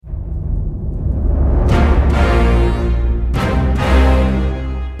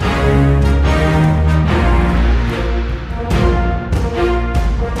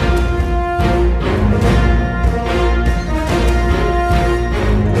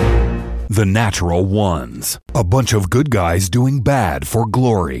The Natural Ones. A bunch of good guys doing bad for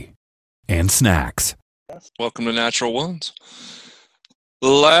glory and snacks. Welcome to Natural Ones. The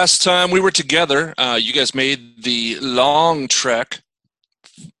last time we were together, you guys made the long trek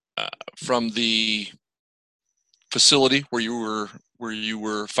from the facility where you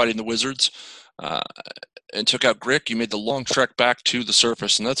were fighting the wizards and took out Grick. You made the long trek back to the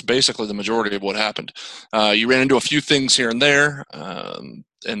surface, and that's basically the majority of what happened. You ran into a few things here and there,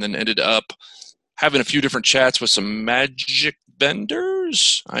 and then ended up having a few different chats with some magic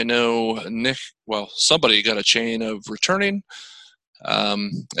vendors. I know Nick, somebody got a chain of returning,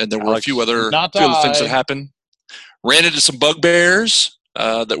 and there were a few other things that happened. Ran into some bugbears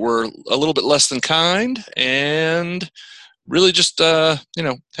that were a little bit less than kind, and really just had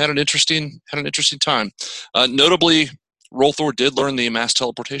an interesting time. Notably, Rolthor did learn the mass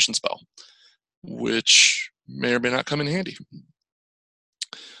teleportation spell, which may or may not come in handy.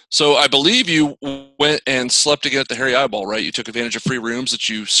 So I believe you went and slept again at the Hairy Eyeball, right? You took advantage of free rooms that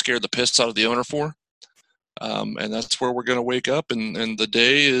you scared the piss out of the owner for. And that's where we're going to wake up, and the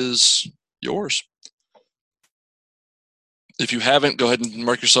day is yours. If you haven't, go ahead and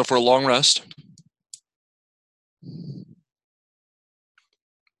mark yourself for a long rest.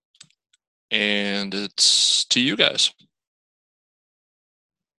 And it's to you guys.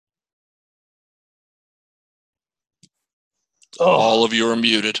 All of you are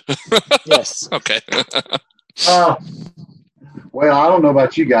muted. Yes. Okay. Well, I don't know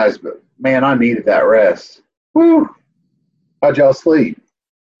about you guys, but man, I needed that rest. Woo! How'd y'all sleep?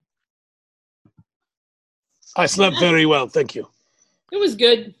 I slept very well, thank you. It was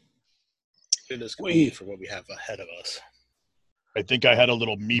good. It is good for what we have ahead of us. I think I had a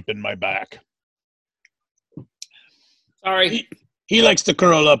little meep in my back. Sorry. He likes to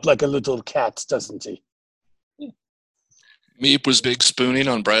curl up like a little cat, doesn't he? Meep was big spooning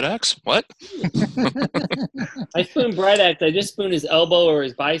on Bright Axe? What? I spoon Bright Axe. I just spoon his elbow or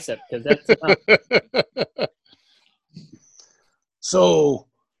his bicep because that's So,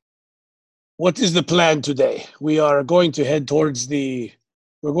 what is the plan today? We are going to head towards we're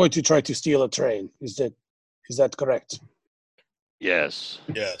going to try to steal a train. Is that correct? Yes.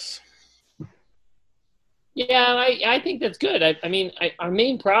 Yes. Yeah, I think that's good. I mean, our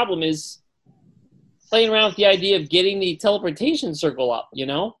main problem is playing around with the idea of getting the teleportation circle up, you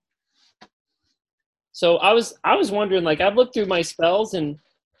know? So I was wondering, like, I've looked through my spells and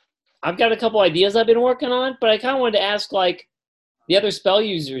I've got a couple ideas I've been working on, but I kind of wanted to ask, like, the other spell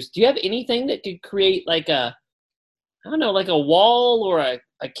users, do you have anything that could create like a wall or a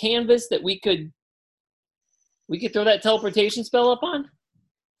canvas that we could throw that teleportation spell up on?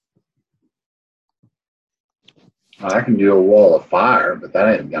 I can do a wall of fire, but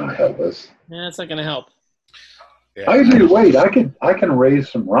that ain't gonna help us. Yeah, that's not gonna help. Yeah. I can raise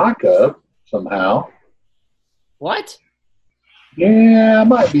some rock up somehow. What? Yeah, I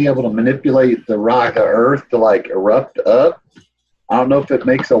might be able to manipulate the rock of earth to like erupt up. I don't know if it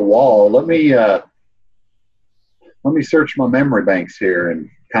makes a wall. Let me search my memory banks here and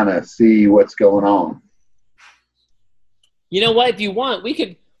kind of see what's going on. You know what? If you want, we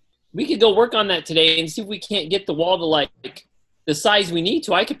could go work on that today and see if we can't get the wall to like the size we need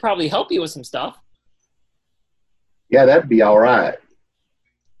to. I could probably help you with some stuff. Yeah, that'd be all right.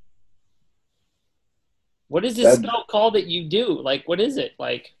 What is this spell called that you do? Like, what is it?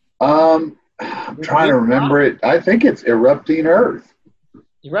 Like, I'm trying to remember it. I think it's erupting earth.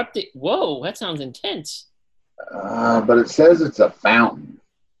 Erupting? Whoa, that sounds intense. But it says it's a fountain.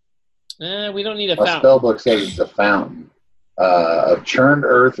 We don't need a My fountain. spell book says it's a fountain of churned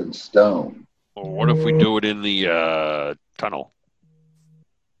earth and stone. Well, what if we do it in the tunnel?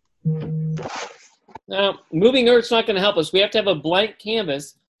 Now, moving earth's not going to help us. We have to have a blank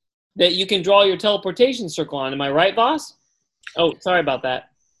canvas that you can draw your teleportation circle on. Am I right, boss? Oh, sorry about that.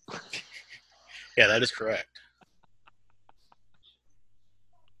 Yeah, that is correct.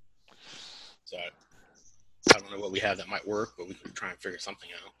 So I don't know what we have that might work, but we can try and figure something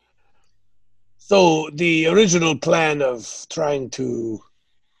out. So the original plan of trying to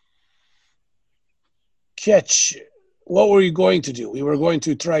catch, what were you going to do? We were going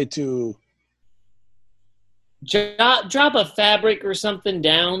to try to drop a fabric or something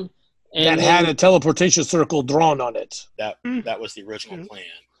down. And that had a teleportation circle drawn on it. That was the original plan.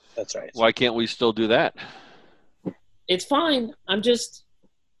 That's right. Why can't we still do that? It's fine. I'm just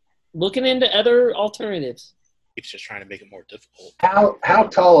looking into other alternatives. It's just trying to make it more difficult. How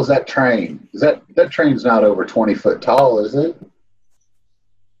tall is that train? Is that train's not over 20 foot tall, is it?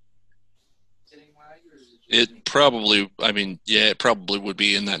 It probably, it probably would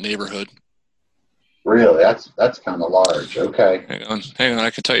be in that neighborhood. Really, that's kind of large. Okay. Hang on. I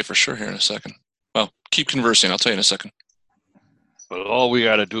can tell you for sure here in a second. Well, keep conversing. I'll tell you in a second. But all we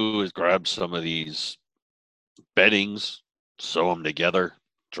got to do is grab some of these beddings, sew them together,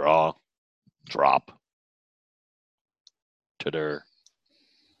 draw, drop. To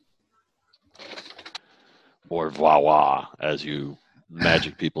or voila, as you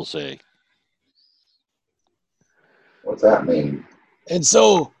magic people say. What's that mean? And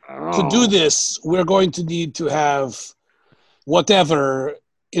so to do Oh. this, we're going to need to have whatever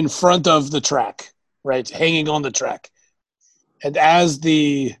in front of the track, right? Hanging on the track. And as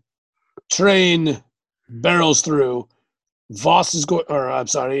the train barrels through, Voss is going, or I'm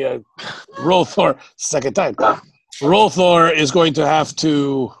sorry, Rolthor, second time. Rolthor is going to have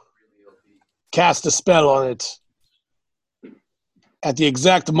to cast a spell on it at the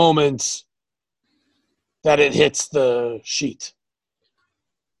exact moment that it hits the sheet.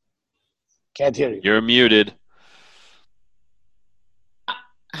 Can't hear you. You're muted.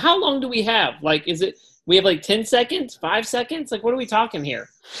 How long do we have? Like, is it we have like 10 seconds, 5 seconds? Like, what are we talking here?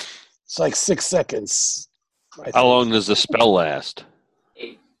 It's like 6 seconds. How long does the spell last?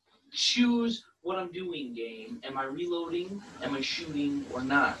 Hey, choose what I'm doing, game. Am I reloading? Am I shooting or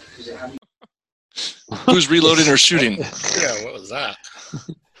not? Because how do you Who's reloading or shooting? Yeah, what was that?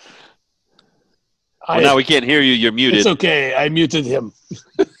 Well, now we can't hear you. You're muted. It's okay. I muted him.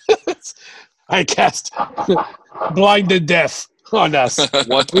 I cast blinded death on us.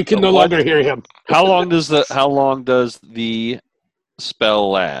 What? We can no what- longer hear him. How long does the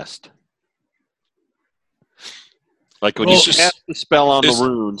spell last? Like when Well, you cast the spell on the it's-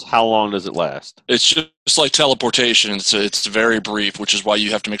 runes, how long does it last? It's just like teleportation. It's very brief, which is why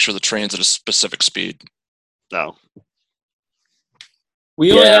you have to make sure the train's at a specific speed. No.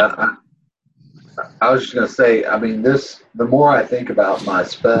 We only have Yeah, I was just gonna say. I mean, the more I think about my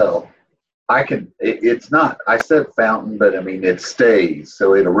spell, it's not. I said fountain, but I mean it stays,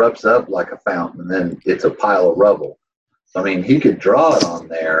 so it erupts up like a fountain, and then it's a pile of rubble. I mean, he could draw it on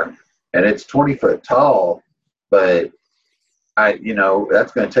there, and it's 20 foot tall, but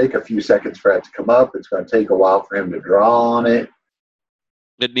that's going to take a few seconds for it to come up. It's going to take a while for him to draw on it.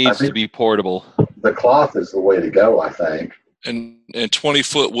 It needs to think- be portable. The cloth is the way to go, I think. And 20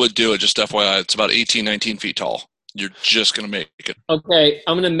 foot would do it, just FYI. It's about 18, 19 feet tall. You're just going to make it. Okay,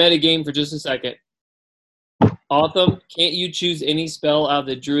 I'm going to metagame for just a second. Autumn, can't you choose any spell out of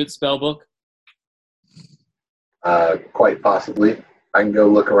the Druid spellbook? Quite possibly. I can go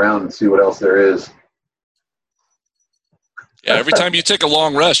look around and see what else there is. Yeah, every time you take a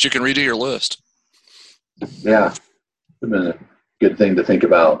long rest, you can redo your list. Yeah, it's been a good thing to think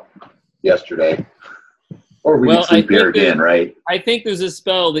about yesterday. Or we Well, can sleep I here think again, right? I think there's a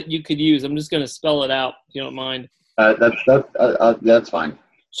spell that you could use. I'm just going to spell it out, if you don't mind. That's fine.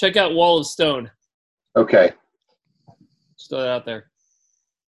 Check out Wall of Stone. Okay. Just throw that out there.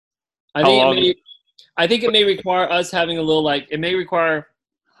 How long- I think it may require us having a little, it may require,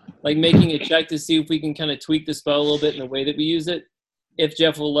 making a check to see if we can kind of tweak the spell a little bit in the way that we use it, if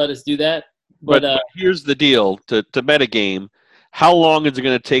Jeff will let us do that. But But here's the deal. To metagame, how long is it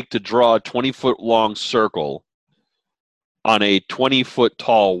going to take to draw a 20-foot long circle on a 20-foot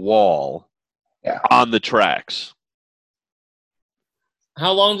tall wall on the tracks?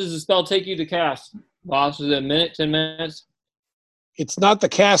 how long does the spell take you to cast? Boss, is it a minute, 10 minutes? It's not the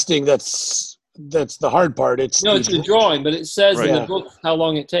casting that's the hard part. It's No, it's the drawing, but it says in the Right. book how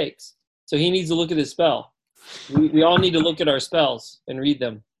long it takes. So he needs to look at his spell. We all need to look at our spells and read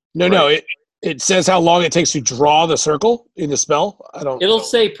them. No. It says how long it takes to draw the circle in the spell. I don't. It'll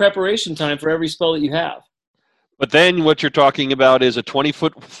say preparation time for every spell that you have. But then what you're talking about is a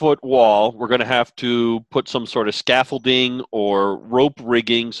 20-foot wall. We're going to have to put some sort of scaffolding or rope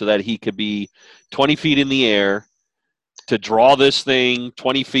rigging so that he could be 20 feet in the air to draw this thing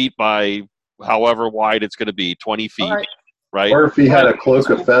 20 feet by however wide it's going to be, 20 feet, All right. right? Or if he had a cloak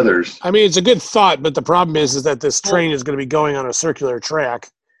of feathers. I mean, it's a good thought, but the problem is that this train is going to be going on a circular track.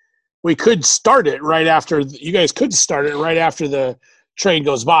 We could start it right after. You guys could start it right after the train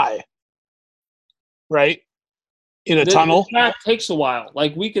goes by, right? In a tunnel. The track takes a while.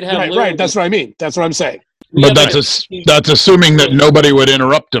 We could have Right. That's what I mean. That's what I'm saying. we But have, that's assuming that nobody would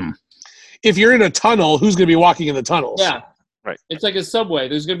interrupt him. If you're in a tunnel, who's going to be walking in the tunnels? Yeah. Right. It's like a subway.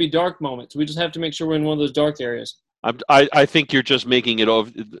 There's going to be dark moments. We just have to make sure we're in one of those dark areas. I think you're just making it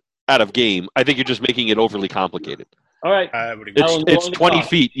out of game. I think you're just making it overly complicated. All right. I would agree. It's 20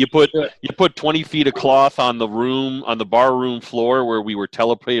 feet. You put Do it. 20 feet of cloth on the bar room floor where we were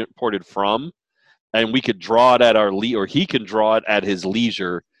teleported from, and we could draw it at our or he can draw it at his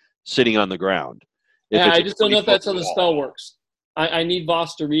leisure, sitting on the ground. If Yeah, it's I a just don't know if that's how the 20-foot spell wall. works. I need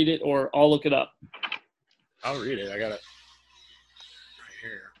Voss to read it, or I'll look it up. I'll read it. I got it right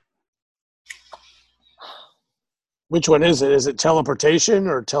here. Which one is it? Is it teleportation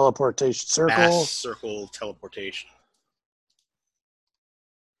or teleportation circle? Mass circle teleportation.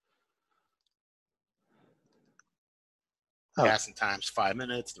 Oh. Casting time's 5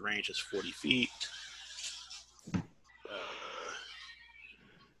 minutes. The range is 40 feet.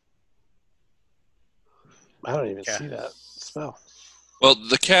 I don't even see that spell. Well,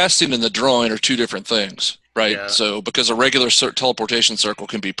 the casting and the drawing are two different things, right? Yeah. So because a regular teleportation circle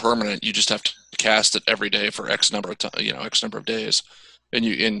can be permanent, you just have to cast it every day for X number of X number of days, and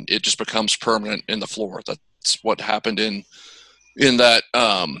it just becomes permanent in the floor. That's what happened in that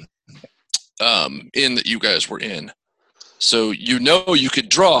inn that you guys were in. So you could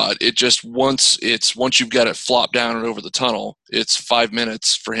draw it. It just once you've got it flopped down and over the tunnel, it's 5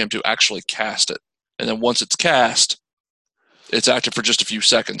 minutes for him to actually cast it. And then once it's cast, it's active for just a few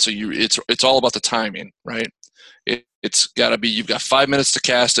seconds. So it's all about the timing, right? It's got to be, you've got 5 minutes to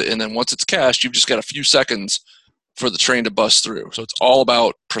cast it, and then once it's cast, you've just got a few seconds for the train to bust through. So it's all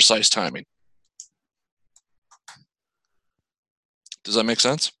about precise timing. Does that make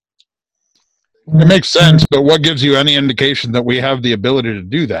sense? It makes sense, but what gives you any indication that we have the ability to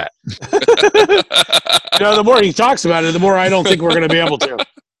do that? The more he talks about it, the more I don't think we're going to be able to.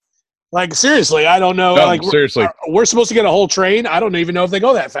 Like, seriously, I don't know. No, like, seriously. We're supposed to get a whole train. I don't even know if they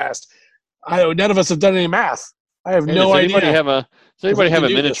go that fast. None of us have done any math. I have no idea. Does anybody have a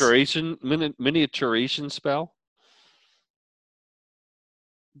do this. miniaturation spell?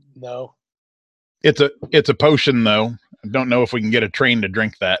 No. It's a potion, though. I don't know if we can get a train to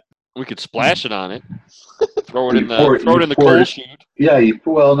drink that. We could splash it on it. Throw it in the pour coal it- chute. Yeah,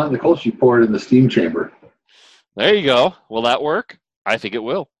 not in the coal chute. Pour it in the steam chamber. There you go. Will that work? I think it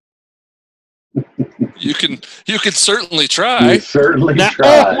will. You can certainly try. You certainly Oh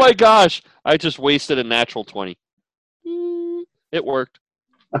try. my gosh! I just wasted a natural 20. It worked.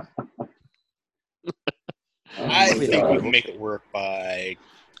 I my think God. we can make it work by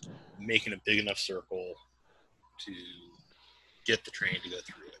making a big enough circle to get the train to go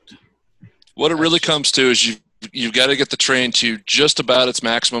through it. What it really comes to is you've got to get the train to just about its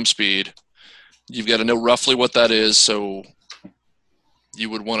maximum speed. You've got to know roughly what that is. So you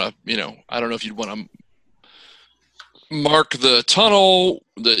would want to, I don't know if you'd want to mark the tunnel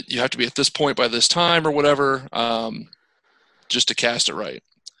that you have to be at this point by this time or whatever, just to cast it right.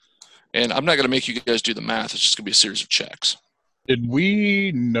 And I'm not going to make you guys do the math. It's just going to be a series of checks. Did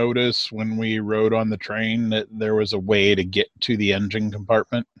we notice when we rode on the train that there was a way to get to the engine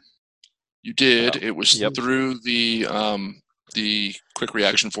compartment? You did. It was Yep. through the Quick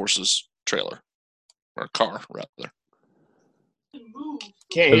Reaction Forces trailer or car rather.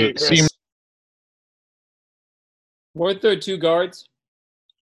 Can't hear you, It Chris. seemed Weren't there 2 guards?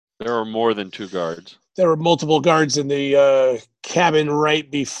 There are more than 2 guards. There were multiple guards in the cabin right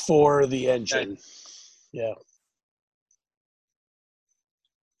before the engine. Yeah.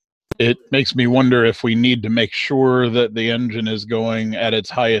 It makes me wonder if we need to make sure that the engine is going at its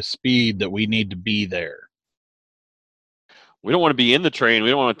highest speed, that we need to be there. We don't want to be in the train. We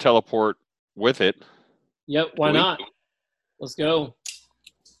don't want to teleport with it. Yep, why not? Let's go.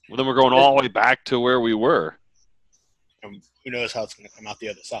 Well, then we're going all the way back to where we were. Who knows how it's going to come out the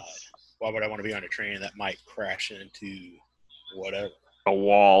other side? Why would I want to be on a train that might crash into whatever? A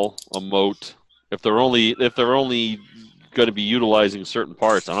wall, a moat. If they're only going to be utilizing certain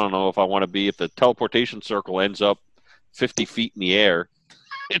parts, I don't know if I want to be. If the teleportation circle ends up 50 feet in the air,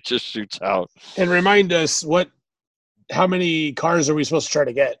 it just shoots out. And remind us, how many cars are we supposed to try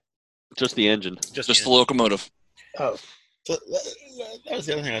to get? Just the engine. Just the locomotive. Oh, So that was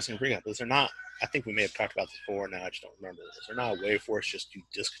the other thing I was going to bring up. Is there not? I think we may have talked about this before. Now I just don't remember. Is there not a way for us just to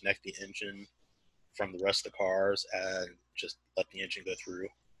disconnect the engine from the rest of the cars and just let the engine go through?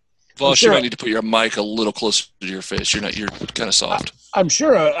 Voss, sure. you might need to put your mic a little closer to your face. You're kind of soft. I'm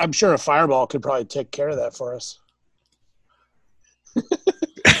sure a fireball could probably take care of that for us.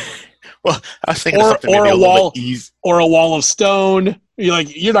 Well, I was thinking Or- of something or maybe a a little wall. bit easy. Or a wall of stone.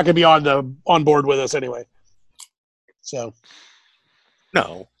 You're not going to be on board with us anyway. So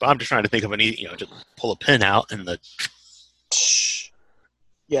No, but I'm just trying to think of just pull a pin out and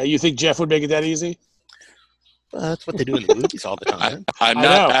yeah, you think Jeff would make it that easy? that's what they do in the movies all the time. I'm I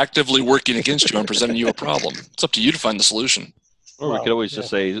not know. actively working against you. I'm presenting you a problem. It's up to you to find the solution. Or we Well, could always just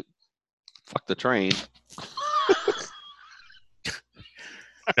say, fuck the train.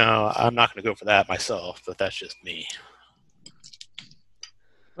 No, I'm not going to go for that myself, but that's just me.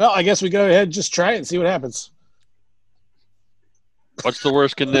 Well, I guess we go ahead and just try it and see what happens. What's the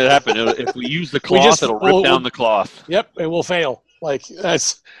worst can that happen? If we use the cloth, it'll rip down the cloth. Yep, it will fail. Like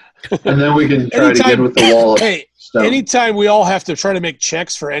that's. And then we can try to get with the wall of Hey, stone. anytime we all have to try to make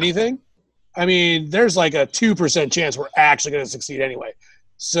checks for anything, I mean, there's like a 2% chance we're actually going to succeed anyway.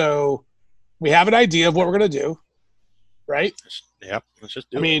 So we have an idea of what we're going to do, right? Yep. Let's just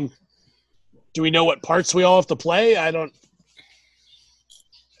do I it. mean, do we know what parts we all have to play? I mean,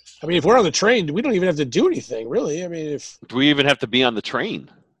 if we're on the train, we don't even have to do anything, really. I mean, Do we even have to be on the train?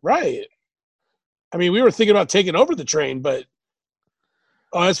 right. I mean, we were thinking about taking over the train, but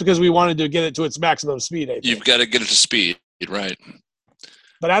that's because we wanted to get it to its maximum speed. I think. You've got to get it to speed, right?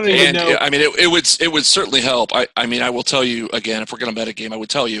 But I don't even know. I mean, it would certainly help. I mean, I will tell you again, if we're going to bet a game, I would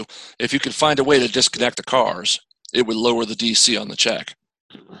tell you if you could find a way to disconnect the cars, it would lower the DC on the check,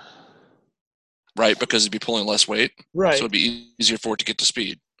 right? Because it'd be pulling less weight, Right. so it'd be easier for it to get to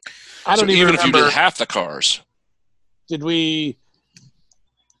speed. I don't so even if you remember. did half the cars, Did we?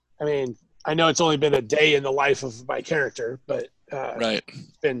 I mean, I know it's only been a day in the life of my character, but right?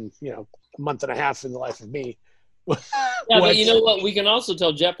 it's been a month and a half in the life of me. Yeah, but you know what? We can also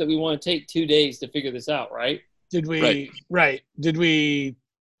tell Jeff that we want to take 2 days to figure this out, right? Did we? Right. Did we?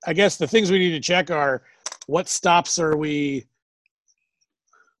 I guess the things we need to check are what stops are we?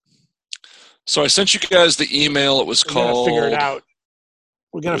 So I sent you guys the email. It was We gotta called. figure it out.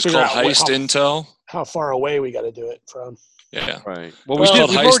 We It got to was figure called out Heist Intel. how far away we got to do it from. Yeah. Right. Well, It's called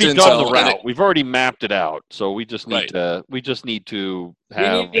we've Heist already done Intel, the and route. We've already mapped it out. So we just need Right. to. We just need to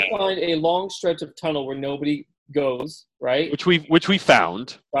have We need to find a long stretch of tunnel where nobody goes, right? which we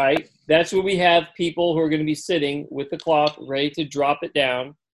found. Right. That's where we have people who are going to be sitting with the cloth ready to drop it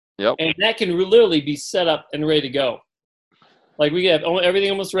down. Yep. And that can literally be set up and ready to go. Like we have everything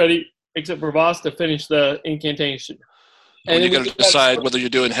almost ready except for Voss to finish the incantation. And then you're we going to could have decide some- whether you're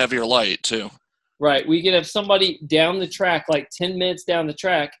doing heavy or light too. Right. We can have somebody down the track, like 10 minutes down the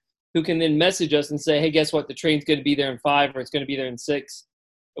track, who can then message us and say, hey, guess what? The train's going to be there in 5 or it's going to be there in 6.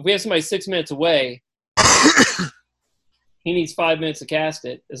 If we have somebody 6 minutes away, he needs 5 minutes to cast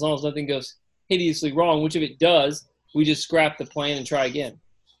it, as long as nothing goes hideously wrong, which if it does, we just scrap the plan and try again.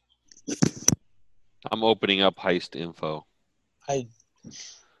 I'm opening up heist info. I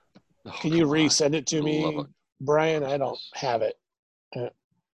Oh, can you come on. resend it to I me, love it. Brian? I don't have it.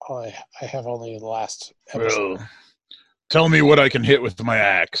 I have only the last episode. Well, tell me what I can hit with my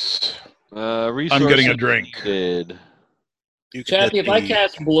axe. I'm getting a drink. Did. You can Chappie, hit if I the-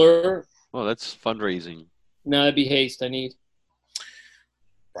 cast Blur, Oh, that's fundraising. no, that'd be haste I need.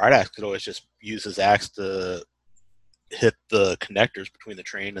 Bright Axe could always just use his axe to hit the connectors between the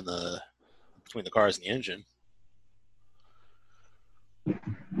train and between the cars and the engine.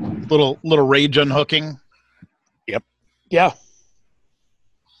 Little rage unhooking. Yeah.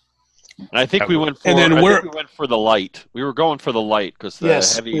 And I think we went for. And then I we're- think we went for the light. We were going for the light because the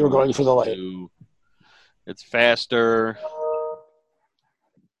Yes, heavy. we were going for the light. It's faster.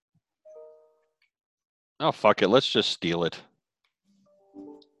 Oh fuck it! Let's just steal it.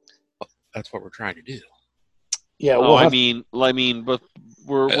 That's what we're trying to do. Yeah. Oh, We'll I have, mean, but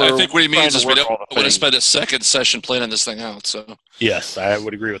we're. I think what he trying means to is we work don't all the want to things. spend a second session planning this thing out. So Yes, I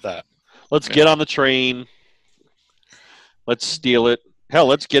would agree with that. Let's get on the train. Let's steal it. Hell,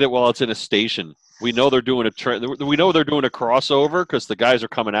 let's get it while it's in a station. We know they're doing we know they're doing a crossover because the guys are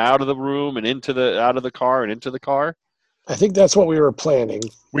coming out of the room and out of the car and into the car. I think that's what we were planning.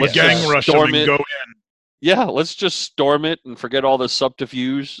 We Let's gang just rush them storm and it. go in. Yeah, let's just storm it and forget all the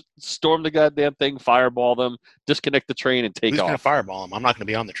subterfuge. Storm the goddamn thing, fireball them, disconnect the train, and take Who's going to off. fireball him? I'm not going to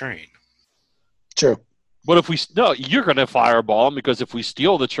be on the train. True. But if you're going to fireball them because if we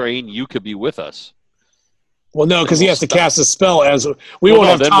steal the train, you could be with us. Well, no, because he has to Stop. cast a spell as we Well, won't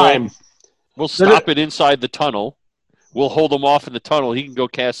no, have then time. We'll They're stop it inside the tunnel. We'll hold him off in the tunnel. He can go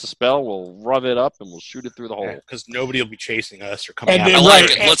cast a spell. We'll rub it up and we'll shoot it through the hole. Because nobody will be chasing us or coming And out. then- I like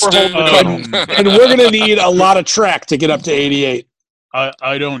right. it. Let's We're do holding it. And we're going to need a lot of track to get up to 88.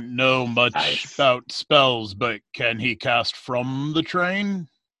 I don't know much about spells, but can he cast from the train?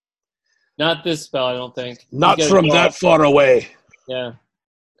 Not this spell, I don't think. Not He's gotta from go that up. far away Yeah.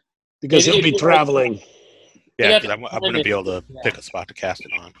 because It- he'll be it- traveling. Yeah, Yeah, because I'm going to be able to pick a spot to cast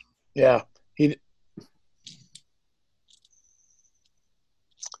it on. Yeah.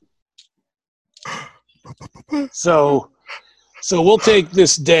 So we'll take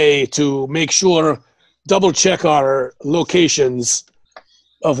this day to make sure, double check our locations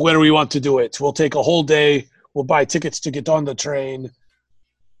of where we want to do it. We'll take a whole day. We'll buy tickets to get on the train,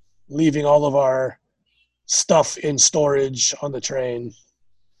 leaving all of our stuff in storage on the train.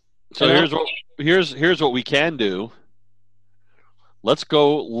 So here's what we can do. Let's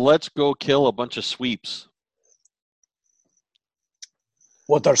go kill a bunch of sweeps.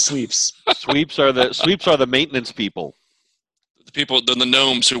 What are sweeps? Sweeps are the maintenance people. The people, the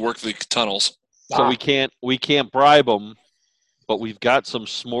gnomes who work the tunnels. So we can't bribe them, but we've got some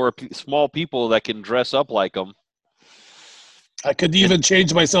small people that can dress up like them. I could even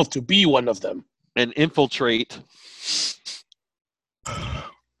change myself to be one of them. And infiltrate.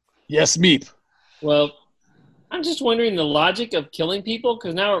 Yes, Meep. Well, I'm just wondering the logic of killing people,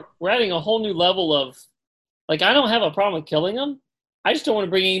 because now we're adding a whole new level of, like, I don't have a problem with killing them. I just don't want to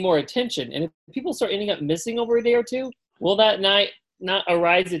bring any more attention. And if people start ending up missing over a day or two, will that not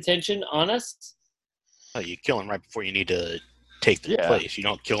arise attention on us? Oh, you kill them right before you need to take their place. You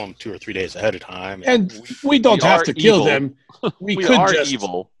don't kill them 2 or 3 days ahead of time. And we don't have to kill them. We could are just,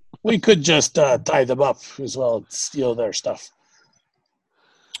 evil. We could just tie them up as well and steal their stuff.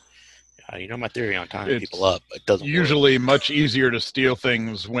 You know my theory on tying people up. It doesn't usually work. Much easier to steal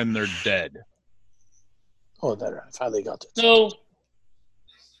things when they're dead. Oh, there! I finally got it. So,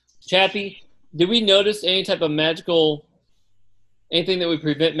 Chappie, did we notice any type of anything that would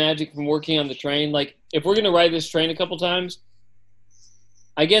prevent magic from working on the train? Like, if we're going to ride this train a couple times,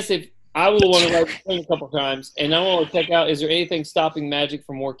 I guess if I will want to ride the train a couple times, and I want to check out, is there anything stopping magic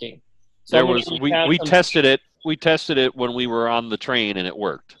from working? So we tested it. We tested it when we were on the train, and it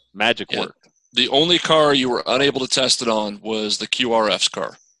worked. Magic worked. The only car you were unable to test it on was the QRF's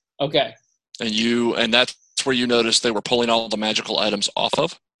car. Okay. And that's where you noticed they were pulling all the magical items off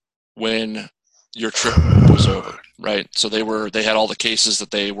of when your trip was over, right? So they had all the cases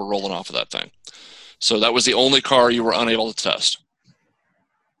that they were rolling off of that thing. So that was the only car you were unable to test.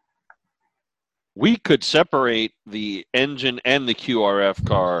 We could separate the engine and the QRF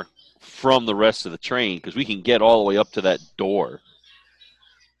car from the rest of the train because we can get all the way up to that door.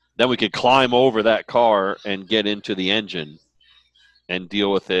 Then we could climb over that car and get into the engine and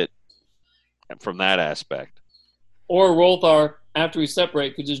deal with it from that aspect. Or Rolthar, after we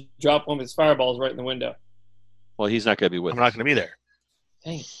separate, could just drop one of his fireballs right in the window. Well, he's not going to be with us. I'm not going to be there.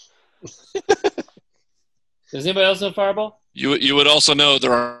 Dang. Does anybody else know fireball? You would also know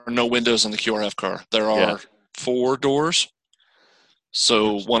there are no windows on the QRF car. There are 4 doors.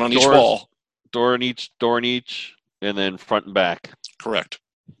 So one on each wall. Door in each, and then front and back. Correct.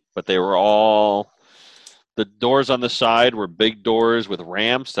 But they were the doors on the side were big doors with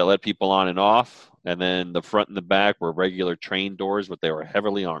ramps that let people on and off. And then the front and the back were regular train doors, but they were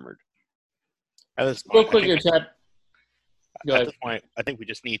heavily armored. Real quick here, Chad. Go ahead. At this point, I think we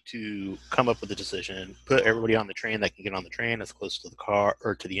just need to come up with a decision, put everybody on the train that can get on the train as close to the car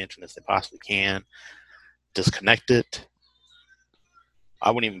or to the engine as they possibly can, disconnect it.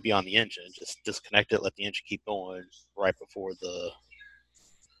 I wouldn't even be on the engine. Just disconnect it, let the engine keep going right before the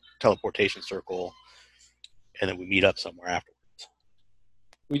teleportation circle, and then we meet up somewhere afterwards.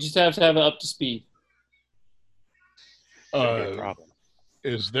 We just have to have it up to speed. No problem.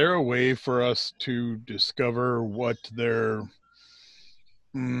 Is there a way for us to discover what their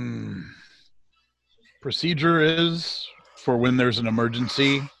procedure is for when there's an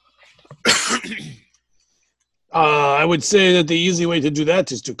emergency? I would say that the easy way to do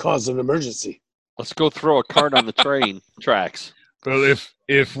that is to cause an emergency. Let's go throw a cart on the train tracks. Well,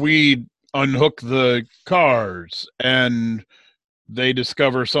 if we unhook the cars and they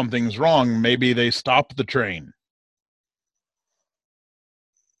discover something's wrong, maybe they stop the train.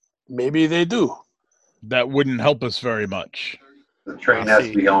 Maybe they do. That wouldn't help us very much. The train has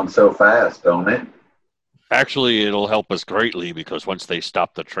to be going so fast, don't it? Actually, it'll help us greatly because once they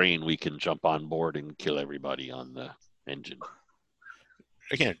stop the train, we can jump on board and kill everybody on the engine.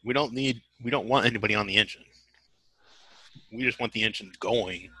 Again, we don't want anybody on the engine. We just want the engine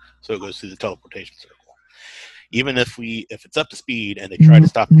going so it goes through the teleportation circle. Even if it's up to speed and they try to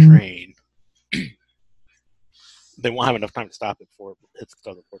stop the train, they won't have enough time to stop it before it hits the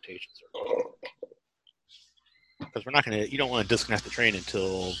teleportation circle. Because you don't want to disconnect the train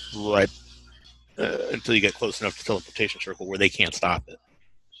until you get close enough to the teleportation circle where they can't stop it.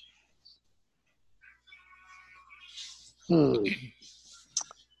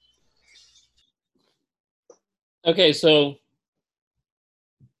 Okay, so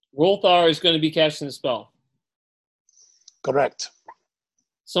Rolthar is going to be casting the spell. Correct.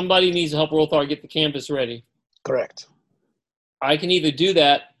 Somebody needs to help Rolthar get the canvas ready. Correct. I can either do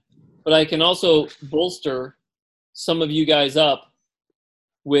that, but I can also bolster some of you guys up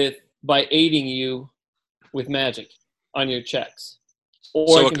by aiding you with magic on your checks. Or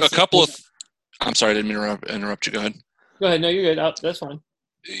so a couple of... I'm sorry, I didn't mean to interrupt you. Go ahead. Go ahead. No, you're good. That's fine.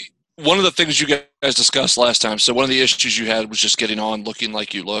 One of the things you guys discussed last time, so one of the issues you had was just getting on looking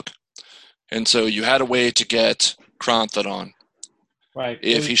like you look. And so you had a way to get Kranthat on. Right.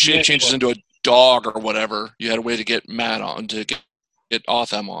 If he shape changes into a dog or whatever, you had a way to get Matt on, to get get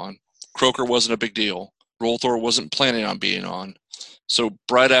Otham on. Croker wasn't a big deal. Rolthor wasn't planning on being on. So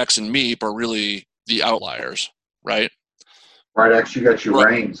Bright Axe and Meep are really the outliers, right? Right, actually, you got your Right.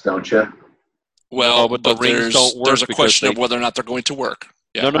 rings, don't you? Well, No, but the rings don't work there's a because question of they- whether or not they're going to work.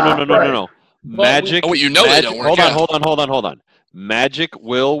 Yeah. No. Magic. Oh, wait, you know they don't work. Hold on. Magic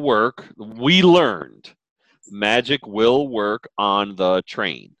will work. We learned magic will work on the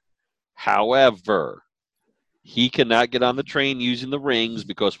train. However, he cannot get on the train using the rings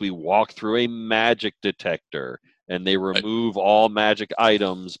because we walk through a magic detector and they remove all magic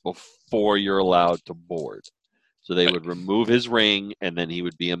items before you're allowed to board. So they would remove his ring and then he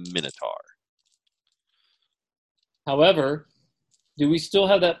would be a Minotaur. However, do we still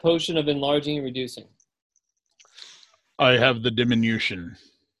have that potion of enlarging and reducing? I have the diminution.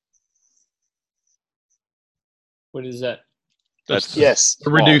 What is that? That's Yes, The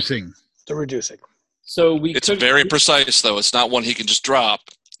reducing. the reducing. So we It's could, very precise, though. It's not one he can just drop.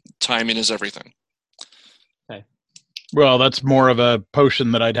 Timing is everything. Well, that's more of a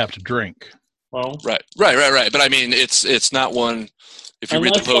potion that I'd have to drink. well, Right. But I mean, it's not one. If you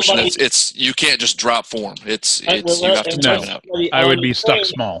read the Unless potion, somebody- it's you can't just drop form. It's you have to No. time it out. somebody I on would the be stuck train-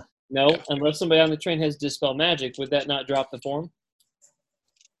 small. No, Yeah. unless somebody on the train has Dispel Magic, would that not drop the form?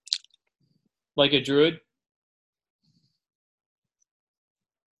 Like a druid?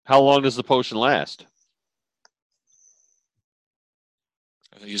 How long does the potion last?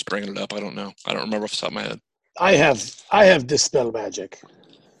 I think he's bringing it up. I don't know. I don't remember off the top of my head. I have Dispel Magic.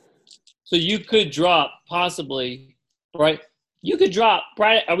 So you could drop possibly, right? You could drop,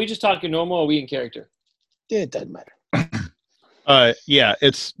 right? Are we just talking normal or are we in character? It doesn't matter. Yeah,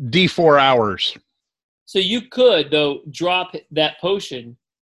 it's D4 hours. So you could, though, drop that potion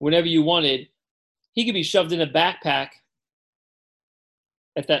whenever you wanted. He could be shoved in a backpack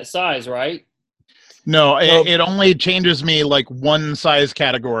at that size, right? No, Well- it only changes me like one size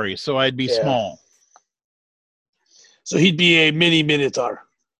category, so I'd be Yeah. small. So he'd be a mini Minotaur.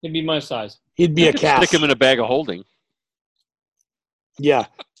 It'd be my size. He'd be You a could calf. stick him in a bag of holding. Yeah,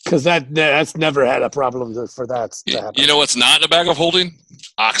 because that's never had a problem for that to happen. You know what's not in a bag of holding?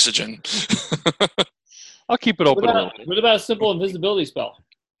 Oxygen. I'll keep it open a little bit. What about a simple invisibility spell?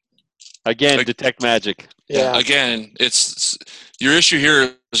 Again, Like- detect magic. Yeah. Again, it's your issue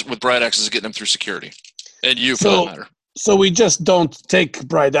here is with Bright Axe is getting them through security, and you for So- that matter. So we just don't take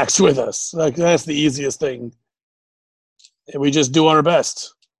Bright Axe with us. Like that's the easiest thing. And we just do our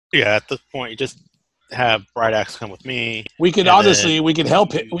best. Yeah, at this point, you just have Bright Axe come with me. We could And honestly, then- we could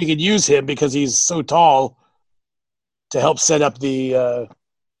help him. We could use him because he's so tall to help set up the.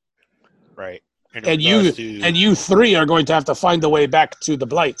 Right. In And regards to- you three are going to have to find the way back to the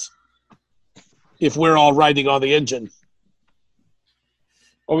Blight. If we're all riding on the engine,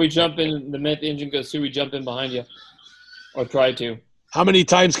 Or we jump in, the minute the engine goes through, we jump in behind you. Or try to. how many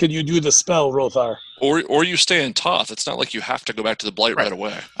times can you do the spell, Rothar? Or you stay in Toth. It's not like you have to go back to the Blight right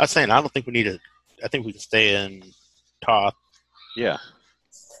away. I was saying, I don't think we need to. I think we can stay in Toth Yeah.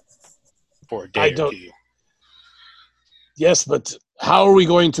 for a I day or don't- two. Yes, but how are we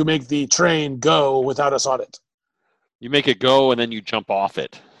going to make the train go without us on it? You make it go and then you jump off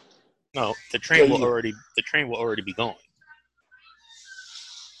it. No, the train Yeah, will you- already be going.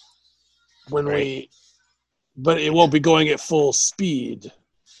 When Right. but it won't be going at full speed.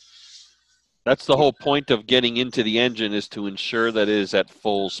 That's the whole point of getting into the engine is to ensure that it is at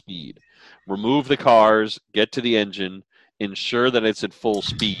full speed. Remove the cars, get to the engine, ensure that it's at full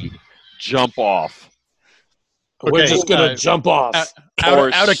speed, jump off, We're Okay, just gonna jump off.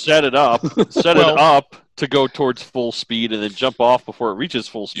 or Out of set it up Well- up to go towards full speed and then jump off before it reaches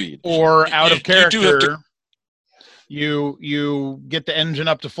full speed. or out You- of you do have to- character. You get the engine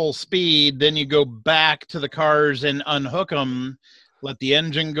up to full speed, then you go back to the cars and unhook them, let the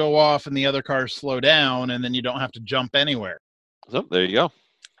engine go off and the other cars slow down, and then you don't have to jump anywhere. So there you go.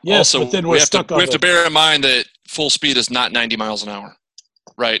 Yes, also, but then we we're have stuck to on we have to the- bear in mind that full speed is not 90 miles an hour.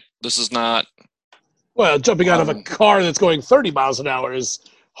 Right? This is not Well, jumping out of a car that's going 30 miles an hour is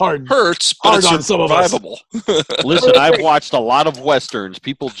hard. hurts, but Hard it's on some of us. survivable. Listen, I've watched a lot of westerns.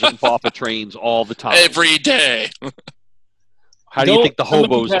 People jump off of trains all the time. Every day. How do you Don't think the some of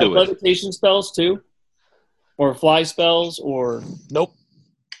you hobos have do it? levitation spells too? Or fly spells? Or Nope.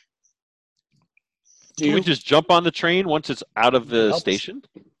 Do Can we you? just jump on the train once it's out of the Helps. station?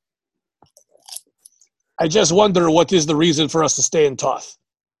 I just wonder what is the reason for us to stay in Toth.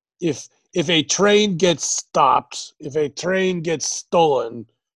 If a train gets stopped, if a train gets stolen,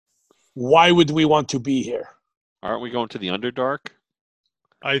 why would we want to be here? Aren't we going to the Underdark?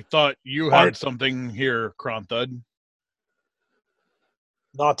 I thought you Art- had something here, Kronthud.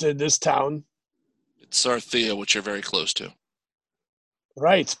 Not in this town. It's Sarthea, which you're very close to.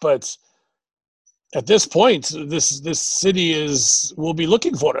 Right, but at this point, this city will be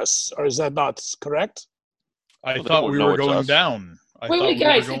looking for us, or is that not correct? I Well, they thought won't we know were it's going us. down. Wait,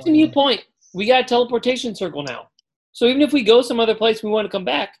 guys, it's a new point. We got a teleportation circle now. So even if we go some other place, we want to come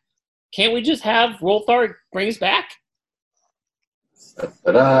back. Can't we just have Rolthar bring us back?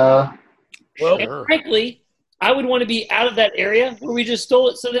 Ta-da! Well, And Sure. frankly, I would want to be out of that area where we just stole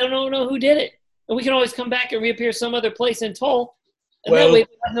it, so they don't know who did it. And we can always come back and reappear some other place in Tull, and that Well, way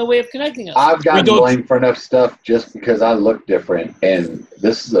they have no way of connecting us. I've gotten don't- blamed for enough stuff just because I look different, and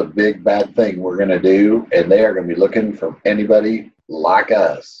this is a big bad thing we're going to do, and they are going to be looking for anybody like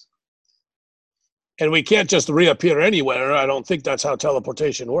us. and we can't just reappear anywhere. I don't think that's how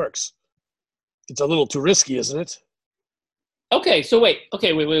teleportation works. It's a little too risky, isn't it? Okay, so wait.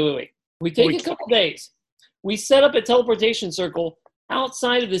 We take a couple days. We set up a teleportation circle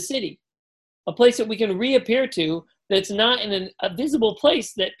outside of the city, a place that we can reappear to that's not in a visible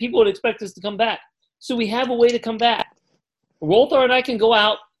place that people would expect us to come back. So we have a way to come back. Rolthar and I can go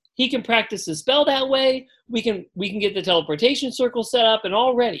out. He can practice the spell that way. We can get the teleportation circle set up and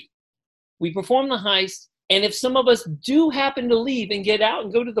all ready. We perform the heist, and if some of us do happen to leave and get out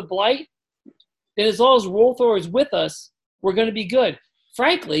and go to the Blight, then as long as Rolthar is with us, we're going to be good.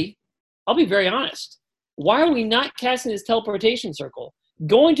 Frankly, I'll be very honest. Why are we not casting this teleportation circle?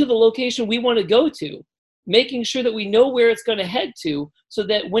 Going to the location we want to go to, making sure that we know where it's going to head to, so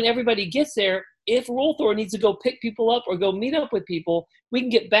that when everybody gets there, if Rolthar needs to go pick people up or go meet up with people, we can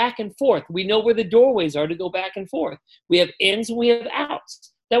get back and forth. We know where the doorways are to go back and forth. We have ins and we have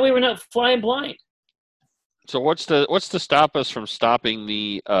outs. That way we're not flying blind. So what's to stop us from stopping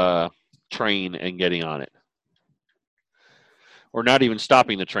the train and getting on it? Or not even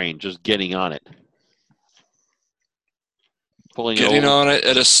stopping the train, just getting on it. Getting on it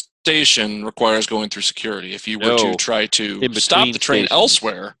at a station requires going through security. If you were to try to stop the train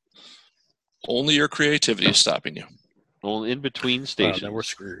elsewhere, only your creativity is stopping you. Well, in between stations. Then we're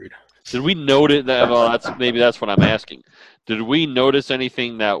screwed. Did we notice that? Well, that's what I'm asking. Did we notice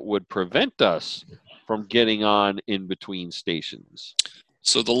anything that would prevent us from getting on in between stations?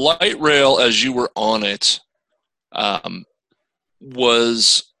 So the light rail, as you were on it, the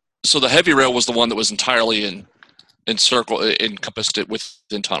heavy rail was the one that was entirely encompassed it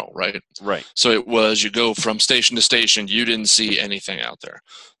within tunnel, right? Right. So it was, you go from station to station, you didn't see anything out there.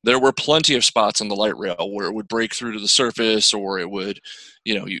 There were plenty of spots on the light rail where it would break through to the surface, or it would,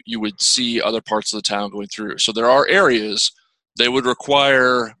 you would see other parts of the town going through. So there are areas they would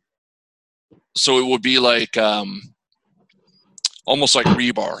require, so it would be like almost like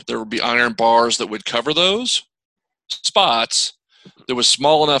rebar. There would be iron bars that would cover those spots. That was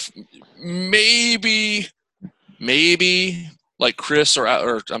small enough, maybe like Chris or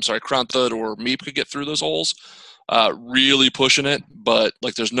Kronthud or Meep could get through those holes, really pushing it, but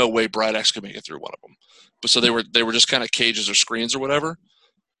like there's no way Bright Axe could make it through one of them. But so they were just kind of cages or screens or whatever.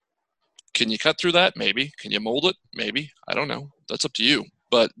 Can you cut through that? Maybe. Can you mold it? Maybe. I don't know. That's up to you.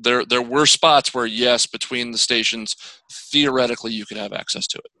 But there were spots where, yes, between the stations, theoretically you could have access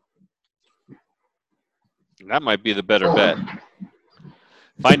to it. That might be the better bet.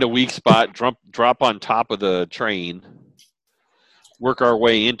 Find a weak spot, drop on top of the train, work our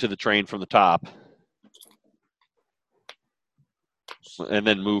way into the train from the top, and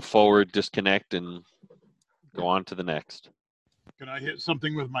then move forward, disconnect, and go on to the next. Can I hit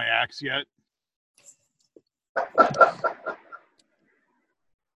something with my axe yet?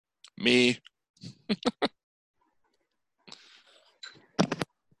 Me.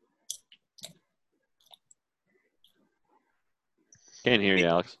 Can't hear you,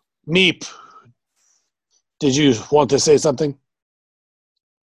 Alex. Meep, did you want to say something?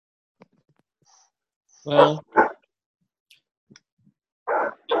 Well,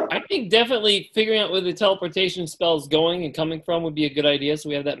 I think definitely figuring out where the teleportation spell is going and coming from would be a good idea, so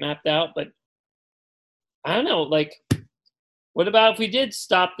we have that mapped out. But I don't know, like, what about if we did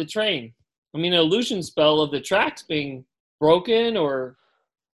stop the train? I mean, an illusion spell of the tracks being broken, or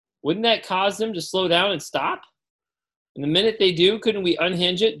wouldn't that cause them to slow down and stop? And the minute they do, couldn't we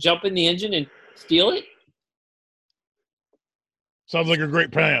unhinge it, jump in the engine, and steal it? Sounds like a great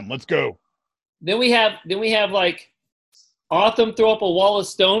plan. Let's go. Then we have like Autumn throw up a wall of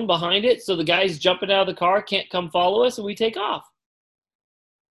stone behind it, so the guys jumping out of the car can't come follow us, and we take off.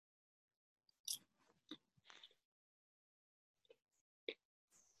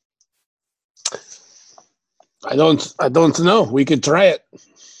 I don't know. We could try it.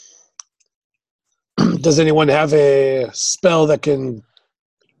 Does anyone have a spell that can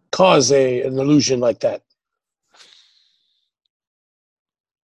cause an illusion like that?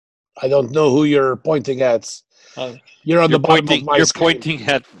 I don't know who you're pointing at. Oh, You're on the bottom of my You're screen.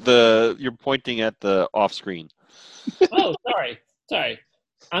 pointing at the off screen. oh, sorry.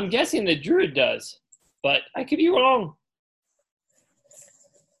 I'm guessing the druid does, but I could be wrong.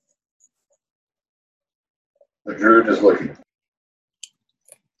 The druid is looking.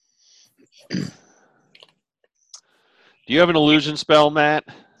 Do you have an illusion spell, Matt?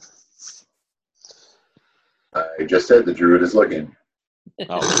 I just said the druid is looking.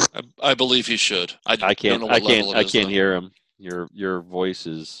 Oh, I believe he should. I can't. don't know what level I it is, can't though. hear him. Your voice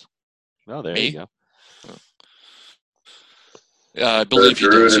is. Oh, there Me? you go. Yeah, I believe he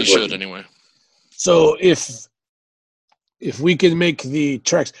druid does. He is should looking. anyway. So if we can make the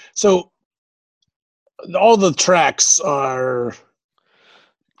tracks, so all the tracks are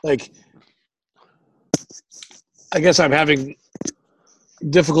like, I guess I'm having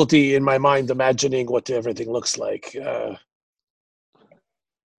difficulty in my mind imagining what everything looks like.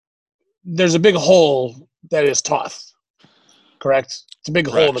 There's a big hole that is Toth, correct? It's a big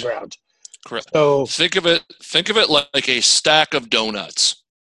hole in the Correct. ground. Correct. So Think of it like a stack of donuts.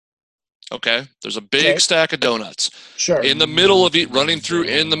 Okay? There's a big Okay. stack of donuts. sure, In the middle of it, running through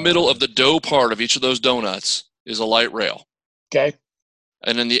in the middle of the dough part of each of those donuts is a light rail. okay,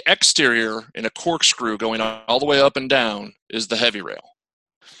 And in the exterior, in a corkscrew going all the way up and down, is the heavy rail.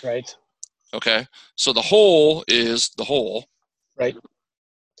 right, Okay? So the hole is the hole. right.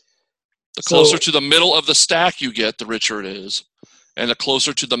 The So- closer to the middle of the stack you get, the richer it is. And the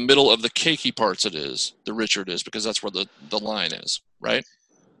closer to the middle of the cakey parts it is, the richer it is, because that's where the line is, right?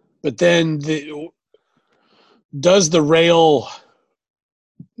 But then does the rail,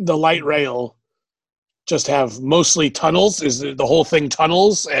 the light rail, just have mostly tunnels? Is the whole thing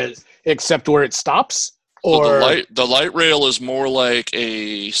tunnels, except where it stops? So Or the light rail is more like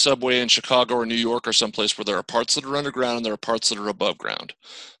a subway in Chicago or New York or someplace where there are parts that are underground and there are parts that are above ground.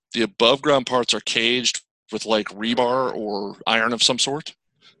 The above ground parts are caged with like rebar or iron of some sort.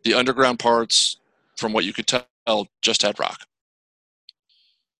 The underground parts, from what you could tell, just had rock.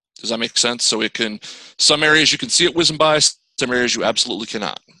 Does that make sense? So it can, some areas you can see it whizzing by, some areas you absolutely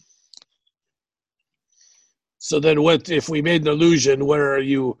cannot. so then what if we made an illusion? Where are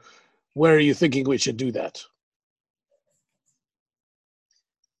you thinking we should do that?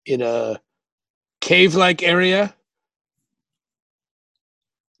 In a cave-like area?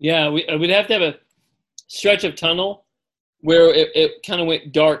 Yeah, we'd have to have a stretch of tunnel where it kind of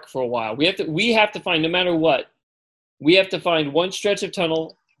went dark for a while. We have to find, no matter what, we have to find one stretch of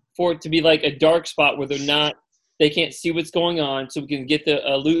tunnel for it to be like a dark spot where they can't see what's going on, so we can get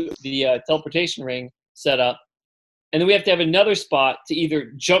the teleportation ring set up. And then we have to have another spot to either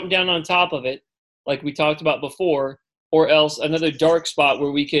jump down on top of it, like we talked about before, or else another dark spot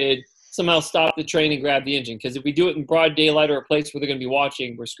where we could somehow stop the train and grab the engine. Because if we do it in broad daylight or a place where they're going to be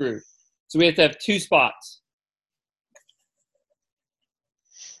watching, we're screwed. So we have to have two spots.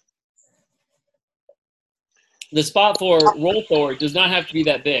 The spot for Roll Thor does not have to be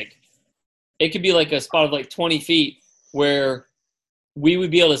that big. It could be like a spot of like 20 feet where we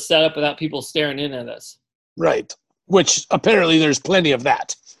would be able to set up without people staring in at us. Right. Which apparently there's plenty of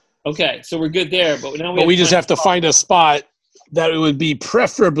that. Okay, so we're good there. But now But we just find have to find a spot that it would be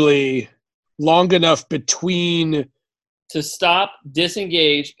preferably long enough between, to stop,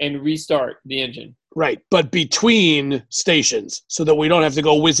 disengage, and restart the engine. right, but between stations so that we don't have to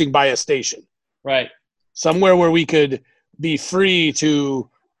go whizzing by a station. Right. Somewhere where we could be free to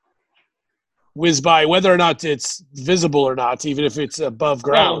whiz by, whether or not it's visible or not, even if it's above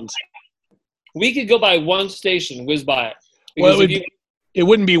ground. We could go by one station, whiz by it. Well, Because if it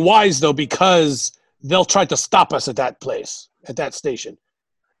wouldn't be wise, though, because they'll try to stop us at that place, at that station.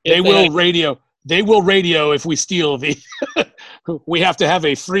 They will radio if we steal the. We have to have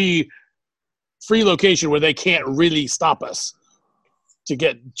a free location where they can't really stop us to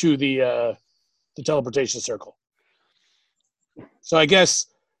get to the teleportation circle. So I guess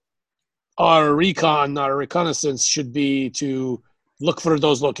our reconnaissance should be to look for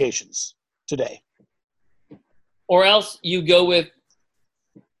those locations today. or else you go with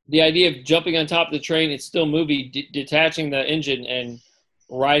the idea of jumping on top of the train. It's still moving, detaching the engine and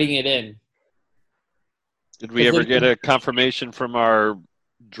riding it in. Did we ever get a confirmation from our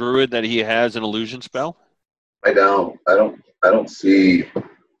druid that he has an illusion spell? I don't see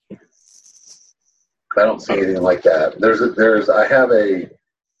anything like that. I have a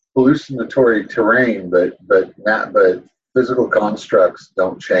hallucinatory terrain, but physical constructs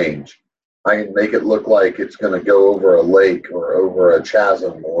don't change. I can make it look like it's going to go over a lake or over a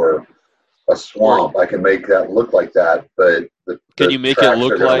chasm or a swamp. I can make that look like that, but Can you make it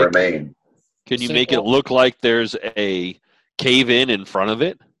look like? remain. Can you make it look like there's a cave in front of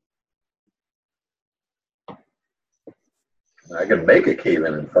it? I can make a cave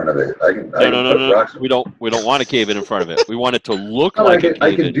in front of it. I can put No. rocks. We don't want a cave in front of it. We want it to look No, like I a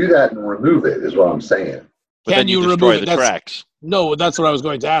can cave do that and remove it. Is what I'm saying. But then you destroy the tracks. No, that's what I was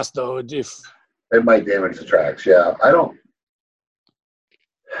going to ask though. If It might damage the tracks. Yeah, I don't.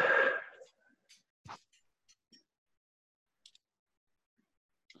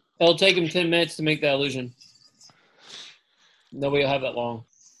 It'll take him 10 minutes to make that illusion. Nobody will have that long.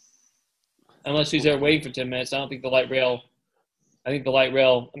 Unless he's there waiting for 10 minutes. I don't think the light rail. I think the light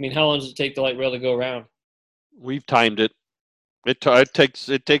rail. I mean, how long does it take the light rail to go around? We've timed it.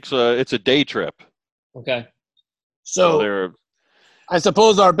 It's a day trip. Okay. So I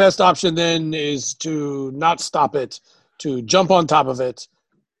suppose our best option then is to not stop it, to jump on top of it,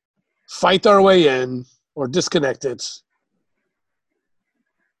 fight our way in, or disconnect it.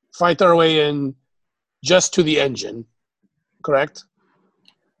 Fight our way in just to the engine, correct?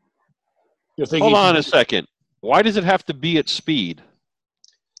 You're thinking. Hold on a second. Why does it have to be at speed?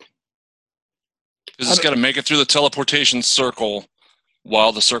 Because it's got to make it through the teleportation circle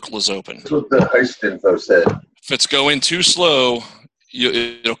while the circle is open. That's what the heist info said. If it's going too slow,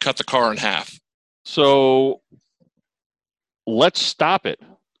 it'll cut the car in half. So let's stop it.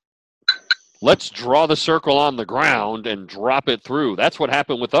 Let's draw the circle on the ground and drop it through. That's what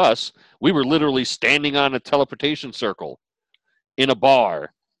happened with us. We were literally standing on a teleportation circle in a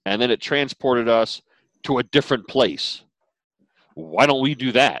bar, and then it transported us to a different place. Why don't we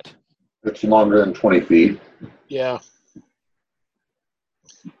do that? It's longer than 20 feet. Yeah.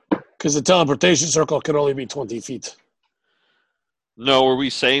 Because the teleportation circle can only be 20 feet. No, were we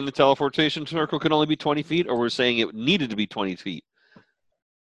saying the teleportation circle could only be 20 feet, or were we saying it needed to be 20 feet?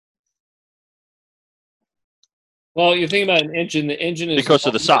 Well, you're thinking about an engine. The engine is because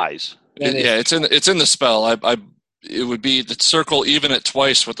of the size. Yeah, it's in the spell. It would be the circle even at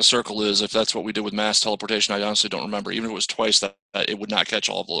twice what the circle is. If that's what we did with mass teleportation, I honestly don't remember. Even if it was twice that, it would not catch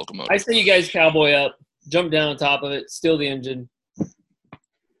all of the locomotives. I say you guys cowboy up, jump down on top of it, steal the engine,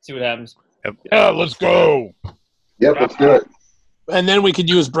 see what happens. Yeah, let's go. Yep, let's do it. And then we could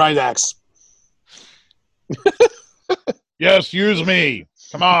use Bright Axe. Yes, use me.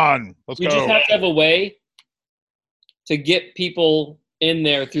 Come on, let's You go. just have to have a way to get people in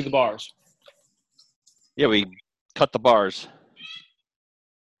there through the bars. Yeah, we cut the bars.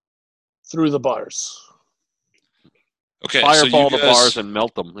 Through the bars. Okay, Fireball so the bars and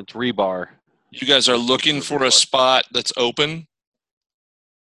melt them. It's rebar. You guys are looking for a spot that's open?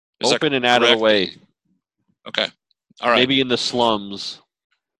 Is Open that and out of the correct? way. Okay. All right. Maybe in the slums.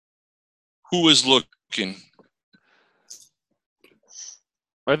 Who is looking?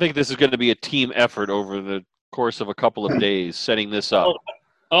 I think this is going to be a team effort over the course of a couple of days, setting this up.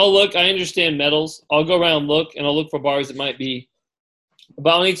 I'll look. I understand metals. I'll go around and look, and I'll look for bars that might be.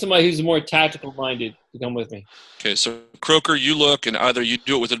 But I'll need somebody who's more tactical minded to come with me. Okay, so Croker, you look, and either you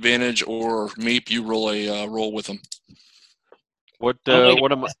do it with advantage, or Meep, you roll a roll with them. What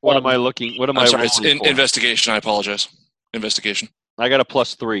am I looking? What am I? I'm sorry, it's rolling for? investigation. I apologize. Investigation. I got a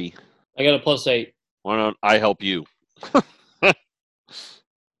 +3. I got a +8. Why don't I help you?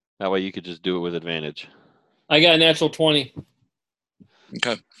 That way you could just do it with advantage. I got a natural 20.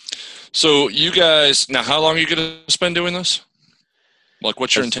 Okay. So you guys, now how long are you going to spend doing this? Like,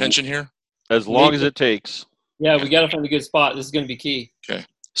 what's your intention here? As long as it takes. Yeah, we got to find a good spot. This is going to be key. Okay.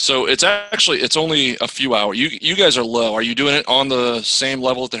 So it's only a few hours. You guys are low. Are you doing it on the same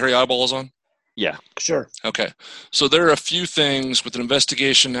level that the Hairy Eyeball is on? Yeah. Sure. Okay. So there are a few things with an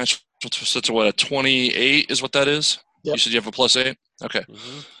investigation. That's what, a 28 is what that is? Yep. You said you have a +8? Okay.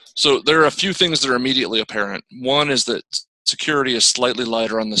 Mm-hmm. So there are a few things that are immediately apparent. One is that security is slightly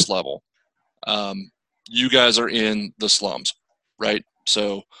lighter on this level. You guys are in the slums, right?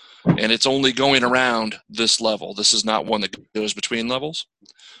 So, and it's only going around this level. This is not one that goes between levels.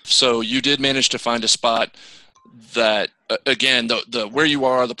 So you did manage to find a spot that, again, the where you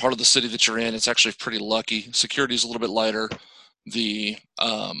are, the part of the city that you're in, it's actually pretty lucky. Security is a little bit lighter. The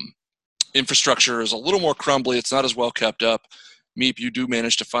infrastructure is a little more crumbly. It's not as well kept up. Meep, you do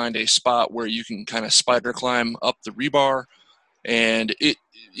manage to find a spot where you can kind of spider climb up the rebar, and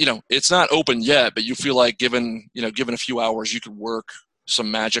it's not open yet, but you feel like given a few hours, you could work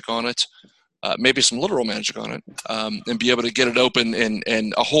some magic on it, maybe some literal magic on it, and be able to get it open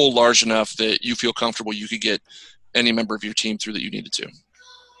and a hole large enough that you feel comfortable you could get any member of your team through that you needed to.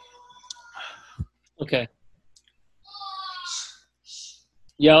 Okay.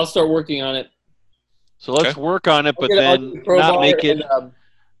 Yeah, I'll start working on it. So let's work on it, but then not make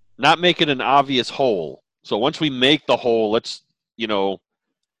it an obvious hole. So once we make the hole, let's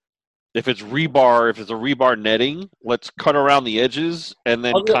if it's a rebar netting, let's cut around the edges and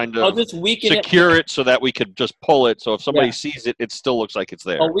then I'll just weaken secure it so that we could just pull it. So if somebody Yeah. sees it, it still looks like it's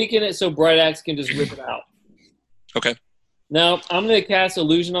there. I'll weaken it so Bright Axe can just rip it out. Okay. Now, I'm going to cast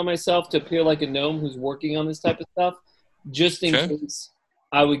Illusion on myself to appear like a gnome who's working on this type of stuff, just in case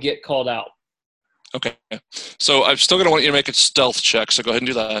I would get called out. Okay. So I'm still going to want you to make a stealth check, so go ahead and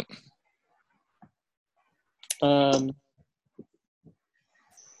do that.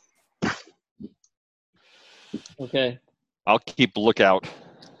 Okay. I'll keep lookout.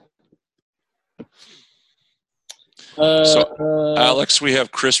 Alex, we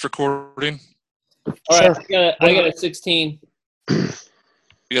have Chris recording. All right, I got a 16. You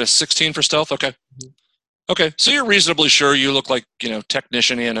got a 16 for stealth? Okay. Okay, so you're reasonably sure. You look like,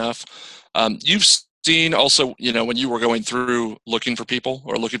 technician-y enough. You've seen also, when you were going through looking for people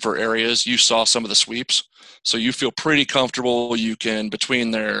or looking for areas, you saw some of the sweeps. So you feel pretty comfortable you can,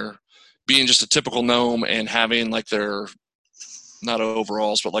 between their being just a typical gnome and having like their, not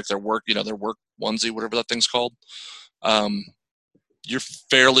overalls, but like their work, their work onesie, whatever that thing's called. You're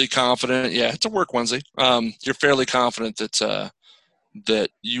fairly confident. Yeah, it's a work onesie. You're fairly confident that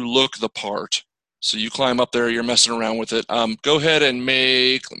you look the part. So you climb up there, you're messing around with it. Go ahead and let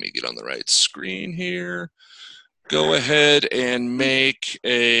me get on the right screen here. Go ahead and make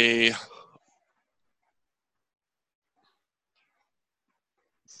where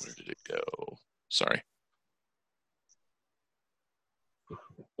did it go? Sorry.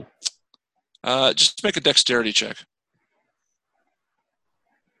 Just make a dexterity check.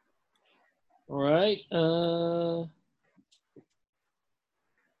 All right.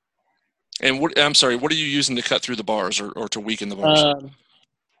 And I'm sorry, what are you using to cut through the bars or to weaken the bars?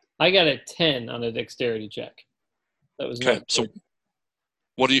 I got a 10 on a dexterity check. That was okay. So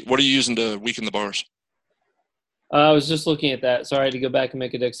what are you using to weaken the bars? I was just looking at that. Sorry, I had to go back and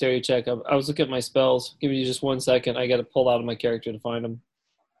make a dexterity check. I was looking at my spells. Give me just 1 second. I got to pull out of my character to find them.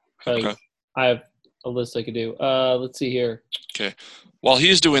 Okay. I have a list I could do. Let's see here. Okay. While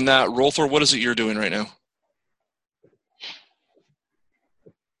he's doing that, Rolthor, what is it you're doing right now?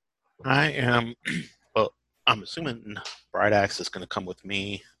 I am, well, I'm assuming Bright Axe is going to come with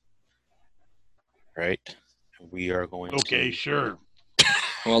me, right? We are going to... sure.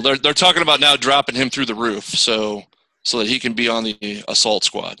 Well, they're talking about now dropping him through the roof so that he can be on the assault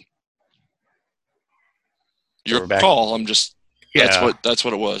squad. Your call, I'm just... Yeah. That's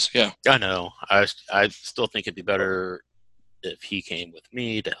what it was, yeah. I know. I still think it'd be better if he came with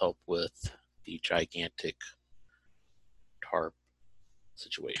me to help with the gigantic tarp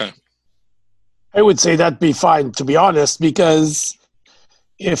situation. Okay. I would say that'd be fine, to be honest, because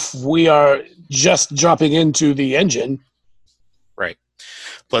if we are just dropping into the engine, right?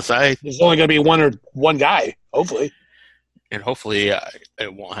 Plus, there's only going to be one guy, hopefully. And hopefully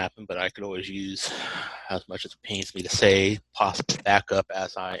it won't happen, but I could always use, as much as it pains me to say, possible backup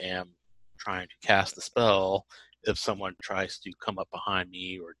as I am trying to cast the spell. If someone tries to come up behind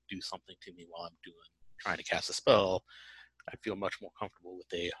me or do something to me while I'm trying to cast a spell, I feel much more comfortable with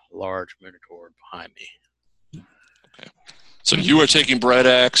a large Minotaur behind me. Okay. So you are taking Bright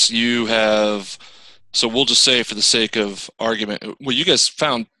Axe. You have... So we'll just say, for the sake of argument, well, you guys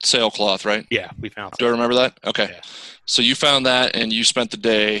found sailcloth, right? Yeah, we found. Do I remember that? Okay. Yeah. So you found that, and you spent the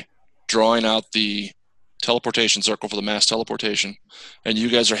day drawing out the teleportation circle for the mass teleportation. And you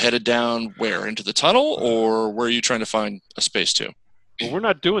guys are headed down where? Into the tunnel, or where are you trying to find a space to? Well, we're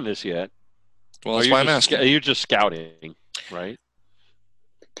not doing this yet. Well, that's why I'm asking. You're just scouting, right?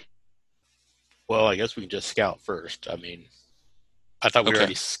 Well, I guess we can just scout first. I mean, I thought we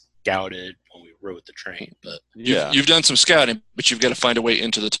already scouted when we rode the train, but you've done some scouting, but you've got to find a way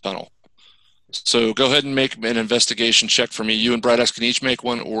into the tunnel. So go ahead and make an investigation check for me. You and Bright Axe can each make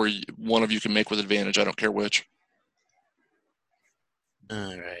one, or one of you can make with advantage. I don't care which. All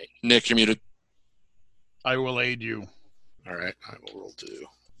right. Nick, you're muted. I will aid you. All right, I will roll 2.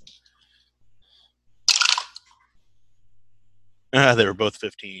 They were both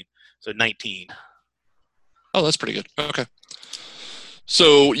 15, so 19. Oh, that's pretty good. Okay.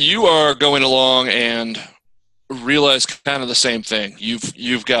 So you are going along and realize kind of the same thing.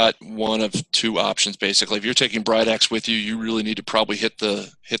 You've got one of two options, basically. If you're taking Bright Axe with you, you really need to probably hit the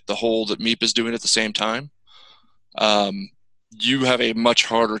hole that Meep is doing at the same time. You have a much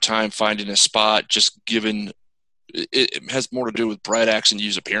harder time finding a spot, just given it has more to do with Bright Axe and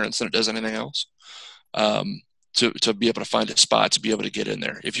use appearance than it does anything else. To be able to find a spot, to be able to get in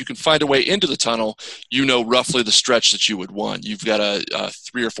there. If you can find a way into the tunnel, you know roughly the stretch that you would want. You've got a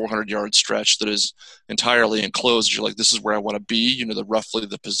 300 or 400 yard stretch that is entirely enclosed. You're like, this is where I want to be. You know roughly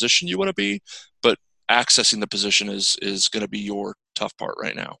the position you want to be, but accessing the position is going to be your tough part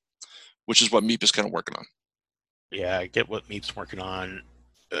right now. which is what Meep is kind of working on. Yeah, I get what Meep's working on.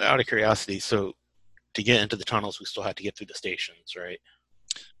 Out of curiosity, so to get into the tunnels, we still have to get through the stations, right?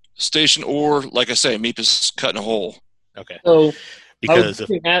 Station, or like I say, Meep is cutting a hole. Okay. So Because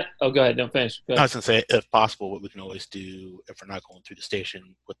go ahead. Don't finish. Go I ahead. was going to say, if possible, what we can always do if we're not going through the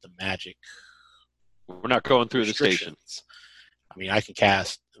station with the magic We're not going through the station. restrictions. I mean, I can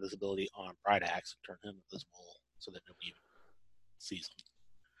cast invisibility on Bright Axe and turn him invisible so that nobody even sees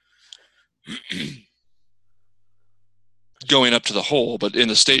him. Going up to the hole, but in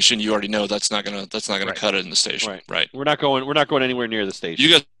the station, you already know that's not gonna Right. cut it in the station. Right. We're not going anywhere near the station.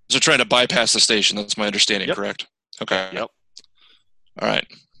 You guys are trying to bypass the station. That's my understanding, Yep. correct? Okay. Yep. All right.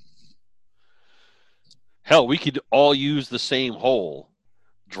 Hell, we could all use the same hole.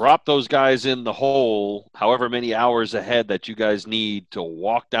 Drop those guys in the hole however many hours ahead that you guys need to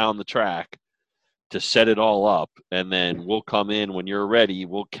walk down the track to set it all up, and then we'll come in when you're ready.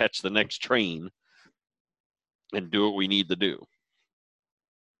 We'll catch the next train and do what we need to do.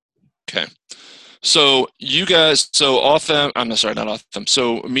 Okay. So you guys, I'm sorry, not Otham.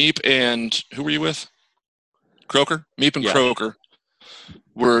 So Meep and who were you with? Croaker? Meep and Yeah. Croaker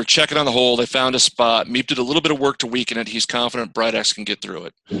were checking on the hole. They found a spot. Meep did a little bit of work to weaken it. He's confident Bright Axe can get through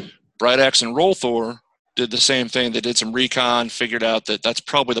it. Bright Axe and Rolthor did the same thing. They did some recon, figured out that that's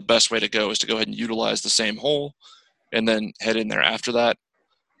probably the best way to go, is to go ahead and utilize the same hole and then head in there after that.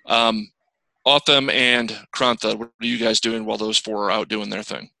 Otham and Krantha, what are you guys doing while those four are out doing their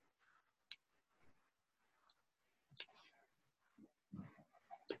thing?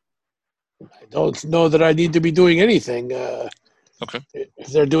 I don't know that I need to be doing anything. Okay. If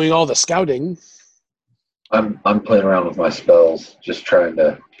they're doing all the scouting, I'm playing around with my spells, just trying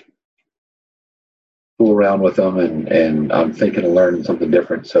to fool around with them, and I'm thinking of learning something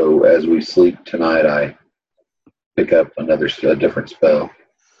different. So as we sleep tonight, I pick up a different spell.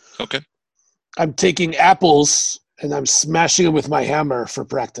 Okay. I'm taking apples and I'm smashing them with my hammer for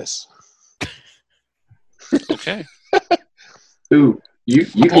practice. Okay. Ooh, you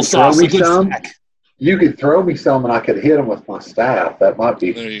could throw Applesauce, me a good some. snack. You could throw me some, and I could hit them with my staff. That might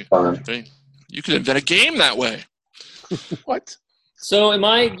There be you fun. You could invent a game that way. What? So am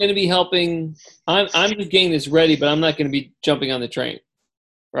I going to be helping? I'm just getting this ready, but I'm not going to be jumping on the train,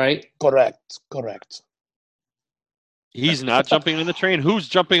 right? Correct. He's not jumping on the train. Who's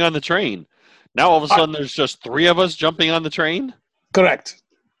jumping on the train? Now all of a sudden there's just three of us jumping on the train? Correct.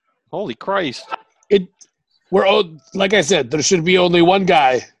 Holy Christ. Like I said, there should be only one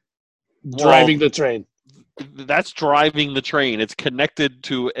guy driving the train. That's driving the train. It's connected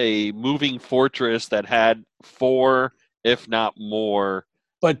to a moving fortress that had 4, if not more.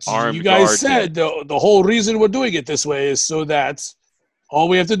 But armed you guys guards said the whole reason we're doing it this way is so that all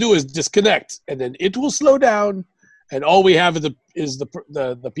we have to do is disconnect, and then it will slow down, and all we have is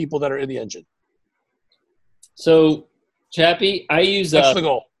the people that are in the engine. So, Chappie, I use That's the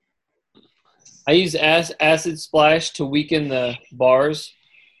goal. acid splash to weaken the bars.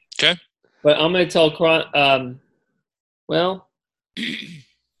 Okay. But I'm going to tell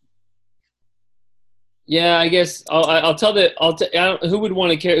yeah, I guess I'll tell who would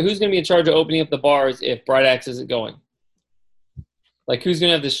want to care. Who's going to be in charge of opening up the bars if Bright Axe isn't going? Like, who's going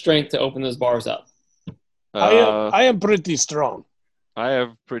to have the strength to open those bars up? I am pretty strong. I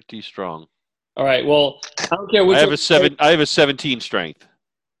have pretty strong. All right. Well, I don't care which. I have a 17 strength.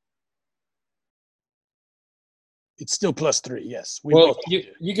 It's still +3. Yes. Well,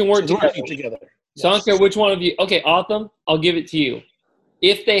 you can work together. So I don't care which one of you. Okay, Otham, I'll give it to you.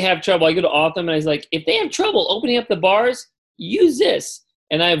 If they have trouble, I go to Otham and I was like, if they have trouble opening up the bars, use this.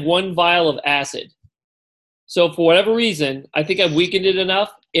 And I have 1 vial of acid. So for whatever reason, I think I've weakened it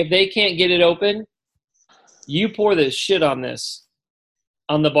enough. If they can't get it open, you pour this shit on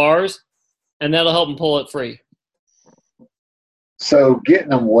the bars, and that'll help them pull it free. So getting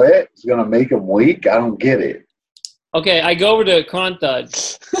them wet is going to make them weak? I don't get it. Okay, I go over to Krantha.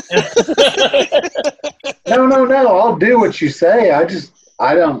 No. I'll do what you say.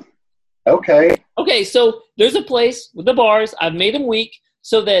 I don't. Okay. Okay, so there's a place with the bars. I've made them weak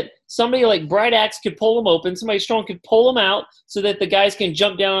so that somebody like Bright Axe could pull them open. Somebody strong could pull them out so that the guys can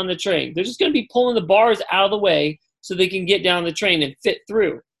jump down on the train. They're just going to be pulling the bars out of the way so they can get down the train and fit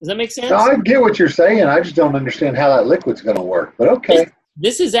through. Does that make sense? No, I get what you're saying. I just don't understand how that liquid's going to work. But okay.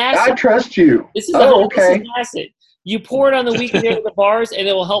 This is acid. I trust you. This is okay. This is acid. You pour it on the weak area of the bars, and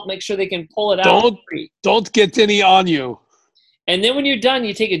it will help make sure they can pull it out. Don't get any on you. And then when you're done,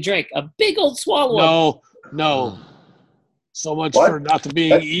 you take a drink, a big old swallow. No. So much for not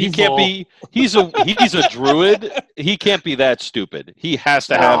being evil. He can't be. He's a druid. He can't be that stupid. He has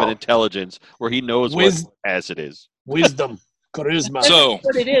to have an intelligence where he knows what acid is. Wisdom. Charisma. So- That's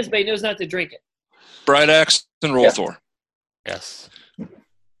what it is, but he knows not to drink it. Bright Axe and Rolthor, Yes.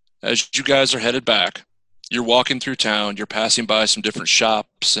 as you guys are headed back, you're walking through town. You're passing by some different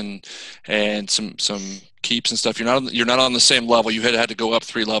shops and some keeps and stuff. You're not on the same level. You had to go up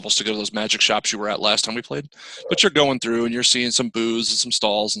 3 levels to go to those magic shops you were at last time we played. But you're going through and you're seeing some booths and some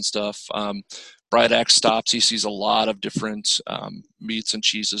stalls and stuff. Bright Axe stops. He sees a lot of different meats and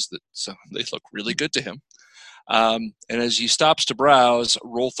cheeses they look really good to him. And as he stops to browse,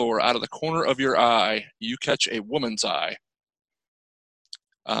 Rolthor, out of the corner of your eye, you catch a woman's eye.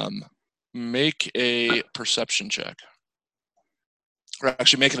 Make a perception check. Or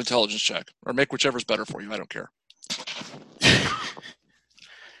actually, make an intelligence check. Or make whichever's better for you. I don't care.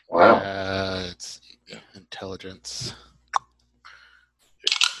 Wow. It's intelligence.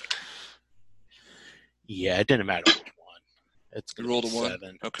 Yeah, it didn't matter which one. It's You rolled a 1?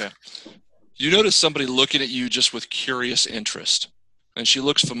 7. Okay. You notice somebody looking at you just with curious interest. And she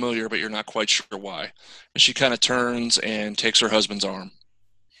looks familiar, but you're not quite sure why. And she kind of turns and takes her husband's arm.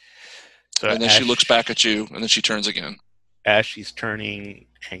 So And then she looks back at you, and then she turns again. As she's turning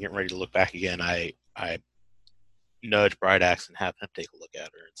and getting ready to look back again, I nudge Bright Axe and have him take a look at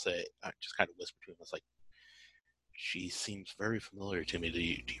her and say, I just kind of whisper to him, I was like, she seems very familiar to me. Do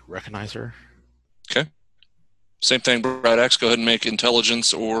you recognize her? Okay. Same thing, Bright Axe. Go ahead and make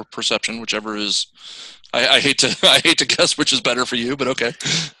intelligence or perception, whichever is. I hate to guess which is better for you, but okay.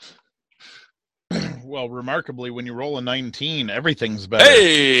 Well, remarkably, when you roll a 19, everything's better.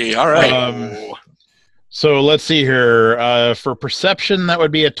 Hey, all right. So let's see here. For perception, that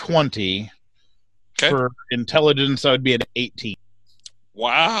would be a 20. Okay. For intelligence, that would be an 18.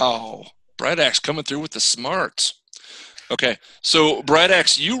 Wow. Bright Axe coming through with the smarts. Okay, so Bright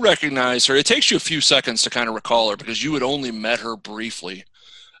Axe, you recognize her. It takes you a few seconds to kind of recall her because you had only met her briefly.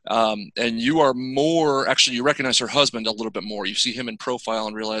 And you are more, actually, you recognize her husband a little bit more. You see him in profile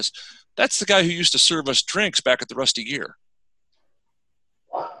and realize that's the guy who used to serve us drinks back at the Rusty Gear.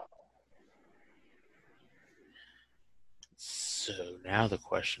 So now the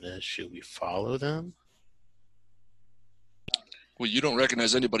question is, should we follow them? Well, you don't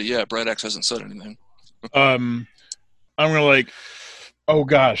recognize anybody yet. Bright Axe hasn't said anything. I'm gonna oh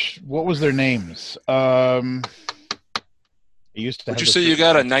gosh, what was their names? I used to. Would you say you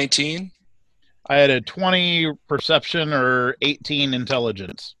got a 19? I had a 20 perception or 18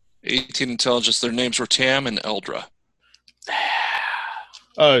 intelligence. 18 intelligence. Their names were Tam and Eldra.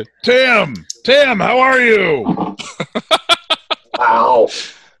 Tam, how are you? Wow.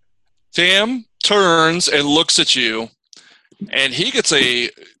 Tam turns and looks at you, and he gets a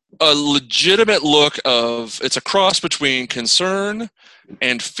legitimate look of, it's a cross between concern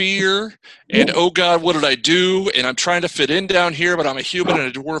and fear and, oh God, what did I do? And I'm trying to fit in down here, but I'm a human in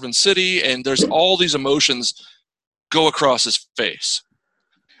a dwarven city, and there's all these emotions go across his face.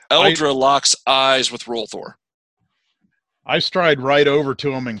 Eldra locks eyes with Rolthor. I stride right over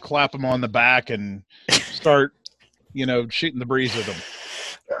to him and clap him on the back and start, shooting the breeze with him.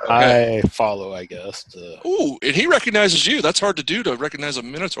 Okay. I follow, I guess. Ooh, and he recognizes you. That's hard to do, to recognize a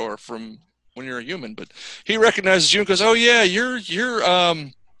Minotaur from when you're a human, but he recognizes you and goes, oh yeah, you're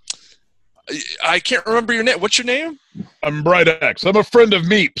I can't remember your name. What's your name? I'm Bright Axe. I'm a friend of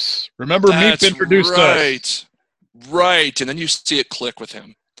Meeps. Remember That's Meep introduced us. Right. And then you see it click with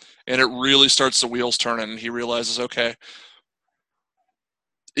him. And it really starts the wheels turning, and he realizes, okay.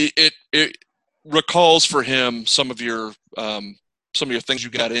 It recalls for him some of your things you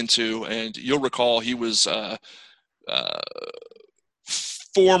got into, and you'll recall he was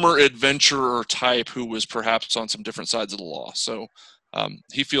former adventurer type who was perhaps on some different sides of the law. So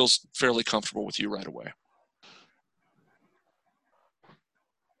he feels fairly comfortable with you right away.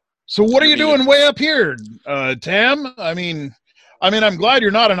 So what are you doing way up here, Tam? I mean, I'm glad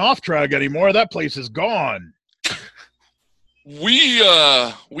you're not an off-track anymore. That place is gone. We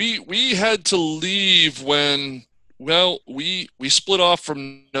had to leave when, we split off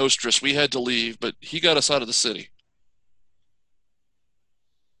from Nostris. We had to leave, but he got us out of the city.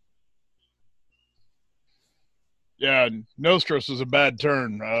 Yeah, Nostris was a bad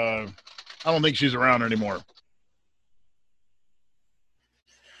turn. I don't think she's around anymore.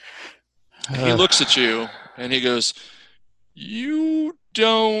 He looks at you and he goes, you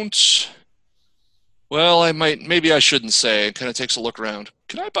don't. Well, maybe I shouldn't say. And kind of takes a look around.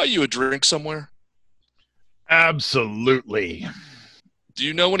 Can I buy you a drink somewhere? Absolutely. Do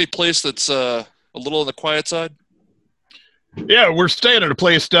you know any place that's a little on the quiet side? Yeah, we're staying at a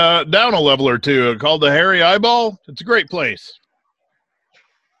place down a level or two called the Hairy Eyeball. It's a great place.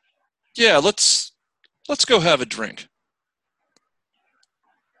 Yeah, let's go have a drink.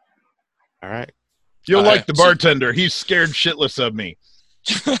 All right. You'll like the bartender. He's scared shitless of me.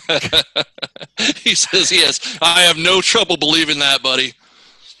 He says, yes, I have no trouble believing that, buddy.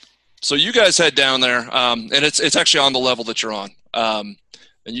 So you guys head down there, and it's actually on the level that you're on.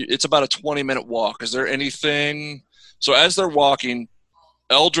 It's about a 20-minute walk. Is there anything? So as they're walking,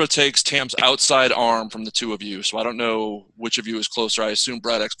 Eldra takes Tam's outside arm from the two of you. So I don't know which of you is closer. I assume,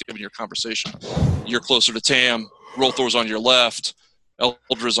 Brad, given your conversation, you're closer to Tam. Rolthor's on your left.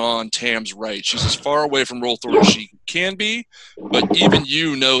 Eldra's on Tam's right. She's as far away from Rolthor as she can be, but even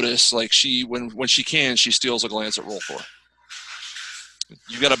you notice, like, when she can, she steals a glance at Rolthor.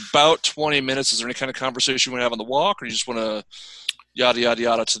 You got about 20 minutes. Is there any kind of conversation you want to have on the walk, or you just want to yada yada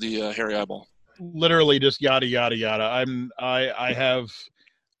yada to the hairy eyeball? Literally just yada yada yada.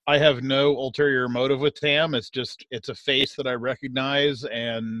 I have no ulterior motive with Tam. It's a face that I recognize,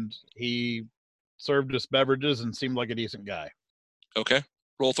 and he served us beverages and seemed like a decent guy. Okay.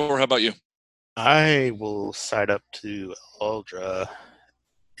 Rolthor, how about you? I will side up to Eldra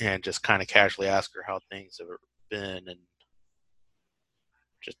and just kind of casually ask her how things have been, and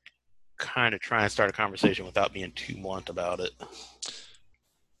just kind of try and start a conversation without being too blunt about it.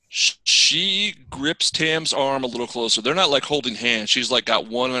 She grips Tam's arm a little closer. They're not like holding hands. She's like got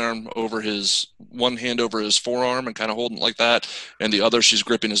one hand over his forearm and kind of holding it like that, and the other she's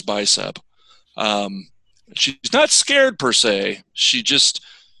gripping his bicep. She's not scared per se. She just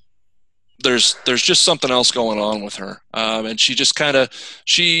there's just something else going on with her, and she just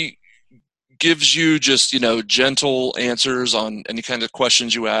she gives you just gentle answers on any kind of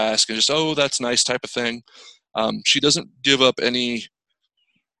questions you ask, and just that's nice type of thing. She doesn't give up any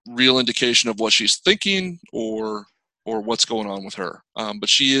real indication of what she's thinking or what's going on with her. But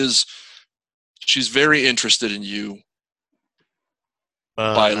she's very interested in you.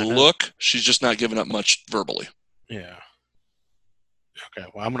 By look, she's just not giving up much verbally. Yeah. Okay,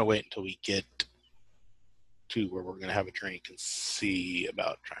 well, I'm going to wait until we get to where we're going to have a drink and see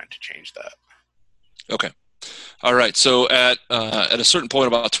about trying to change that. Okay. All right, so at a certain point,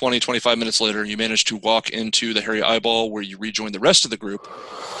 about 20, 25 minutes later, you manage to walk into the Hairy Eyeball where you rejoin the rest of the group.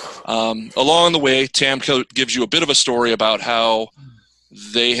 Along the way, Tam gives you a bit of a story about how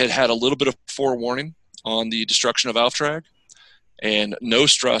they had a little bit of forewarning on the destruction of Alftrag. And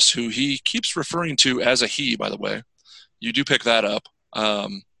Nostras, who he keeps referring to as a he, by the way, you do pick that up.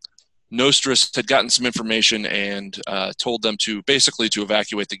 Nostras had gotten some information and told them to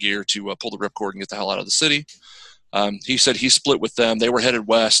evacuate the gear, to pull the ripcord and get the hell out of the city. He said he split with them. They were headed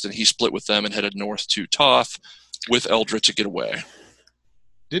west, and he split with them and headed north to Toth with Eldra to get away.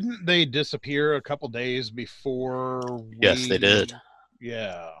 Didn't they disappear a couple days before? Yes, they did.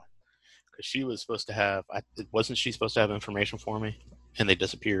 Yeah. Because she was supposed to have, wasn't she supposed to have information for me? And they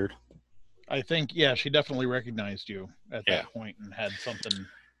disappeared. I think, yeah, she definitely recognized you at that point and had something.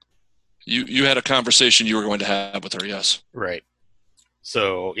 You had a conversation you were going to have with her, yes. Right.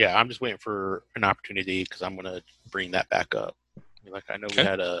 So, yeah, I'm just waiting for an opportunity because I'm going to bring that back up. Like, I know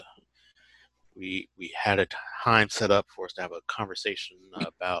we had a time set up for us to have a conversation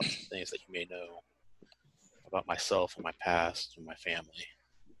about things that you may know about myself and my past and my family.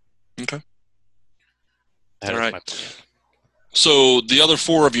 Okay. All right. So the other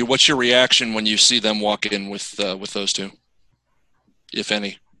four of you, what's your reaction when you see them walk in with those two, if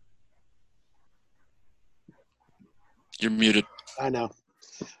any? You're muted. I know.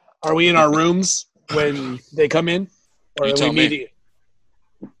 Are we in our rooms when they come in? Or you are tell we me.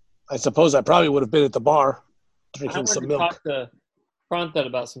 I suppose I probably would have been at the bar drinking some milk. I wanted to talk to Fronted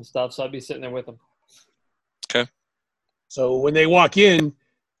about some stuff, so I'd be sitting there with them. Okay. So when they walk in,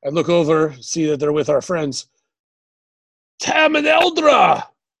 I look over, see that they're with our friends. Tam and Eldra!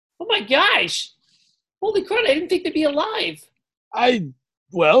 Oh my gosh! Holy crap, I didn't think they'd be alive.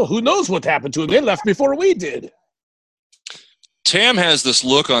 Well, who knows what happened to them? They left before we did. Tam has this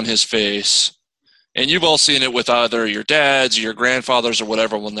look on his face, and you've all seen it with either your dads or your grandfathers or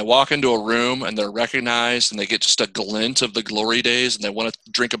whatever. When they walk into a room and they're recognized and they get just a glint of the glory days and they want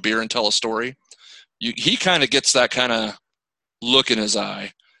to drink a beer and tell a story, he kind of gets that kind of look in his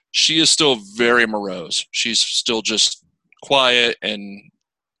eye. She is still very morose. She's still just quiet, and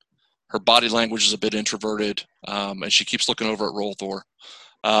her body language is a bit introverted, and she keeps looking over at Rolthor.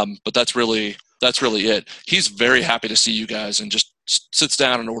 But that's really it. He's very happy to see you guys and just sits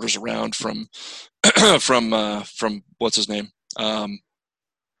down and orders around from what's his name,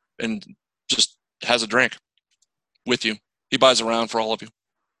 and just has a drink with you. He buys around for all of you.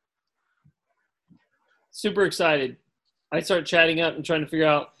 Super excited. I start chatting up and trying to figure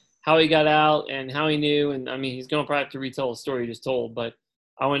out how he got out and how he knew. And I mean, he's going to probably have to retell a story he just told, but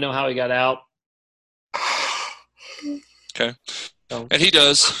I want to know how he got out. Okay. So And he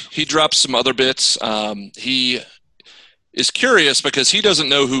does. He drops some other bits. He is curious because he doesn't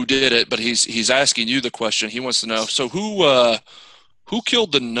know who did it, but he's asking you the question. He wants to know. So who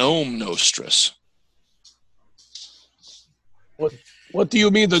killed the gnome Nostris? What do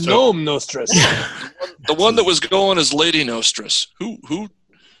you mean the So- gnome Nostris? The one that was going as Lady Nostris. Who?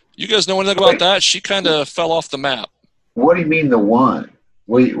 You guys know anything about that? She kind of fell off the map. What do you mean the one?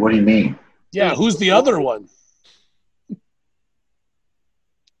 What do you mean? Yeah, who's the other one?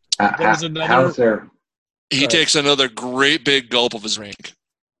 There's another- How's there? He Sorry. takes another great big gulp of his drink.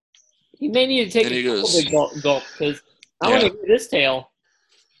 you may need to take And a he couple goes- big gulp because I want to hear this tale.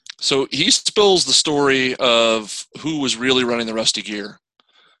 So he spills the story of who was really running the Rusty Gear.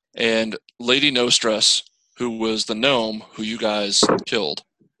 And Lady Nostris, who was the gnome who you guys killed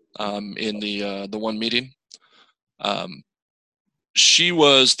in the one meeting, she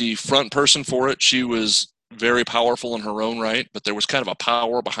was the front person for it. She was very powerful in her own right, but there was kind of a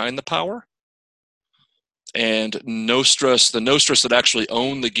power behind the power. And Nostris, the Nostris that actually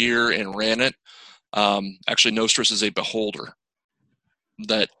owned the gear and ran it, actually Nostris is a beholder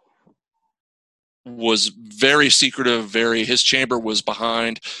that was very secretive. His chamber was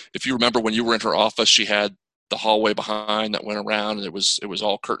behind. If you remember when you were in her office, she had the hallway behind that went around, and it was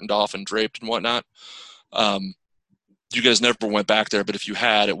all curtained off and draped and whatnot. You guys never went back there, but if you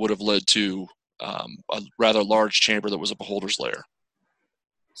had, it would have led to a rather large chamber that was a beholder's lair.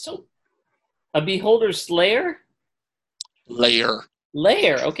 So, a beholder slayer? Lair.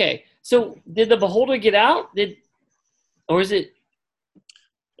 Lair, okay. So, did the beholder get out? Or is it?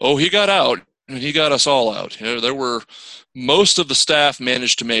 Oh, he got out, and he got us all out. You know, there were most of the staff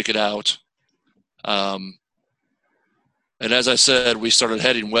managed to make it out. And as I said, we started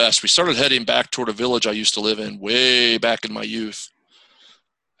heading west. We started heading back toward a village I used to live in way back in my youth.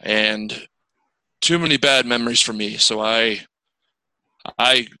 And too many bad memories for me. So I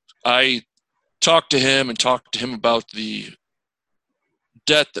talked to him about the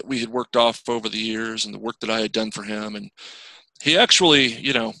debt that we had worked off over the years and the work that I had done for him. And he actually,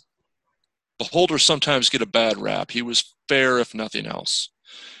 you know, beholders sometimes get a bad rap. He was fair, if nothing else.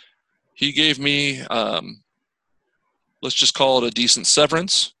 He gave me, let's just call it a decent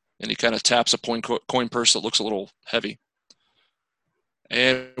severance, and he kind of taps a coin purse that looks a little heavy.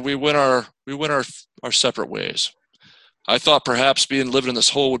 And we went our separate ways. I thought perhaps living in this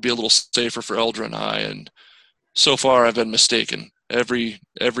hole would be a little safer for Eldra and I, and so far I've been mistaken. Every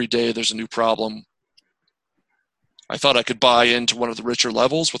day there's a new problem. I thought I could buy into one of the richer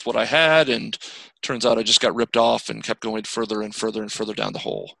levels with what I had, and turns out I just got ripped off and kept going further and further and further down the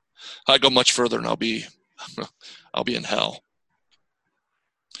hole. I go much further and I'll be in hell.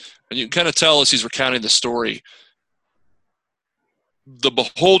 And you can kind of tell as he's recounting the story, the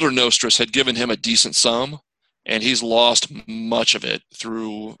beholder Nostris had given him a decent sum, and he's lost much of it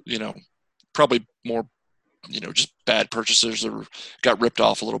through, you know, probably more, you know, just bad purchases or got ripped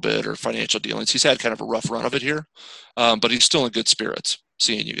off a little bit or financial dealings. He's had kind of a rough run of it here, but he's still in good spirits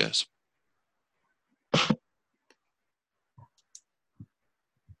seeing you guys.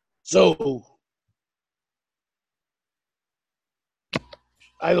 So,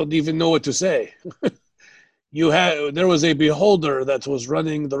 I don't even know what to say. There was a beholder that was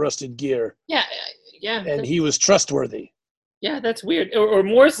running the Rusted Gear, Yeah. and he was trustworthy. Yeah, that's weird. Or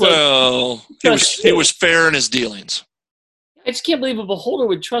more so, Well, he was fair in his dealings. I just can't believe a beholder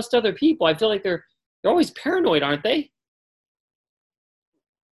would trust other people. I feel like they're always paranoid, aren't they?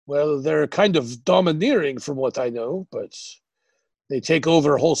 Well, they're kind of domineering from what I know, but they take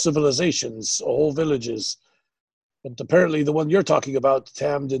over whole civilizations, whole villages. But apparently the one you're talking about,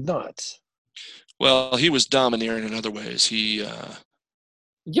 Tam, did not. Well, he was domineering in other ways. He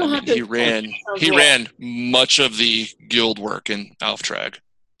ran much of the guild work in Alftrag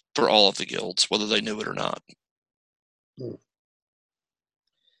for all of the guilds, whether they knew it or not.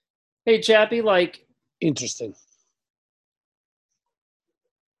 Hey, Chappie, like, Interesting.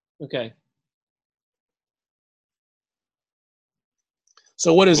 okay.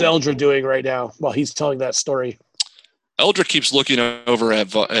 So what is Eldra doing right now while he's telling that story? Eldra keeps looking over at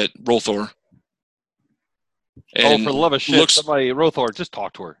Rolthor. Oh, for the love of shit, looks, somebody, Rothor, just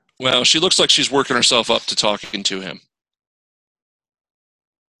talk to her. Well, she looks like she's working herself up to talking to him.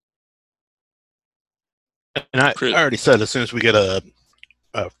 And I already said as soon as we get a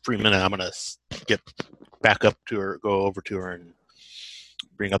free minute, I'm going to get back up to her, go over to her, and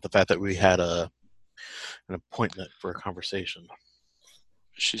bring up the fact that we had an appointment for a conversation.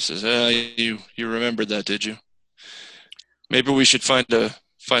 She says, you remembered that, did you? Maybe we should find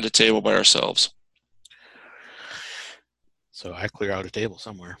a table by ourselves. So I clear out a table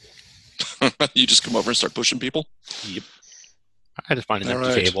somewhere. You just come over and start pushing people? Yep. I just find an All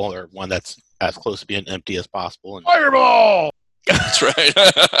empty right. table or one that's as close to being empty as possible. And Fireball! That's right.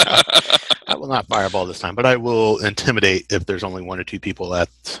 I will not fireball this time, but I will intimidate if there's only 1 or 2 people at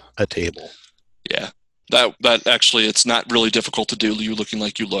a table. Yeah. That actually, it's not really difficult to do. You looking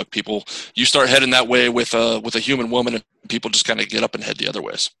like you look. People, you start heading that way with a human woman, and people just kind of get up and head the other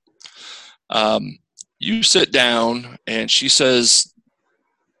ways. You sit down, and she says,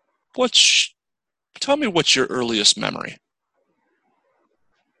 tell me what's your earliest memory?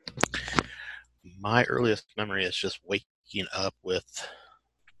 My earliest memory is just waking up with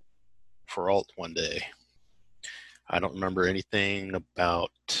Feralt one day. I don't remember anything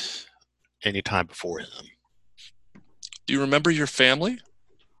about any time before him. Do you remember your family?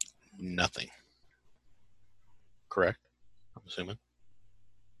 Nothing. Correct? I'm assuming.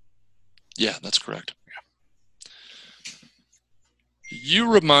 Yeah, that's correct.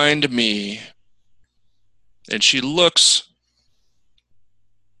 You remind me, and she looks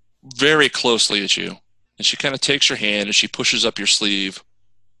very closely at you, and she kind of takes your hand and she pushes up your sleeve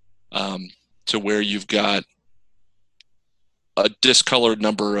to where you've got a discolored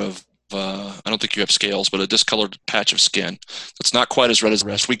number of, I don't think you have scales, but a discolored patch of skin. It's not quite as red as the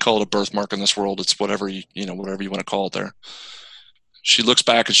rest. We call it a birthmark in this world. It's whatever whatever you want to call it there. She looks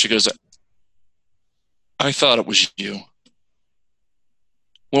back and she goes, I thought it was you.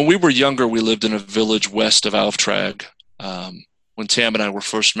 When we were younger, we lived in a village west of Alftrag. When Tam and I were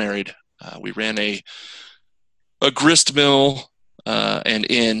first married, we ran a grist mill and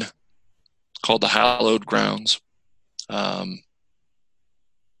inn called the Hallowed Grounds. And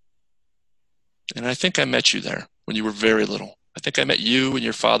I think I met you there when you were very little. I think I met you and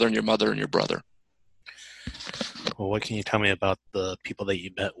your father and your mother and your brother. Well, what can you tell me about the people that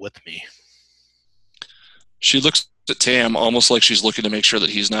you met with me? She looks at Tam almost like she's looking to make sure that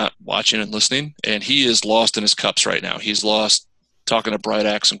he's not watching and listening, and he is lost in his cups right now. He's lost talking to Bright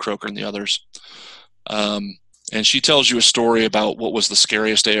Axe and Croker and the others. And she tells you a story about what was the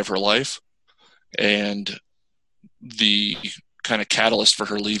scariest day of her life and the kind of catalyst for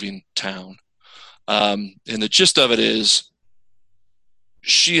her leaving town. And the gist of it is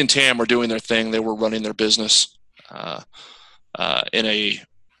she and Tam were doing their thing. They were running their business. And a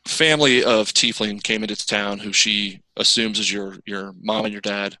family of tiefling came into town who she assumes is your mom and your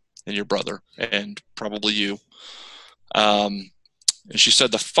dad and your brother and probably you. And she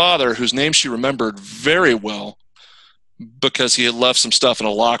said the father, whose name she remembered very well because he had left some stuff in a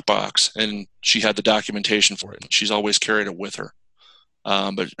lockbox and she had the documentation for it. She's always carried it with her.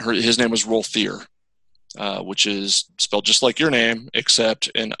 But his name was Rolthier, which is spelled just like your name,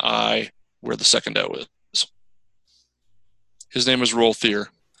 except an I where the second O is. His name is Rolthier.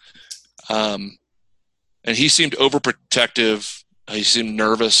 And he seemed overprotective. He seemed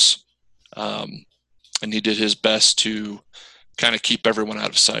nervous. And he did his best to kind of keep everyone out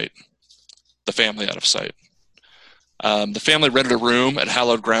of sight, the family out of sight. The family rented a room at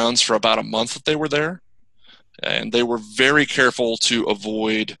Hallowed Grounds for about a month that they were there. And they were very careful to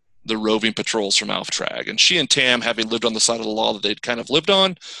avoid the roving patrols from Alftrag. And she and Tam, having lived on the side of the law that they'd kind of lived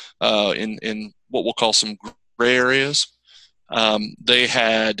on, in what we'll call some gray areas, they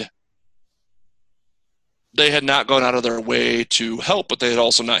had not gone out of their way to help, but they had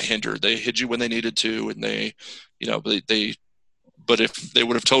also not hindered. They hid you when they needed to, and but if they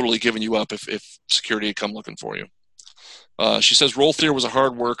would have totally given you up if security had come looking for you. She says Rolthier was a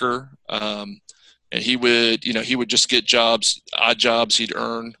hard worker, and he would just get jobs, odd jobs he'd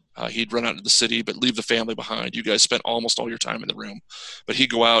earn. He'd run out to the city, but leave the family behind. You guys spent almost all your time in the room, but he'd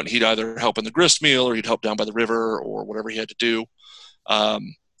go out and he'd either help in the grist mill or he'd help down by the river or whatever he had to do.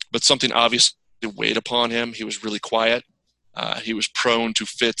 But something obviously weighed upon him. He was really quiet. He was prone to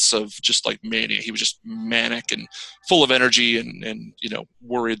fits of just like mania. He was just manic and full of energy and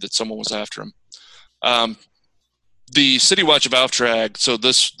worried that someone was after him. The City Watch of Alftrag, so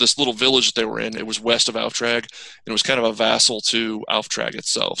this little village that they were in, it was west of Alftrag, and it was kind of a vassal to Alftrag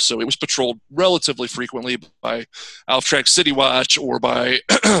itself. So it was patrolled relatively frequently by Alftrag City Watch or by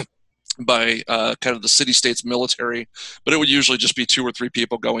kind of the city-state's military, but it would usually just be 2 or 3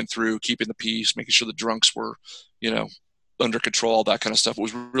 people going through, keeping the peace, making sure the drunks were, under control, that kind of stuff. It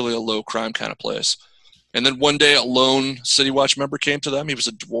was really a low-crime kind of place. And then one day a lone City Watch member came to them. He was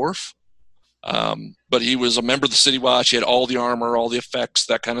a dwarf. But he was a member of the City Watch. He had all the armor, all the effects,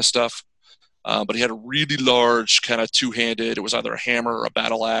 that kind of stuff. But he had a really large kind of two-handed, it was either a hammer or a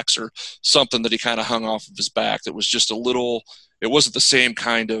battle axe or something that he kind of hung off of his back that was just it wasn't the same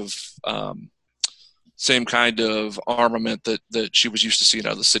kind of same kind of armament that she was used to seeing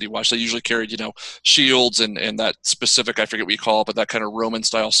out of the City Watch. They usually carried, shields and that specific, I forget what you call it, but that kind of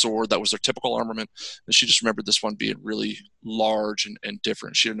Roman-style sword. That was their typical armament. And she just remembered this one being really large and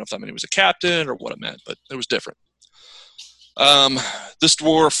different. She didn't know if that meant he was a captain or what it meant, but it was different. This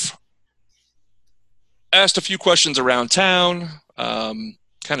dwarf asked a few questions around town, kind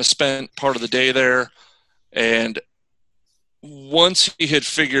of spent part of the day there, and once he had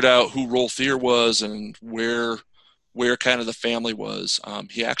figured out who Rolthier was and where kind of the family was,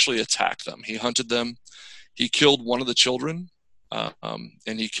 he actually attacked them. He hunted them. He killed one of the children, and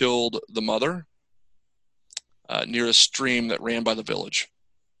he killed the mother near a stream that ran by the village.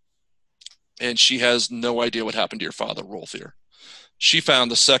 And she has no idea what happened to your father, Rolthier. She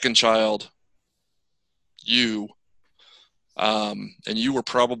found the second child, you, and you were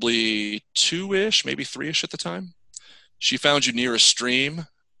probably 2-ish, maybe 3-ish at the time. She found you near a stream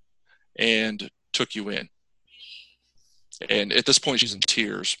and took you in. And at this point, she's in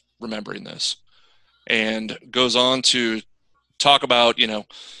tears, remembering this, and goes on to talk about,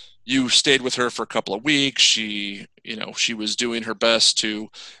 you stayed with her for a couple of weeks. She was doing her best to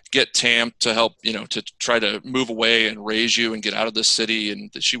get Tam to help, to try to move away and raise you and get out of this city.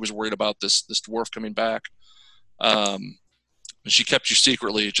 And that she was worried about this dwarf coming back. And she kept you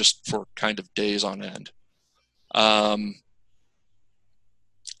secretly just for kind of days on end.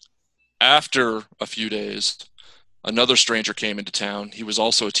 After a few days, another stranger came into town. He was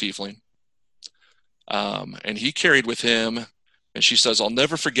also a tiefling. And he carried with him, and she says, I'll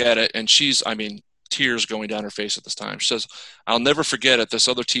never forget it. And tears going down her face at this time. She says, I'll never forget it. This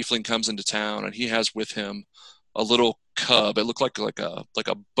other tiefling comes into town, and he has with him a little cub. It looked like a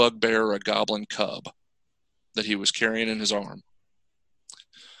bugbear or a goblin cub that he was carrying in his arm.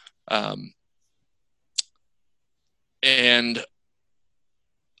 And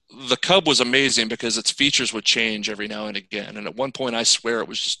the cub was amazing because its features would change every now and again. And at one point, I swear it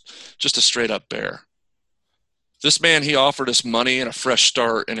was just a straight up bear. This man, he offered us money and a fresh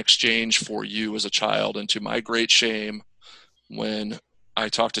start in exchange for you as a child. And to my great shame, when I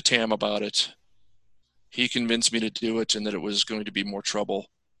talked to Tam about it, he convinced me to do it, and that it was going to be more trouble.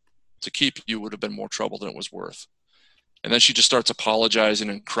 To keep you would have been more trouble than it was worth. And then she just starts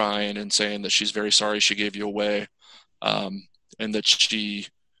apologizing and crying and saying that she's very sorry she gave you away, and that she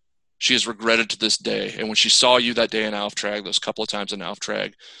has regretted to this day. And when she saw you that day in Alftrag, those couple of times in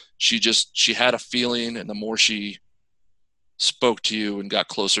Alftrag, she had a feeling, and the more she spoke to you and got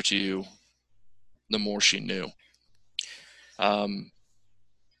closer to you, the more she knew. Do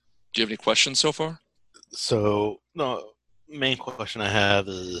you have any questions so far? So, no, main question I have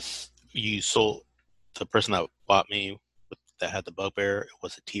is, you sold the person that bought me that had the bugbear, it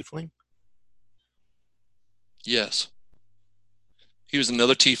was a tiefling? Yes. He was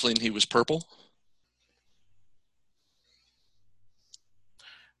another tiefling. He was purple.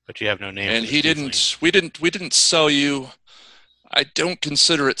 But you have no name. And we didn't sell you. I don't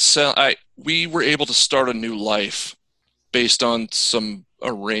consider it sell. We were able to start a new life based on some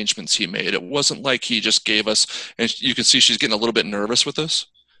arrangements he made. It wasn't like he just gave us, and you can see she's getting a little bit nervous with this,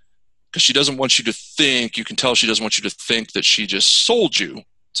 because she doesn't want you to think, you can tell she doesn't want you to think that she just sold you.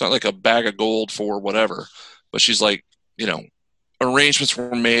 It's not like a bag of gold for whatever, but she's like, arrangements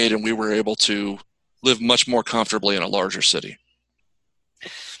were made, and we were able to live much more comfortably in a larger city.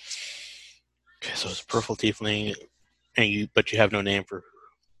 Okay, so it's purple tiefling, but you have no name for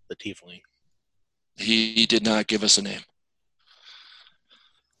the tiefling. He did not give us a name.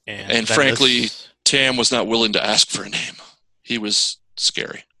 And frankly, Tam was not willing to ask for a name. He was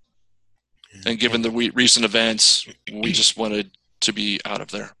scary. And given the recent events, we just wanted to be out of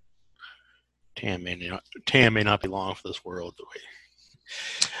there. Tam may not be long for this world.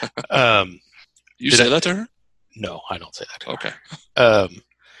 You say that to her? No, I don't say that to her. Okay.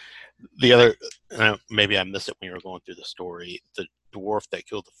 The other, maybe I missed it when you were going through the story. The dwarf that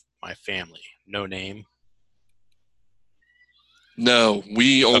killed my family, no name. No,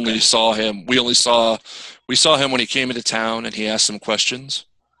 we only saw him. We saw him when he came into town, and he asked some questions.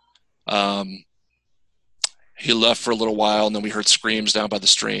 He left for a little while, and then we heard screams down by the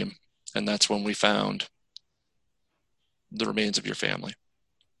stream, and that's when we found the remains of your family.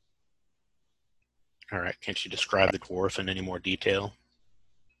 All right. Can't you describe the dwarf in any more detail?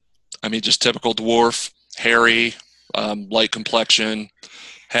 Just typical dwarf, hairy, light complexion,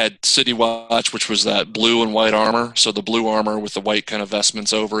 had City Watch, which was that blue and white armor. So the blue armor with the white kind of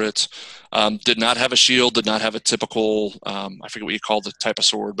vestments over it. Did not have a shield, did not have a typical, I forget what you call the type of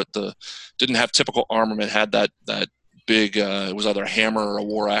sword, but didn't have typical armament, had that big, it was either a hammer or a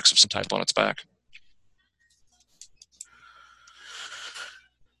war axe of some type on its back.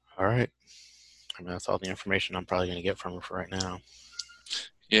 All right. I mean, that's all the information I'm probably going to get from her for right now.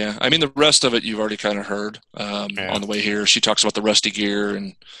 Yeah, I mean, the rest of it you've already kind of heard on the way here. She talks about the rusty gear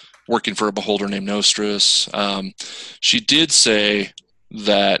and working for a beholder named Nostris. She did say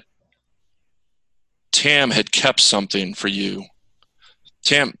that Tam had kept something for you.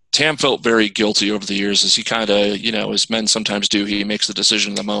 Tam felt very guilty over the years, as he kind of, as men sometimes do. He makes the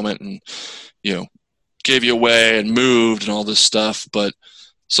decision in the moment and, gave you away and moved and all this stuff, but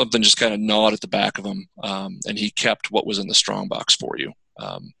something just kind of gnawed at the back of him, and he kept what was in the strong box for you.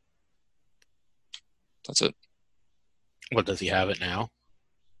 That's it. What, does he have it now?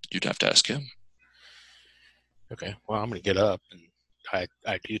 You'd have to ask him. Okay, well, I'm going to get up, and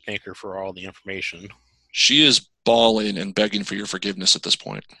I do thank her for all the information. She is bawling and begging for your forgiveness at this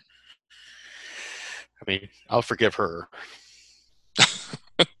point. I mean, I'll forgive her.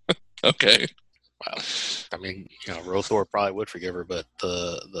 Okay. Well, I mean, Rothor probably would forgive her, but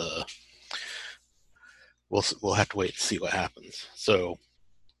we'll have to wait and see what happens. So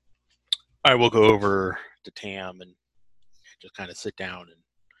I will go over to Tam and just kind of sit down and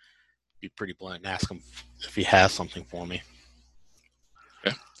be pretty blunt and ask him if he has something for me.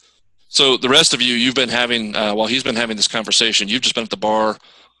 Okay. So the rest of you, you've been having, while he's been having this conversation, you've just been at the bar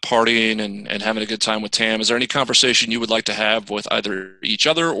partying and having a good time with Tam. Is there any conversation you would like to have with either each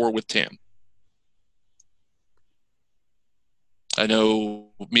other or with Tam? I know,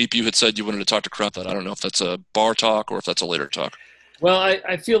 Meep, you had said you wanted to talk to Krumpet. I don't know if that's a bar talk or if that's a later talk. Well,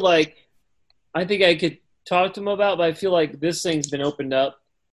 I feel like I think I could talk to him about, but I feel like this thing's been opened up,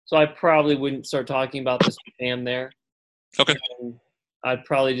 so I probably wouldn't start talking about this with Tam there. Okay. And I'd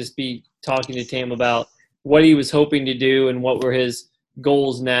probably just be talking to Tam about what he was hoping to do and what were his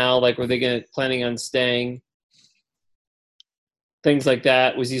goals now. Like, were they planning on staying? Things like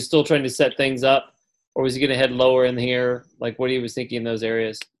that. Was he still trying to set things up? Or was he going to head lower in here? Like what he was thinking in those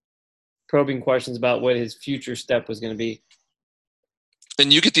areas. Probing questions about what his future step was going to be.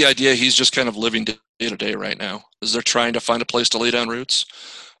 And you get the idea he's just kind of living day to day right now, as they're trying to find a place to lay down roots.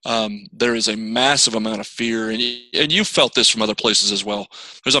 There is a massive amount of fear, and you felt this from other places as well.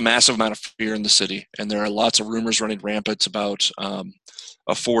 There's a massive amount of fear in the city, and there are lots of rumors running rampant about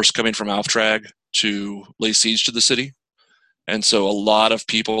a force coming from Alftrag to lay siege to the city. And so a lot of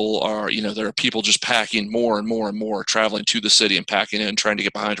people are, there are people just packing more and more and more, traveling to the city and packing in, trying to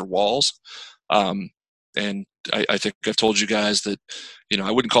get behind her walls. And I think I've told you guys that,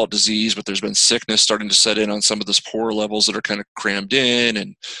 I wouldn't call it disease, but there's been sickness starting to set in on some of the poor levels that are kind of crammed in,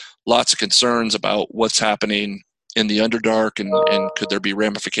 and lots of concerns about what's happening in the Underdark and could there be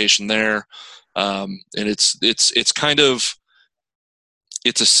ramification there. And it's kind of,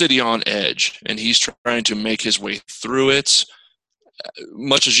 it's a city on edge, and he's trying to make his way through it,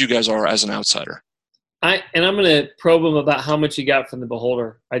 much as you guys are as an outsider. I'm going to probe him about how much he got from the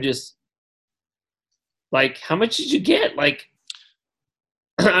Beholder. How much did you get?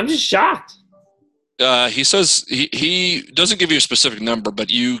 I'm just shocked. He says he doesn't give you a specific number, but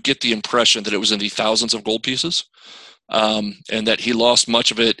you get the impression that it was in the thousands of gold pieces, and that he lost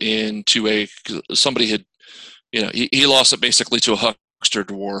much of it into somebody had, he lost it basically to a huckster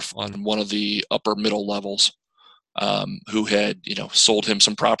dwarf on one of the upper middle levels, who had, sold him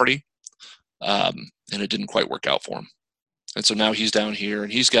some property, and it didn't quite work out for him. And so now he's down here,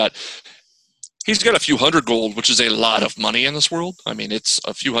 and he's got a few hundred gold, which is a lot of money in this world. I mean, it's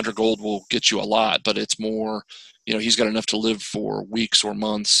a few hundred gold will get you a lot, but it's more, he's got enough to live for weeks or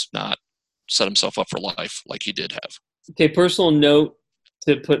months, not set himself up for life like he did have. Okay, personal note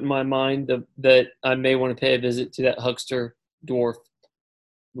to put in my mind that I may want to pay a visit to that huckster dwarf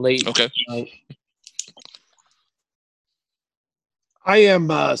late. Okay. I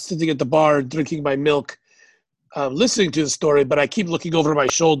am sitting at the bar drinking my milk, listening to the story, but I keep looking over my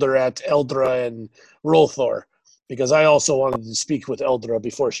shoulder at Eldra and Rothor, because I also wanted to speak with Eldra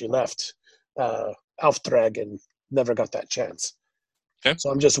before she left Alftrag and never got that chance. Okay.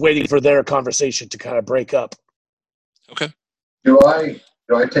 So I'm just waiting for their conversation to kind of break up. Okay. Do I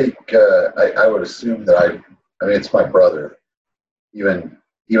take, I would assume that I mean, it's my brother. Even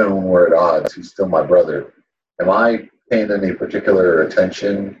when we're at odds, he's still my brother. Am I paying any particular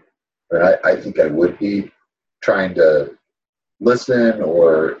attention? I think I would be trying to listen,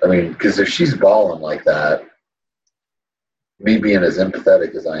 because if she's bawling like that, me being as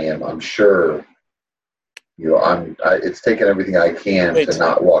empathetic as I am, I'm sure, it's taking everything I can to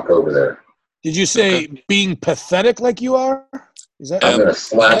not walk over there. Did you say being pathetic like you are? Is that? I'm going to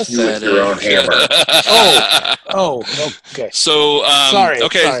slash you with your own hammer. Oh, okay. So, sorry.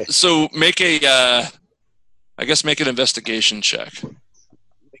 Okay, sorry. so make an investigation check.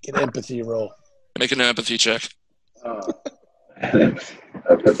 Make an empathy roll. Make an empathy check. A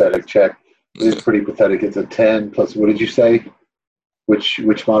pathetic check. It's pretty pathetic. It's a 10 plus. What did you say? Which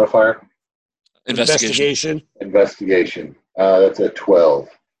modifier? Investigation. Investigation. That's a 12.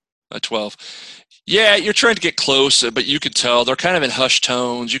 A 12. Yeah, you're trying to get close, but you could tell they're kind of in hushed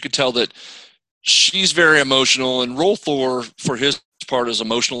tones. You could tell that she's very emotional, and Rolthor, for his part, as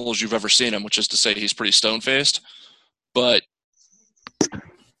emotional as you've ever seen him, which is to say he's pretty stone-faced. But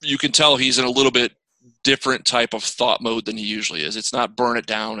you can tell he's in a little bit different type of thought mode than he usually is. It's not burn it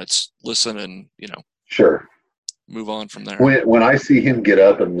down. It's listen and, Sure. move on from there. When I see him get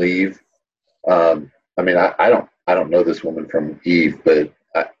up and leave, I mean, I don't know this woman from Eve, but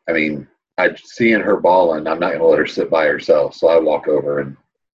I mean, I see in her bawling, I'm not going to let her sit by herself. So I walk over and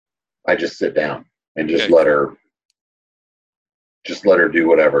I just sit down and just let her do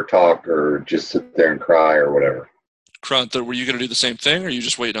whatever, talk or just sit there and cry or whatever. Krontha, were you going to do the same thing, or are you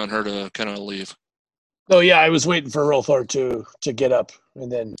just waiting on her to kind of leave? Oh yeah, I was waiting for Rolthor to get up,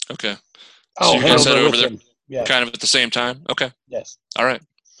 and then Okay. I'll So you guys head head over with there him. Yeah. kind of at the same time? Okay. Yes. All right.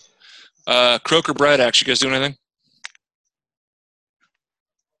 Croaker, Brideaxe, you guys doing anything?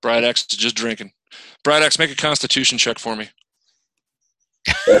 Brideaxe is just drinking. Brideaxe, make a constitution check for me.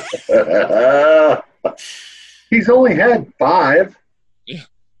 He's only had 5. Yeah.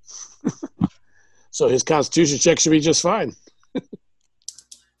 So his constitution check should be just fine.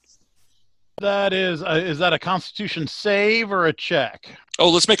 That is that a Constitution save or a check? Oh,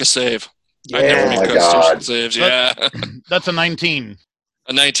 let's make a save. I Yeah. never make my constitution God. saves. Yeah. That's a 19.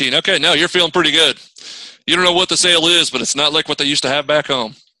 A 19. Okay, no, you're feeling pretty good. You don't know what the sale is, but it's not like what they used to have back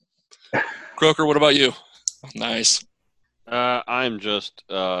home. Croaker, what about you? Nice. I'm just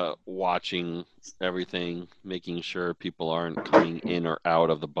watching everything, making sure people aren't coming in or out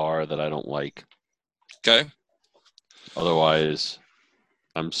of the bar that I don't like. Okay. Otherwise,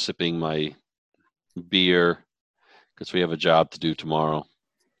 I'm sipping my beer because we have a job to do tomorrow.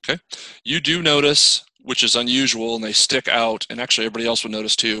 You do notice, which is unusual, and they stick out, and actually everybody else would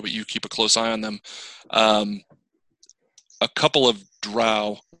notice too, but you keep a close eye on them. A couple of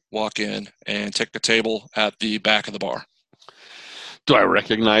drow walk in and take a table at the back of the bar. Do I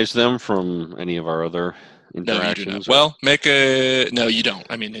recognize them from any of our other No, you do interactions? not. Well, no, you don't.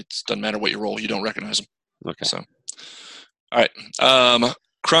 I mean, it doesn't matter what you roll. You don't recognize them. Okay. So, all right.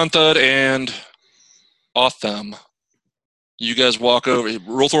 Kronthud and Otham, you guys walk over.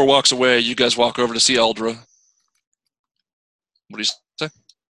 Rolthor walks away. You guys walk over to see Eldra. What do you say?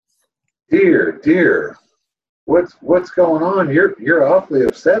 Dear, what's going on? You're awfully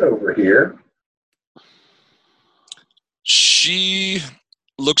upset over here. She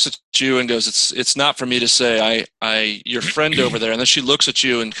looks at you and goes, "It's not for me to say. Your friend over there." And then she looks at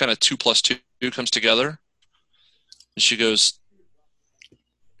you and kind of 2 + 2 comes together. And she goes,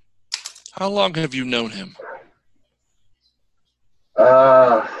 "How long have you known him?"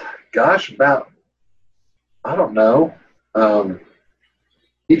 Gosh, about, I don't know.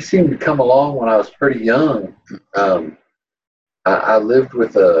 He seemed to come along when I was pretty young. I lived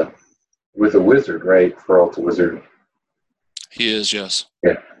with a wizard, right? Feralta wizard. He is, yes.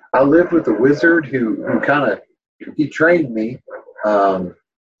 Yeah, I lived with a wizard who kind of he trained me, and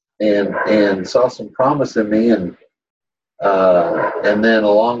saw some promise in me, and then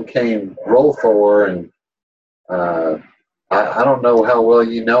along came Rolthor, and I don't know how well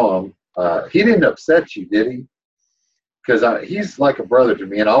you know him. He didn't upset you, did he? Because he's like a brother to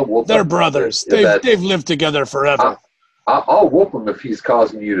me, and I'll whoop him. They're brothers. They've lived together forever. I'll whoop him if he's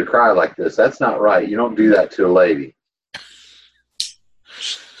causing you to cry like this. That's not right. You don't do that to a lady.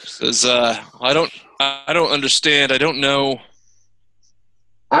 Says, I don't understand. I don't know.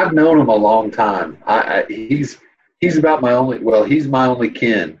 I've known him a long time. He's about my only. Well, he's my only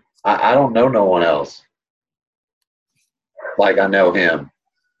kin. I don't know no one else like I know him.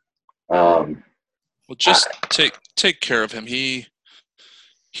 Well, just take care of him. He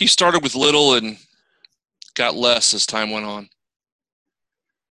started with little and got less as time went on.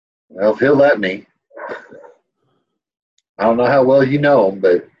 Well, if he'll let me. I don't know how well you know him,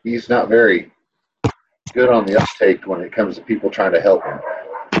 but he's not very good on the uptake when it comes to people trying to help him.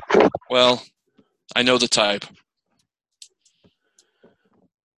 Well, I know the type.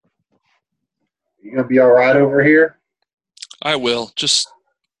 You gonna be all right over here? I will.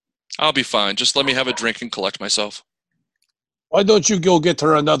 I'll be fine. Just let me have a drink and collect myself. Why don't you go get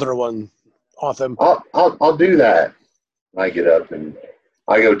her another one, Otham? I'll do that. I get up and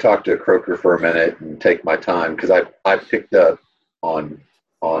I go talk to Croaker for a minute and take my time because I picked up on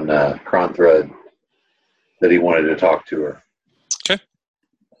Kronthud that he wanted to talk to her. Okay.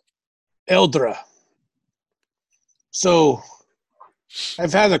 Eldra. So,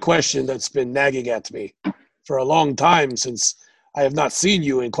 I've had a question that's been nagging at me for a long time since I have not seen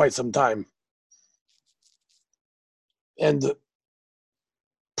you in quite some time. and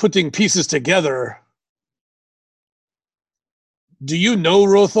putting pieces together. Do you know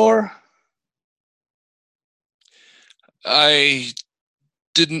Rothor? I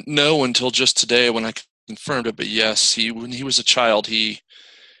didn't know until just today when I confirmed it, but yes, when he was a child, he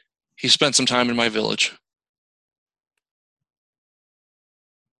spent some time in my village.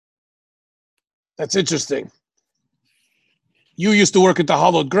 That's interesting. You used to work at the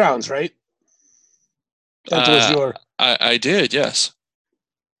Hallowed Grounds, right? That was your... I did, yes.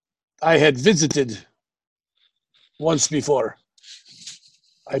 I had visited once before.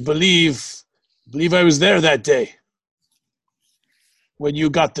 I believe I was there that day when you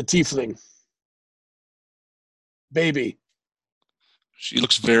got the tiefling baby. She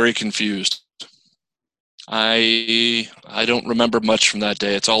looks very confused. I don't remember much from that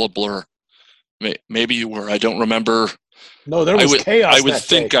day. It's all a blur. Maybe you were. I don't remember. No, there was chaos. I would that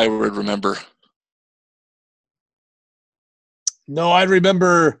think day. I would remember. No, I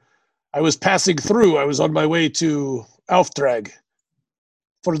remember I was passing through. I was on my way to Alfdrag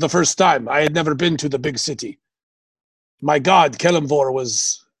for the first time. I had never been to the big city. My god, Kelemvor,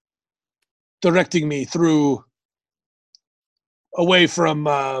 was directing me through away from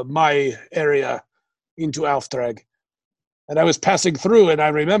my area into Alfdrag. And I was passing through, and I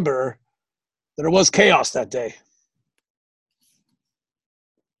remember there was chaos that day.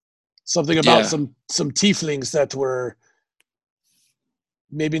 Something about some tieflings that were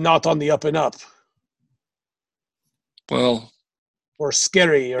maybe not on the up and up. Well, or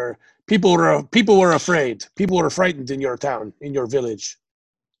scary, or people were afraid. People were frightened in your town, in your village.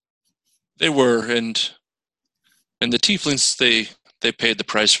 They were, and the tieflings, they paid the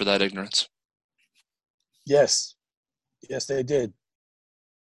price for that ignorance. Yes, they did.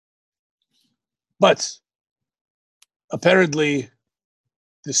 But apparently,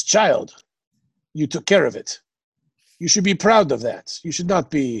 this child, you took care of it. You should be proud of that. You should not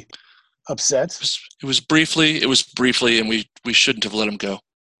be upset. It was briefly, and we shouldn't have let him go.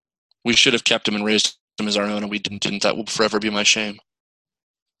 We should have kept him and raised him as our own, and we didn't. That will forever be my shame.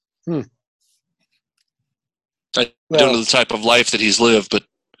 I don't know the type of life that he's lived, but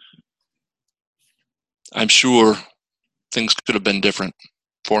I'm sure things could have been different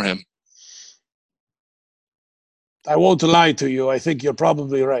for him. I won't lie to you. I think you're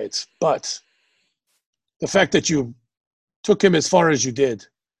probably right. But the fact that you took him as far as you did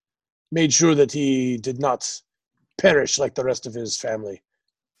made sure that he did not perish like the rest of his family.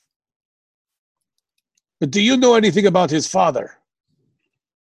 But do you know anything about his father?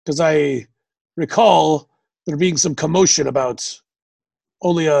 Because I recall there being some commotion about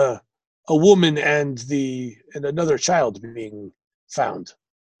only a woman and another child being found.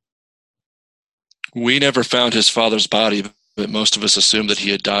 We never found his father's body, but most of us assumed that he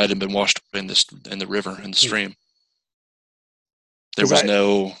had died and been washed in the river, in the stream. There was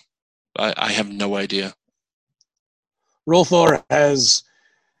I have no idea. Rothor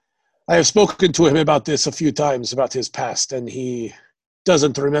I have spoken to him about this a few times, about his past, and he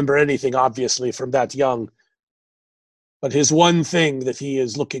doesn't remember anything, obviously, from that young. But his one thing that he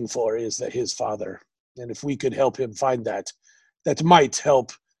is looking for is that his father. And if we could help him find that might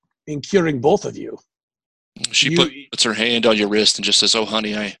help in curing both of you. She puts her hand on your wrist and just says, "Oh,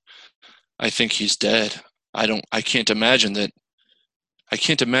 honey, I think he's dead. I can't imagine that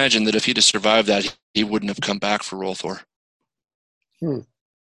if he'd have survived that, he wouldn't have come back for Rolthor." Well,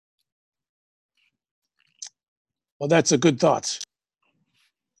 that's a good thought.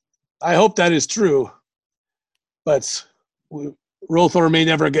 I hope that is true, but Rolthor may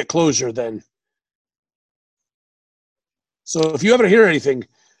never get closure then. So if you ever hear anything,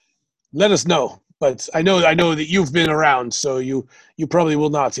 let us know. But I know that you've been around, so you probably will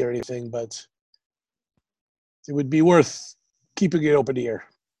not hear anything, but it would be worth keeping an open ear.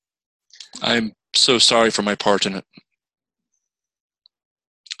 I'm so sorry for my part in it.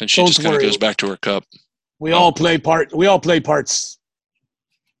 And she just kind of goes back to her cup. We all play parts.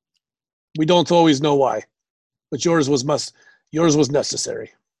 We don't always know why, but yours was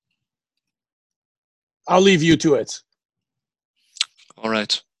necessary. I'll leave you to it. All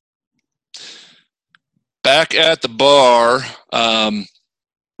right. Back at the bar,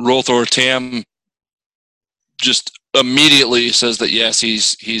 Rolthor Tam just immediately says that yes,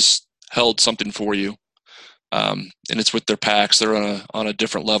 he's held something for you, and it's with their packs. They're on a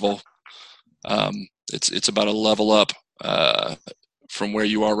different level. It's about a level up from where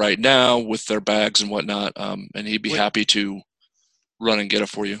you are right now with their bags and whatnot, and he'd be happy to run and get it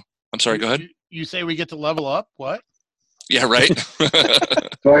for you. I'm sorry, go ahead. You say we get to level up? What? Yeah, right.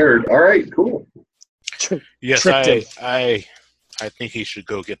 So I heard. All right, cool. Yes, I think he should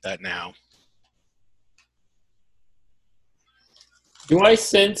go get that now. Do I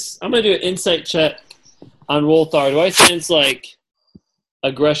sense? I'm gonna do an insight check on Wolthar. Do I sense like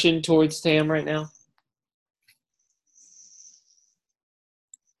aggression towards Tam right now?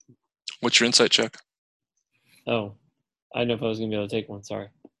 What's your insight check? Oh, I don't know if I was gonna be able to take one. Sorry.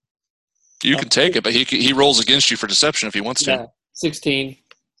 You can take it, but he rolls against you for deception if he wants to. Yeah, 16.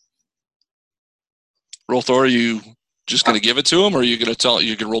 Rolthor, are you just going to give it to him, or are you going to tell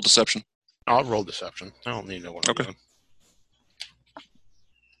you can roll deception? I'll roll deception. I don't need to know what I'm doing.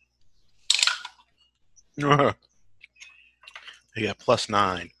 You got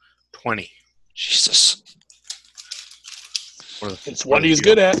 +9, 20. Jesus. It's what he's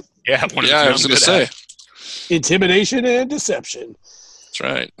good at. Yeah, I was going to say. Intimidation and deception. That's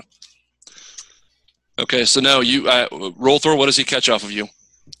right. Okay, so now you, Rolthor, what does he catch off of you?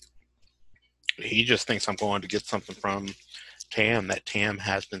 He just thinks I'm going to get something from Tam that Tam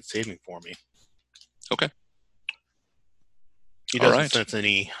has been saving for me. Okay. He doesn't sense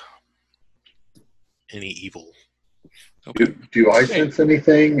any evil. Okay. Do I sense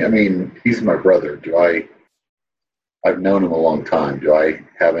anything? I mean, he's my brother. I've known him a long time. Do I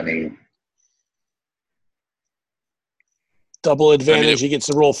have any? Double advantage. He gets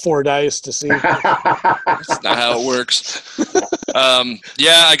to roll 4 dice to see. That's not how it works.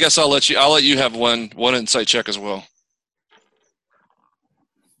 Yeah, I guess I'll let you have one insight check as well.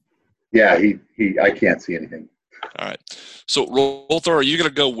 Yeah, I can't see anything. All right. So Rolthor, are you going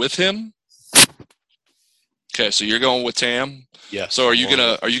to go with him? Okay, so you're going with Tam. Yeah. So are you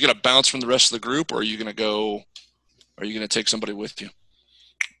gonna bounce from the rest of the group, or are you gonna go? Are you gonna take somebody with you?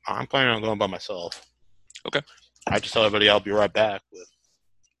 I'm planning on going by myself. Okay. I just tell everybody I'll be right back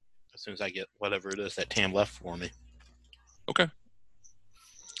as soon as I get whatever it is that Tam left for me. Okay.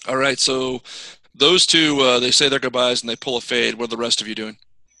 All right. So those two, they say their goodbyes and they pull a fade. What are the rest of you doing?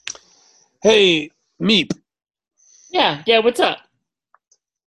 Hey, Meep. Yeah. What's up?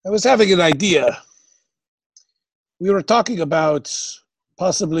 I was having an idea. We were talking about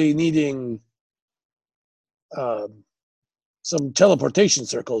possibly needing some teleportation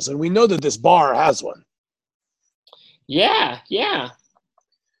circles, and we know that this bar has one. Yeah.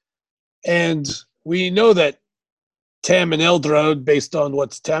 And we know that Tam and Eldrod, based on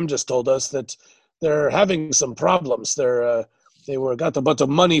what Tam just told us, that they're having some problems. They got a bunch of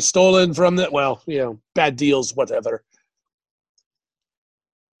money stolen from them. Well, bad deals, whatever.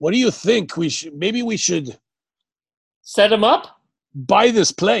 What do you think? Maybe we should set them up? Buy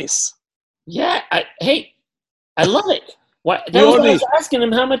this place. Yeah. I love it. Why? That was what I was asking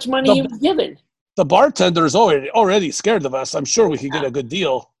him how much money he was given. The bartender is already scared of us. I'm sure we could get a good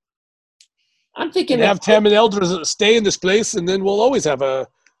deal. I'm thinking have Tam and Eldrod stay in this place, and then we'll always have a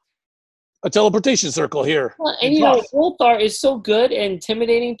teleportation circle here. Well, and Wolthar is so good at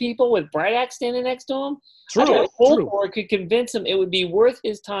intimidating people with Brightaxe standing next to him. True. Wolthar could convince him it would be worth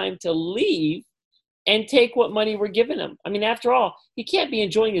his time to leave and take what money we're giving him. I mean, after all, he can't be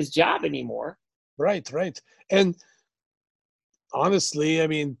enjoying his job anymore. Right. And honestly, I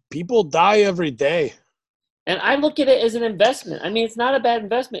mean, people die every day. And I look at it as an investment. I mean, it's not a bad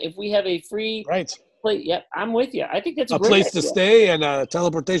investment if we have a free place. Yep, I'm with you. I think that's a great place idea. To stay and a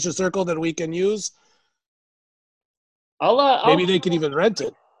teleportation circle that we can use. Maybe they can even rent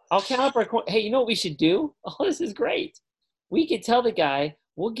it. I'll count up our coin. Hey, you know what we should do? Oh, this is great. We could tell the guy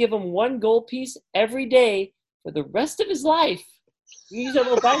we'll give him 1 gold piece every day for the rest of his life. Use that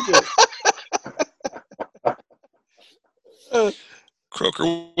little budget. Croker,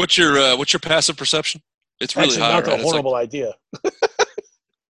 what's your passive perception? It's really high. Not a horrible idea.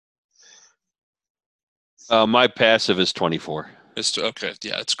 My passive is 24. It's okay.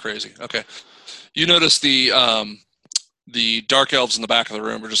 Yeah, it's crazy. Okay, you notice the dark elves in the back of the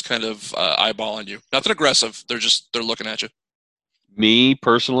room are just kind of eyeballing you. Nothing aggressive. They're looking at you. Me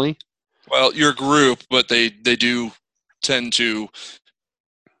personally? Well, your group, but they do tend to.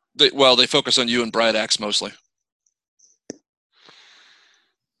 They focus on you and Brightaxe mostly.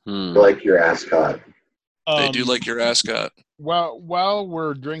 Like your ascot. They do like your ascot. Well, while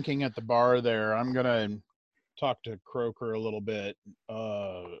we're drinking at the bar there, I'm going to talk to Croker a little bit.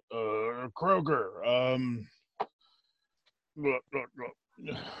 Croker,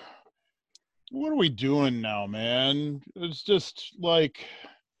 what are we doing now, man? It's just like,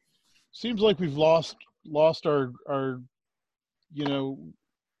 seems like we've lost our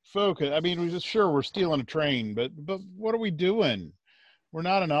focus. I mean, we're stealing a train, but what are we doing? We're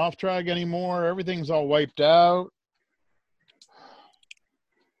not an off-track anymore. Everything's all wiped out.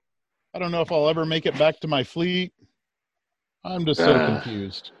 I don't know if I'll ever make it back to my fleet. I'm just so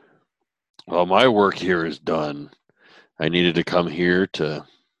confused. Well, my work here is done. I needed to come here to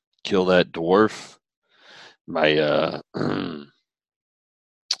kill that dwarf. My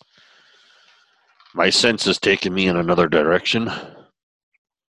My sense is taking me in another direction.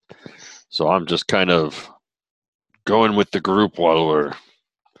 So I'm just kind of going with the group while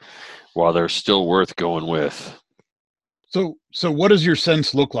they're still worth going with. So what does your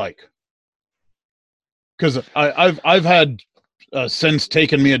sense look like? Because I've had sense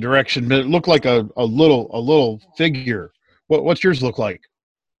taken me a direction, but it looked like a little figure. What's yours look like?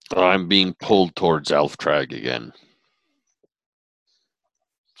 I'm being pulled towards Alftrag again.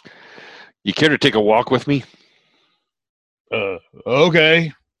 You care to take a walk with me?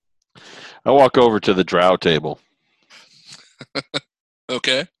 Okay. I walk over to the drow table.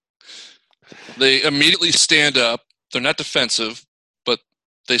 Okay. They immediately stand up. They're not defensive, but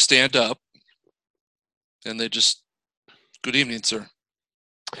they stand up. And they just, good evening, sir.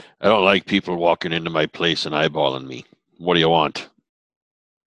 I don't like people walking into my place and eyeballing me. What do you want?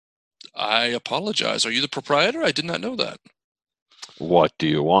 I apologize. Are you the proprietor? I did not know that. What do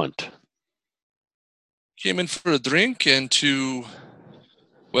you want? Came in for a drink and to,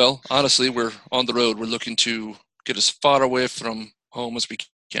 well, honestly, we're on the road. We're looking to get as far away from home as we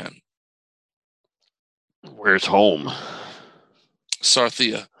can. Where's home?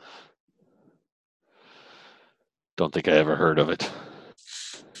 Sarthea. Don't think I ever heard of it.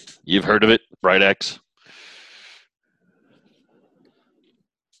 You've heard of it, Bright-Axe?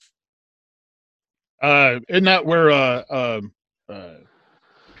 Isn't that where I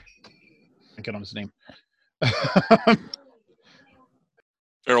can't on his name.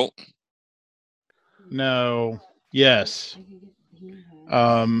 Farrell. No. Yes.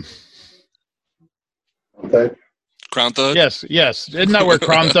 Okay. Crown Thud? Yes. Isn't that where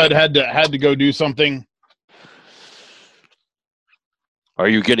Kromthud had to go do something? Are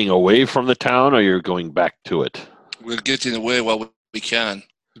you getting away from the town, or you're going back to it? We're getting away while we can.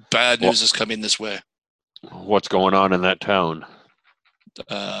 Bad news is coming this way. What's going on in that town?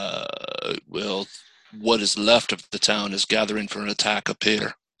 Well, what is left of the town is gathering for an attack up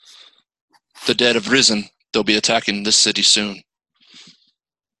here. The dead have risen. They'll be attacking this city soon.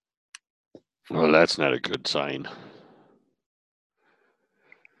 Well, that's not a good sign.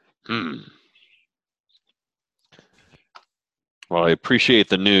 Well, I appreciate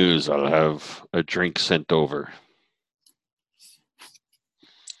the news. I'll have a drink sent over.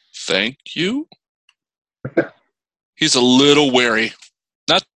 Thank you. He's a little wary.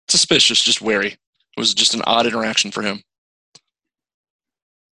 Not suspicious, just wary. It was just an odd interaction for him.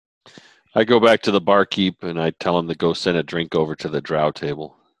 I go back to the barkeep and I tell him to go send a drink over to the drow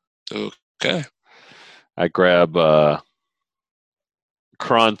table. Okay. I grab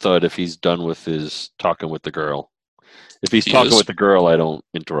Kronthud if he's done with his talking with the girl. If he's talking with the girl, I don't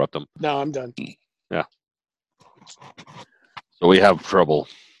interrupt him. No, I'm done. Yeah. So we have trouble.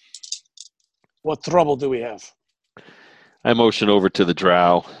 What trouble do we have? I motion over to the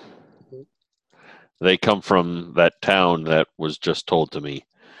drow. They come from that town that was just told to me.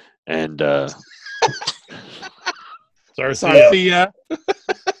 And Sarthea.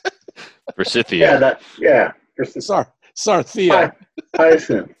 Forsythia. Sarthea.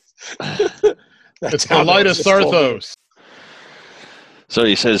 Hyacinth. It's the light of Sarthos. So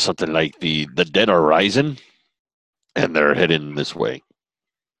he says something like the dead are rising, and they're heading this way.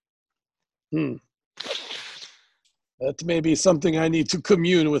 That may be something I need to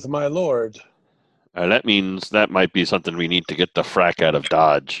commune with my lord. That means that might be something we need to get the frack out of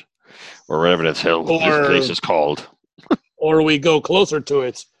Dodge, or whatever this place is called. Or we go closer to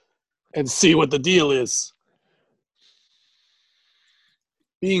it and see what the deal is.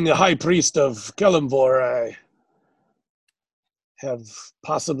 Being the high priest of Kelemvor, I have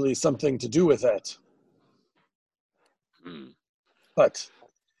possibly something to do with that. But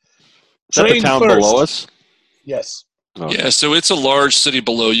is that the town below us? Yes. Okay. Yeah, so it's a large city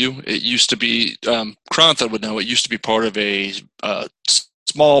below you. It used to be, Krantha would know, it used to be part of a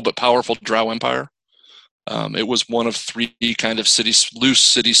small but powerful drow empire. It was one of three kind of loose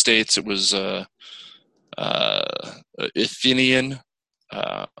city-states. It was Ithinian,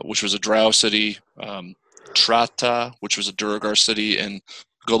 which was a drow city, Trata, which was a Duragar city, and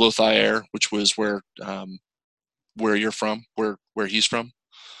Golothair, which was where you're from, where he's from.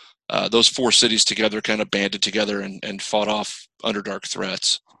 Those four cities together kind of banded together and fought off Underdark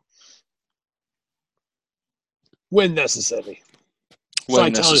threats. When necessary.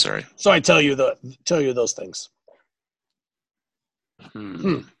 When necessary. So I tell you those things.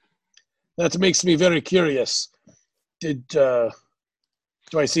 That makes me very curious. Do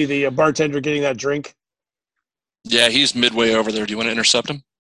I see the bartender getting that drink? Yeah, he's midway over there. Do you want to intercept him?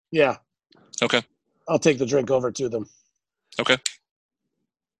 Yeah. Okay. I'll take the drink over to them. Okay.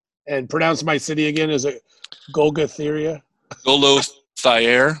 And pronounce my city again. Is it Golgotharia?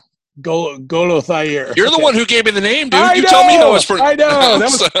 Golothair. Golothair. You're the one who gave me the name, dude. I You know, tell me how it's I know.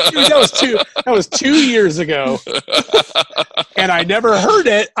 That was 2 years ago, and I never heard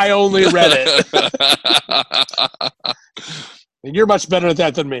it. I only read it. And you're much better at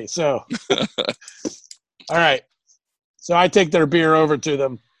that than me. So, all right. So I take their beer over to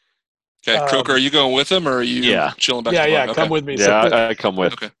them. Okay, Croker, are you going with them, or are you chilling back? Yeah, Okay. come with me. Yeah, I come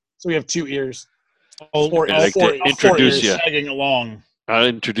with. Okay. So we have 2 ears. I'll introduce you. tagging along. I'll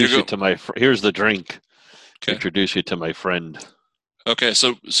introduce you to my. Here's the drink. Okay. Introduce you to my friend. Okay,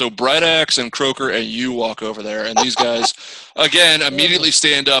 so Bright Axe and Croker and you walk over there, and these guys, again, immediately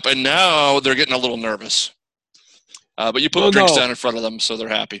stand up, and now they're getting a little nervous. But you put drinks down in front of them, so they're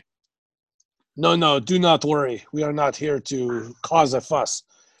happy. No, do not worry. We are not here to cause a fuss.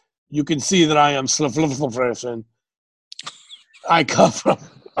 You can see that I am Sliflifliflifliflin. I come from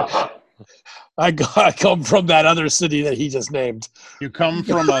I come from that other city that he just named. You come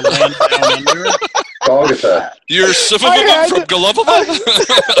from a land down under? Golgotha. You're from Golova?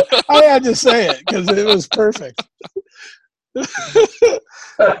 I had to say it because it was perfect.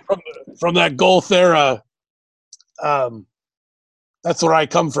 from that Golthera, that's where I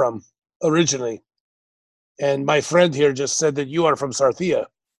come from originally. And my friend here just said that you are from Sarthia.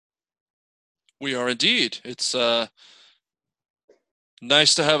 We are indeed. It's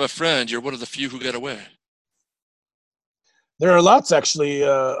nice to have a friend. You're one of the few who get away. There are lots, actually,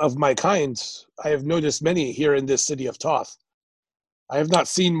 of my kind. I have noticed many here in this city of Toth. I have not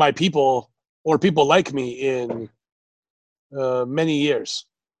seen my people or people like me in many years.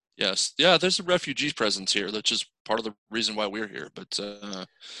 Yes. Yeah, there's a refugee presence here. That's just part of the reason why we're here. But,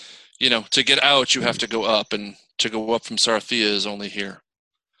 to get out, you have to go up. And to go up from Sarthia is only here.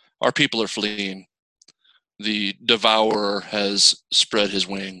 Our people are fleeing. The devourer has spread his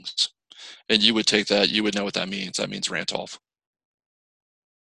wings. And you would take that. You would know what that means. That means Rantolf.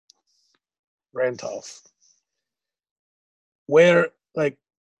 Rantolf. Where,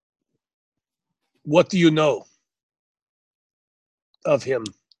 what do you know of him?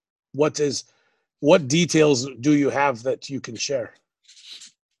 What details do you have that you can share?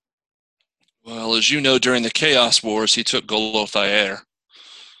 Well, as you know, during the Chaos Wars, he took Golothair.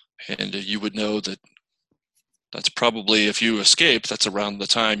 And you would know that that's probably, if you escaped, that's around the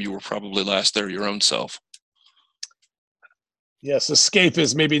time you were probably last there your own self. Yes, escape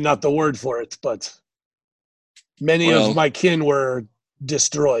is maybe not the word for it, but many of my kin were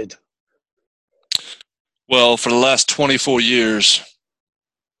destroyed. Well, for the last 24 years,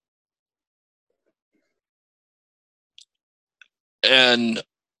 and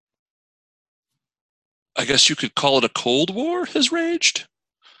I guess you could call it a Cold War has raged.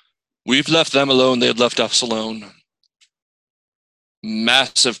 We've left them alone. They've left us alone.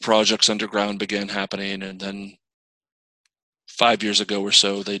 Massive projects underground began happening, and then 5 years ago or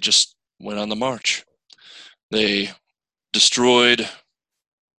so, they just went on the march. They destroyed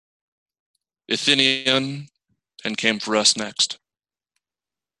Athenion and came for us next.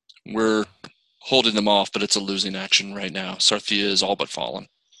 We're holding them off, but it's a losing action right now. Sarthia is all but fallen.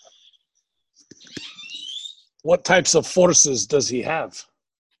 What types of forces does he have?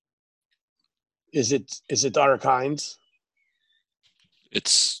 Is it our kind?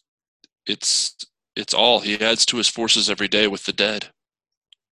 It's all. He adds to his forces every day with the dead.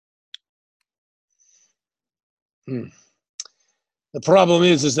 The problem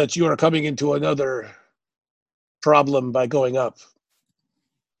is that you are coming into another problem by going up.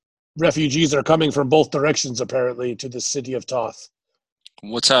 Refugees are coming from both directions, apparently, to the city of Toth.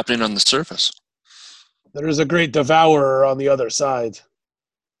 What's happening on the surface? There is a great devourer on the other side.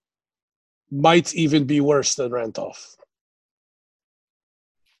 Might even be worse than Rantolf.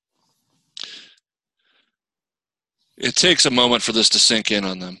 It takes a moment for this to sink in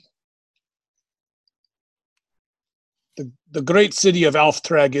on them. The great city of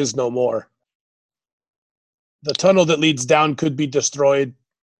Alftrag is no more. The tunnel that leads down could be destroyed.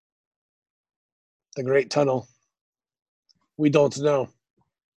 The great tunnel. We don't know.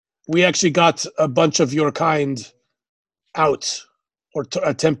 We actually got a bunch of your kind out, or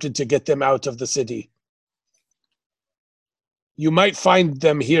attempted to get them out of the city. You might find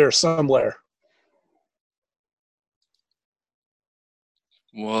them here somewhere.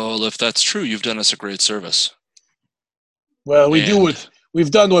 Well, if that's true, you've done us a great service. Well,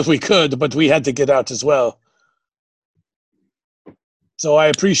 we've done what we could, but we had to get out as well. So I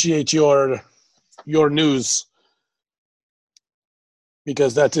appreciate your news,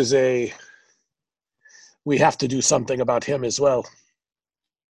 because that is we have to do something about him as well.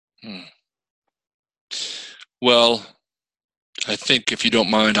 Well, I think if you don't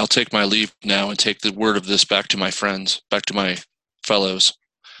mind, I'll take my leave now and take the word of this back to my friends, back to my fellows.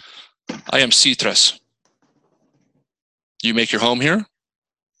 I am Citrus. You make your home here?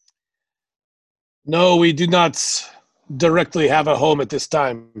 No, we do not directly have a home at this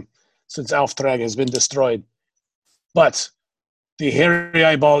time, since Alftrag has been destroyed. But the Hairy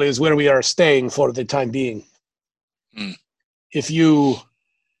Eyeball is where we are staying for the time being. Hmm. If you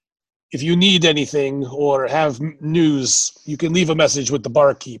need anything or have news, you can leave a message with the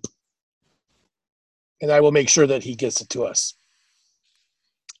barkeep, and I will make sure that he gets it to us.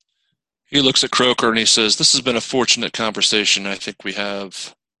 He looks at Croker and he says, "This has been a fortunate conversation. I think we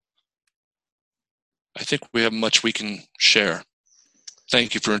have much we can share.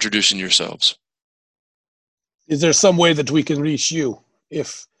 Thank you for introducing yourselves." Is there some way that we can reach you?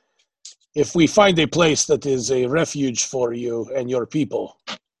 If we find a place that is a refuge for you and your people,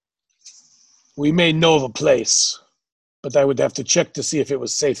 we may know of a place, but I would have to check to see if it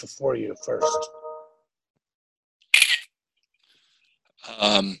was safe for you first.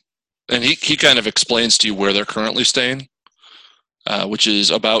 And he kind of explains to you where they're currently staying, which is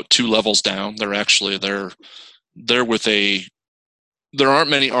about 2 levels down. They're with there aren't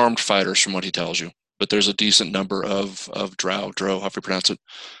many armed fighters from what he tells you, but there's a decent number of Drow, however you pronounce it,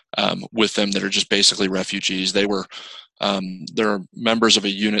 with them that are just basically refugees. They're members of a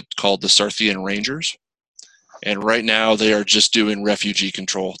unit called the Sarthian Rangers. And right now they are just doing refugee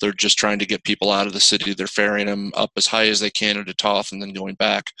control. They're just trying to get people out of the city. They're ferrying them up as high as they can into Toth and then going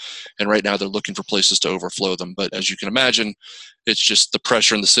back. And right now they're looking for places to overflow them. But as you can imagine, it's just the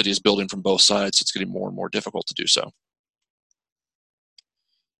pressure in the city is building from both sides. It's getting more and more difficult to do so.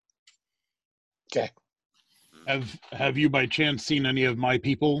 Okay. Have you by chance seen any of my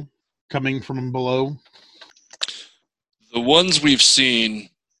people coming from below? The ones we've seen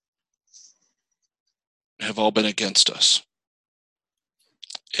have all been against us,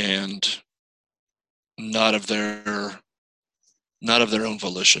 and not of their own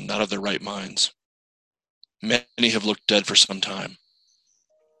volition, not of their right minds. Many have looked dead for some time.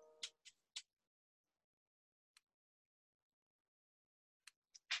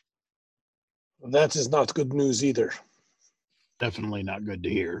 That is not good news either. Definitely not good to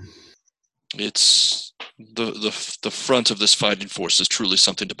hear. It's the front of this fighting force is truly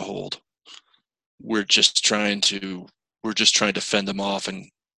something to behold. We're just trying to fend them off and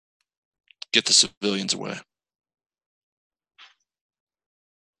get the civilians away.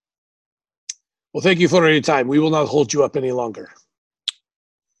 Well, thank you for your time. We will not hold you up any longer.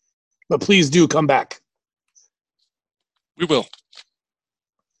 But please do come back. We will.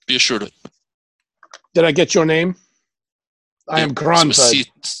 Be assured of it. Did I get your name? I am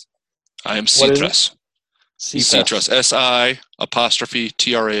Kronfeld. I am What is it? Citrus. Citrus. S-I''Tras.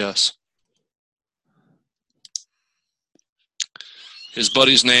 His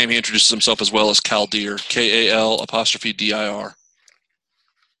buddy's name, he introduces himself as well as Kaldir. Kal''Dir.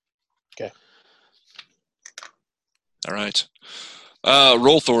 Okay. All right.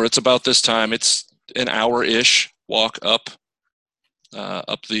 Rolthor, it's about this time. It's an hour-ish walk up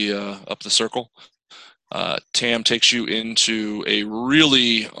the circle. Tam takes you into a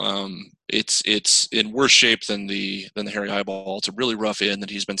really it's in worse shape than the Hairy Eyeball. It's a really rough inn that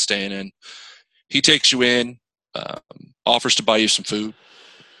he's been staying in. He takes you in, offers to buy you some food.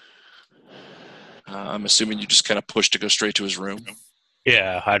 I'm assuming you just kind of push to go straight to his room.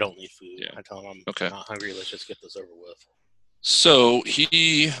 Yeah, I don't need food. Yeah. I tell him I'm Okay. not hungry. Let's just get this over with. So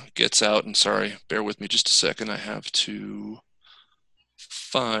he gets out, and sorry, bear with me just a second. I have to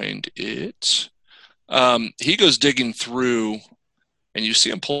find it. He goes digging through, and you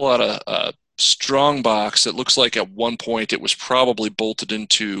see him pull out a strong box that looks like at one point it was probably bolted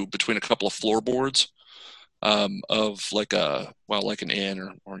into between a couple of floorboards of like an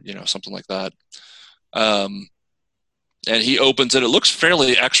inn or something like that. And he opens it. It looks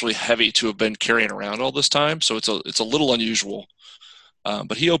fairly actually heavy to have been carrying around all this time, so it's a little unusual.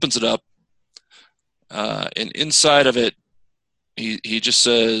 But he opens it up, and inside of it, he just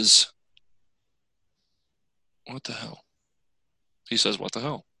says, "What the hell?" He says, "What the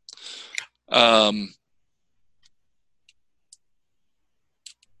hell?"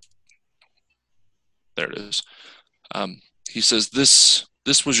 There it is. He says, "This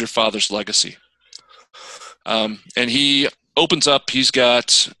was your father's legacy." And he opens up. He's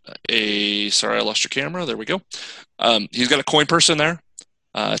got sorry, I lost your camera. There we go. He's got a coin purse in there.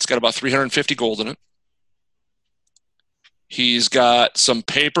 It's got about 350 gold in it. He's got some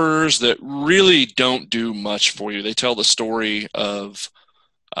papers that really don't do much for you. They tell the story of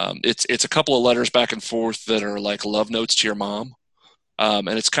it's a couple of letters back and forth that are like love notes to your mom. And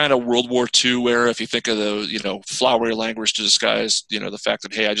it's kind of World War II, where if you think of the, flowery language to disguise, the fact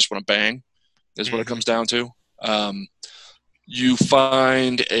that, hey, I just want to bang is what it comes down to. you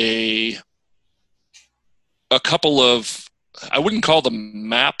find a couple of, I wouldn't call them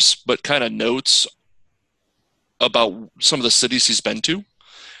maps, but kind of notes about some of the cities he's been to.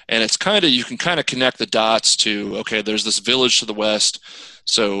 And it's kind of, you can kind of connect the dots to, okay, there's this village to the west.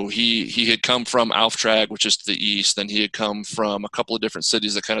 So he had come from Alftrag, which is to the east. Then he had come from a couple of different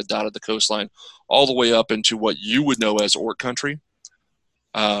cities that kind of dotted the coastline all the way up into what you would know as Orc country.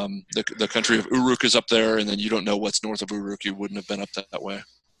 The country of Uruk is up there, and then you don't know what's north of Uruk. You wouldn't have been up that way.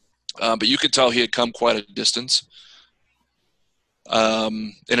 But you could tell he had come quite a distance.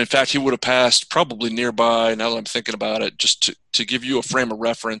 And in fact, he would have passed probably nearby, now that I'm thinking about it, just to give you a frame of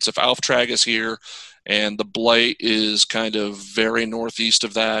reference. If Alftrag is here and the Blight is kind of very northeast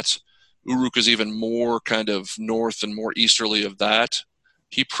of that, Uruk is even more kind of north and more easterly of that,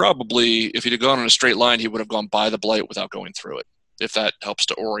 he probably, if he'd have gone on a straight line, he would have gone by the Blight without going through it, if that helps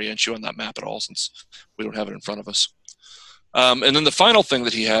to orient you on that map at all, since we don't have it in front of us. And then the final thing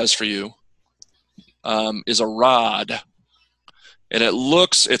that he has for you is a rod. And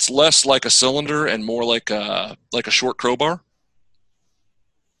it's less like a cylinder and more like a short crowbar.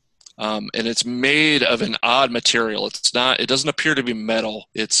 And it's made of an odd material. It doesn't appear to be metal.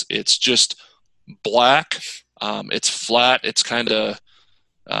 It's just black. It's flat. It's kind of,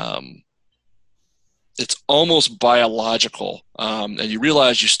 it's almost biological. And you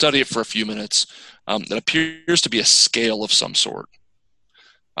realize, you study it for a few minutes, it appears to be a scale of some sort.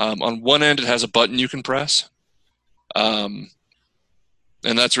 On one end, it has a button you can press.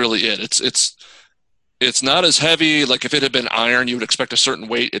 And that's really it. It's not as heavy. Like if it had been iron, you would expect a certain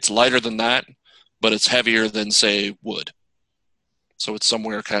weight. It's lighter than that, but it's heavier than, say, wood. So it's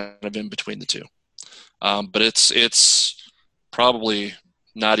somewhere kind of in between the two. But it's probably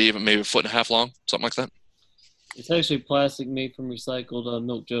not even, maybe a foot and a half long, something like that. It's actually plastic made from recycled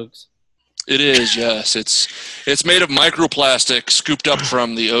milk jugs. It is, yes. It's made of microplastic scooped up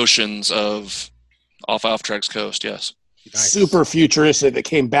from the oceans off Alftrag's coast, yes. Nice. Super futuristic that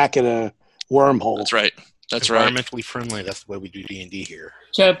came back in a wormhole. That's right. That's right. Environmentally friendly. That's the way we do D&D here.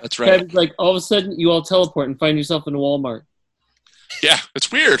 That's right. Chad, like all of a sudden, you all teleport and find yourself in a Walmart. Yeah,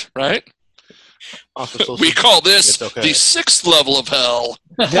 it's weird, right? Also, we call this the sixth level of hell.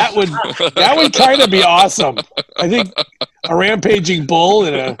 That would kind of be awesome. I think a rampaging bull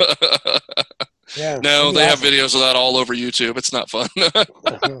and a. Yeah. No, they have videos of that all over YouTube. It's not fun.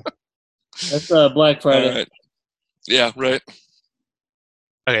 That's Black Friday. All right. Yeah, right.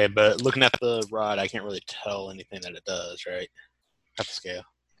 Okay, but looking at the rod, I can't really tell anything that it does, right? At the scale.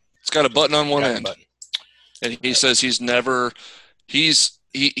 It's got a button on one end. And he says he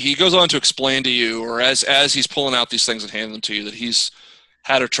goes on to explain to you, or as he's pulling out these things and handing them to you, that he's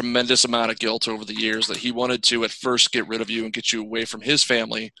had a tremendous amount of guilt over the years, that he wanted to at first get rid of you and get you away from his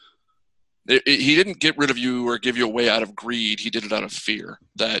family. He didn't get rid of you or give you away out of greed. He did it out of fear,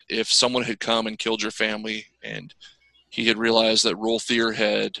 that if someone had come and killed your family, and he had realized that Rolthier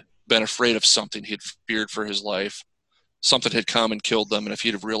had been afraid of something, he had feared for his life, something had come and killed them, and if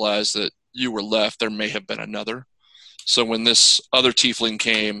he'd have realized that you were left, there may have been another. So when this other tiefling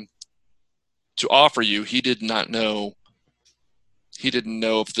came to offer you, he did not know. He didn't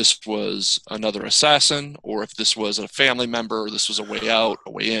know if this was another assassin, or if this was a family member, or this was a way out,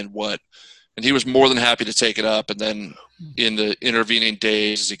 a way in, what. And he was more than happy to take it up. And then in the intervening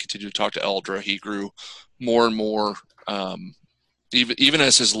days, as he continued to talk to Eldra, he grew more and more, even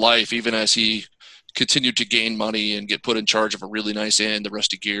as his life, even as he continued to gain money and get put in charge of a really nice inn, the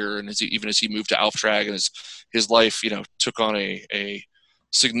Rusty Gear, and even as he moved to Alftrag, and his life, took on a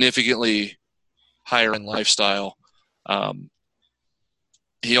significantly higher end lifestyle.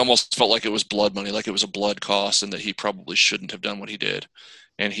 He almost felt like it was blood money, like it was a blood cost, and that he probably shouldn't have done what he did.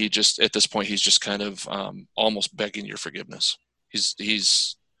 And he just, at this point, he's just kind of almost begging your forgiveness.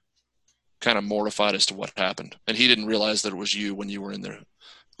 He's kind of mortified as to what happened. And he didn't realize that it was you when you were in the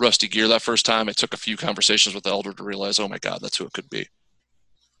Rusty Gear that first time. It took a few conversations with the Elder to realize, oh my God, that's who it could be.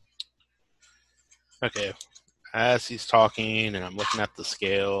 Okay. As he's talking and I'm looking at the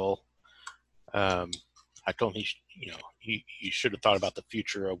scale, I told him he should have thought about the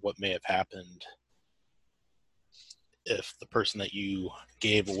future of what may have happened if the person that you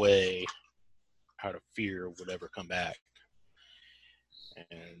gave away out of fear would ever come back.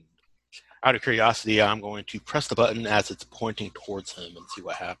 And out of curiosity, I'm going to press the button as it's pointing towards him and see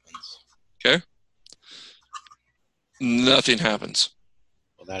what happens. Okay. Nothing happens.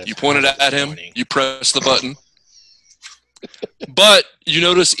 Well, you pointed at him, you press the button. But you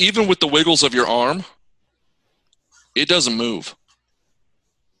notice, even with the wiggles of your arm, it doesn't move.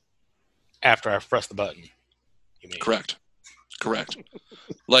 After I've pressed the button, you mean? Correct.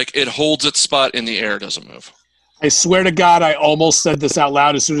 Like, it holds its spot in the air, doesn't move. I swear to God, I almost said this out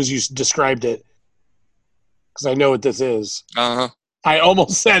loud as soon as you described it, because I know what this is. Uh huh. I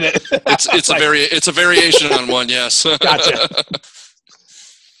almost said it. It's a variation on one. Yes. Gotcha.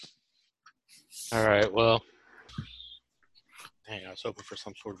 All right. Well, dang, I was hoping for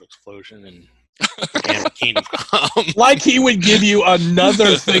some sort of explosion and Kingdom Come. Like he would give you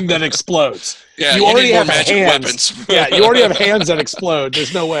another thing that explodes. Yeah, you already need more have magic hands. weapons. Yeah, you already have hands that explode.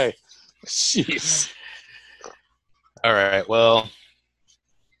 There's no way. Jeez. All right. Well,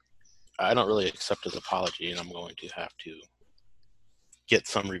 I don't really accept his apology, and I'm going to have to get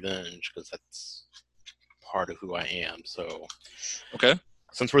some revenge because that's part of who I am. So, Okay.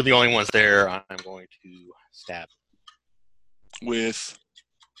 since we're the only ones there, I'm going to stab With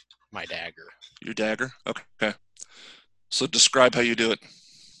my dagger. your dagger. Okay. So describe how you do it.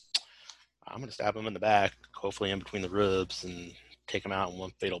 I'm going to stab him in the back, hopefully in between the ribs, and take him out in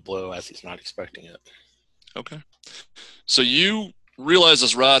one fatal blow as he's not expecting it. Okay. So you realize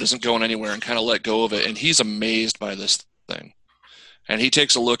this rod isn't going anywhere and kind of let go of it, and he's amazed by this thing. And he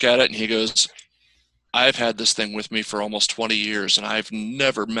takes a look at it and he goes, I've had this thing with me for almost 20 years and I've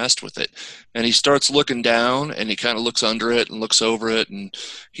never messed with it. And he starts looking down and he kind of looks under it and looks over it, and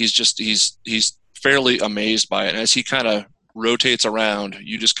he's fairly amazed by it. And as he kind of rotates around,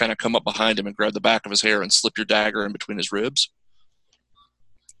 you just kind of come up behind him and grab the back of his hair and slip your dagger in between his ribs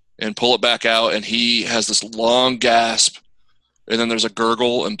and pull it back out, and he has this long gasp, and then there's a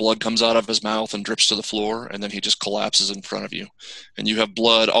gurgle and blood comes out of his mouth and drips to the floor, and then he just collapses in front of you. And you have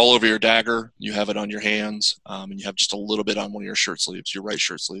blood all over your dagger, you have it on your hands, and you have just a little bit on one of your shirt sleeves, your right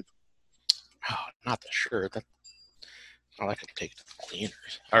shirt sleeve. Oh, not the shirt. I can take it to the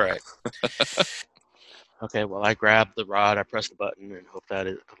cleaners. All right. Okay, well, I grab the rod, I press the button, and hope that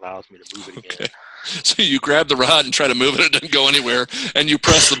it allows me to move it again. Okay. So you grab the rod and try to move it, it doesn't go anywhere, and you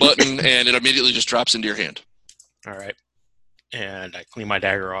press the button, and it immediately just drops into your hand. All right. And I clean my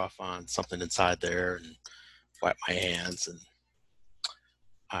dagger off on something inside there and wipe my hands, and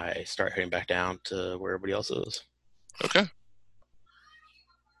I start heading back down to where everybody else is. Okay.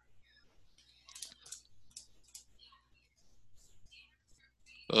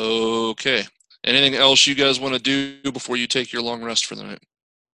 Okay. Anything else you guys want to do before you take your long rest for the night?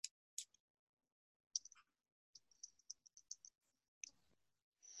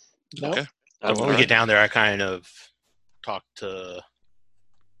 Nope. Okay. So when we get down there, I kind of talk to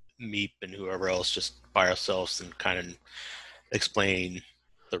Meep and whoever else just by ourselves and kind of explain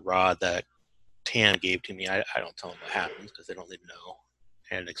the rod that Tam gave to me. I don't tell them what happens because they don't need to know.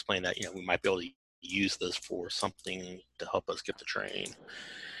 And explain that, we might be able to use this for something to help us get the train.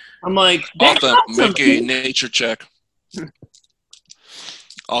 I'm like, Autumn, make a nature check.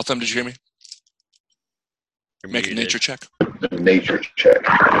 Autumn, did you hear me? Make a nature check. Nature check.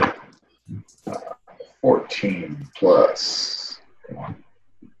 14 plus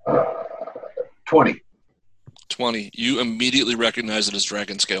 20. 20. You immediately recognize it as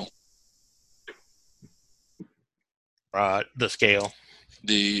dragon scale. The scale.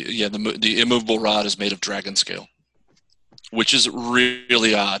 The immovable rod is made of dragon scale, which is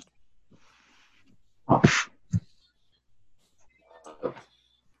really odd. All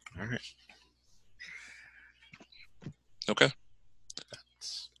right. Okay.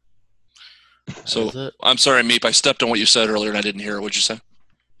 That So is it. I'm sorry, Meep. I stepped on what you said earlier and I didn't hear it. What'd you say?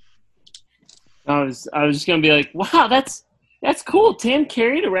 I was just gonna be like, wow, that's cool. Tam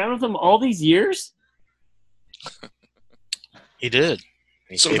carried around with him all these years. He did.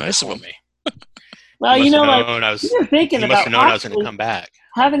 He So saved it nice of for him. me. Well, He you know, must have like known I was- we were thinking He about must have known I was going to possibly come back.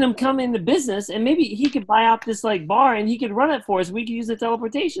 having him come into business, and maybe he could buy out this like bar, and he could run it for us. We could use the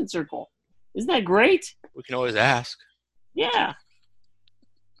teleportation circle. Isn't that great? We can always ask. Yeah.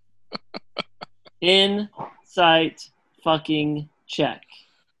 Insight fucking check.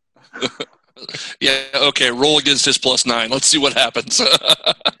 Yeah, okay. Roll against his +9. Let's see what happens. You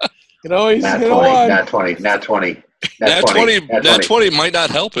can always Nat hit 20, a one. nat 20, nat 20. Nat 20 might not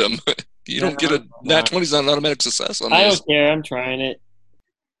help him. You don't get a Nat 20 is not an automatic success on I these. don't care. I'm trying it.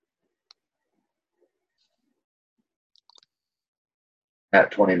 Nat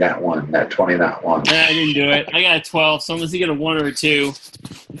 20, nat 1, nat 20, nat 1. Nah, I didn't do it. I got a 12, so unless you get a 1 or a 2.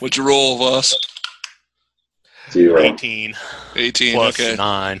 What'd you roll of us? 0. 18 18. plus Okay.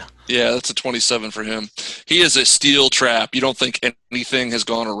 9. Yeah, that's a 27 for him. He is a steel trap. You don't think anything has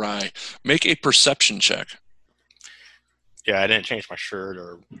gone awry. Make a perception check. Yeah, I didn't change my shirt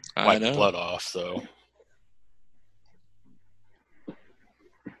or I wipe know. blood off, so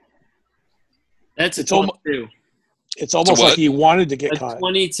That's a It's almo- 22. It's almost what? like he wanted to get A caught.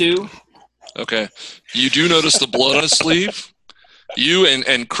 22. Okay. You do notice the blood on his sleeve, You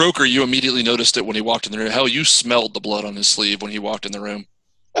and Croker, you immediately noticed it when he walked in the room. Hell, you smelled the blood on his sleeve when he walked in the room.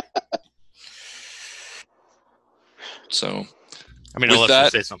 So, I mean, With unless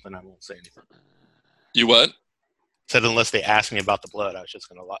that- they say something, I won't say anything. you what? Said unless they ask me about the blood, I was just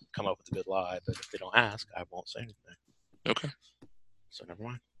going to come up with a good lie. But if they don't ask, I won't say anything. Okay. So never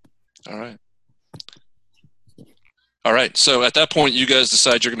mind. All right. All right. So at that point, you guys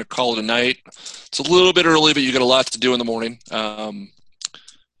decide you're going to call it a night. It's a little bit early, but you got a lot to do in the morning.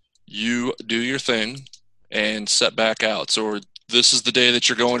 You do your thing and set back out. So this is the day that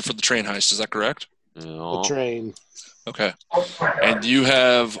you're going for the train heist. Is that correct? The train. Okay. And you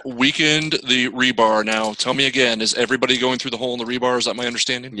have weakened the rebar. Now, tell me again, is everybody going through the hole in the rebar? Is that my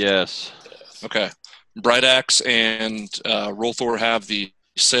understanding? Yes. Okay. Bright Axe and Rolthor have the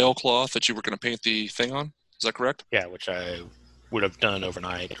sailcloth that you were going to paint the thing on. Is that correct? Yeah, which I would have done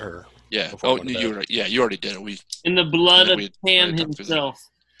overnight or Yeah. before I Oh, went to bed. you already did it. In the blood Yeah, of we Tam already talked through that. himself.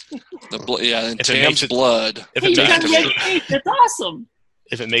 And If it makes Tam's it- blood. If Hey, it you makes got it, red paint. That's awesome.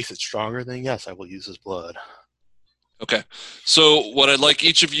 if it makes it stronger, then yes, I will use his blood. Okay. So what I'd like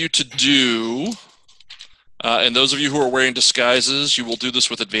each of you to do, and those of you who are wearing disguises, you will do this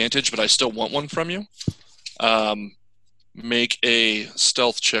with advantage, but I still want one from you. Make a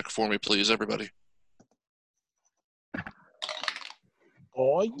stealth check for me, please, everybody.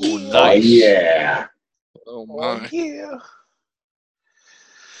 Oh, yeah. Ooh, Oh, nice. yeah. Oh, Oh, my. yeah.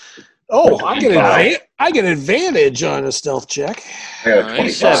 Oh, I get advantage on a stealth check. I got a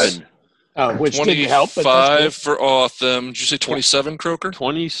Nice. 25. Which didn't help, but that's 25 for Autumn. Did you say 27, Croker?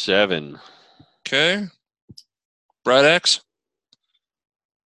 27. Okay. Bright Axe?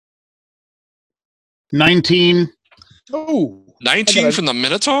 19. good. Ooh, 19 gotta- from the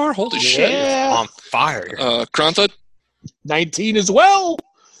Minotaur? Holy shit. yeah. On fire. Kronthud? 19 as well.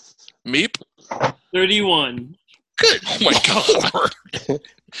 Meep? 31. Oh, my God.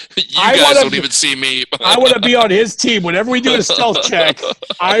 You I guys wanna don't be- even see Meep. I want to be on his team. Whenever we do a stealth check,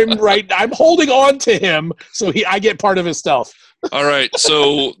 I'm holding on to him so I get part of his stealth. All right,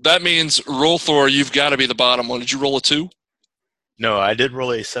 so that means Rolthor, you've got to be the bottom one. Did you roll a 2? No, I did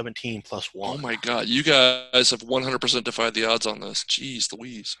roll a 17 plus 1. Oh my God, you guys have 100% defied the odds on this. Jeez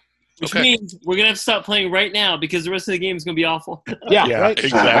Louise. Which Okay. means we're going to have to stop playing right now because the rest of the game is going to be awful. Yeah, Yeah, right.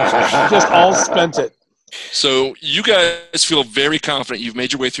 exactly. Just all spent it. So you guys feel very confident. You've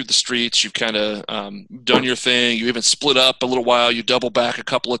made your way through the streets. You've kind of done your thing. You even split up a little while. You double back a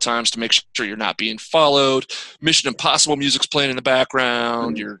couple of times to make sure you're not being followed. Mission Impossible music's playing in the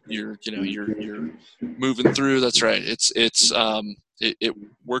background. You're moving through. That's right. It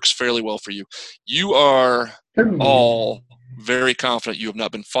works fairly well for you. You are all very confident you have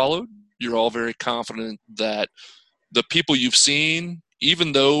not been followed. You're all very confident that the people you've seen,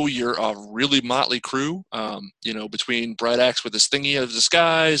 even though you're a really motley crew, between Bright Axe with his thingy of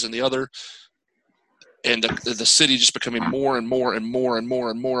disguise and the other, and the city just becoming more and more and more and more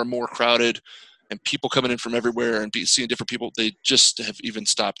and more and more crowded, and people coming in from everywhere and seeing different people, they just have even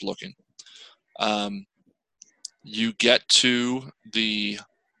stopped looking. You get to the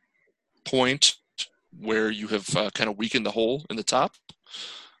point where you have kind of weakened the hole in the top.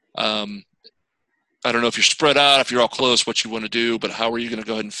 I don't know if you're spread out, if you're all close, what you want to do, but how are you going to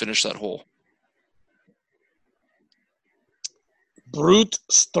go ahead and finish that hole? Brute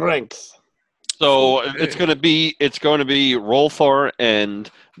strength. So Okay. it's going to be Rolthor and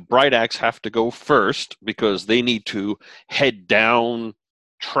Bright Axe have to go first because they need to head down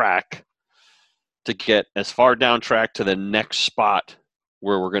track to get as far down track to the next spot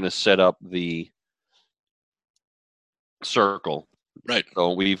where we're going to set up the circle. Right.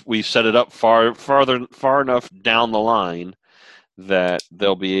 So we've set it up far enough down the line that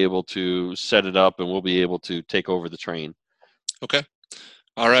they'll be able to set it up and we'll be able to take over the train. Okay.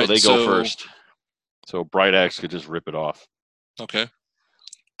 All right. So they go first. So Bright Axe could just rip it off. Okay.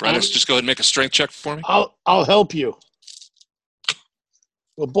 Bright Axe, just go ahead and make a strength check for me. I'll help you.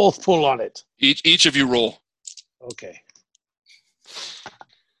 We'll both pull on it. Each of you roll. Okay.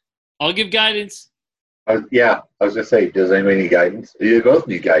 I'll give guidance. I was going to say, does anybody need guidance? You both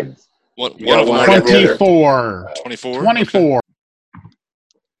need guidance. One Yeah, of them one already or the other. 24. 24. 24.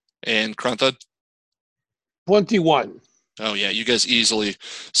 And Kronthud? 21. Oh yeah, you guys easily.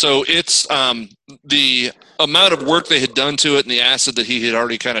 So it's the amount of work they had done to it, and the acid that he had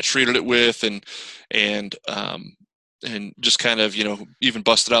already kind of treated it with, and just kind of even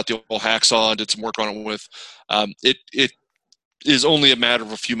busted out the old hacksaw and did some work on it with. It is only a matter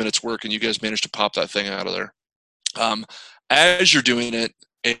of a few minutes work, and you guys managed to pop that thing out of there. As you're doing it,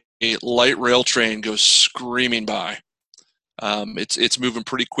 a light rail train goes screaming by. It's moving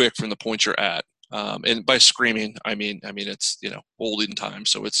pretty quick from the point you're at. And by screaming, I mean it's olden time,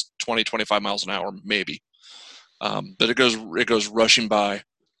 so it's 20, 25 miles an hour maybe. But it goes rushing by,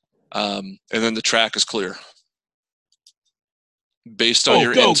 and then the track is clear. Based on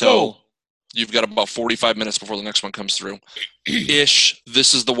your intel, you've got about 45 minutes before the next one comes through. Ish.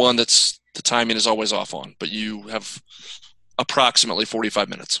 This is the one that's the timing is always off on, but you have approximately 45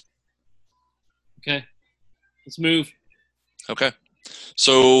 minutes. Okay. Let's move. Okay.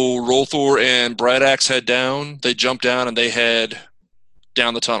 So Rolthor and Brightaxe head down. They jump down and they head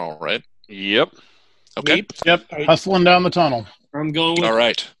down the tunnel, right? Yep. Okay. Meep. Yep. Hustling down the tunnel. I'm going with All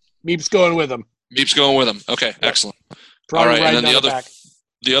right. Meep's going with him. Meep's going with him. Okay, excellent. Probably All right, and then riding on back.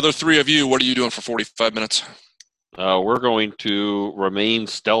 the other three of you, what are you doing for 45 minutes? We're going to remain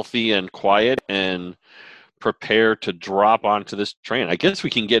stealthy and quiet and prepare to drop onto this train. I guess we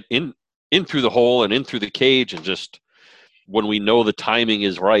can get in through the hole and in through the cage, and just when we know the timing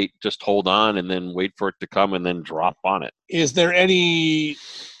is right, just hold on and then wait for it to come and then drop on it. Is there any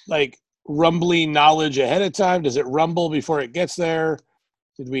rumbling knowledge ahead of time? Does it rumble before it gets there?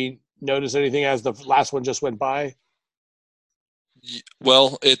 Did we notice anything as the last one just went by?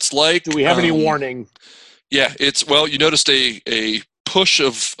 Well, it's like. Do we have any warning? Yeah, you noticed a push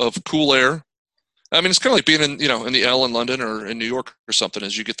of cool air. I mean, it's kind of like being in the L in London or in New York or something,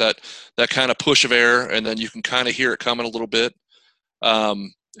 as you get that kind of push of air, and then you can kind of hear it coming a little bit,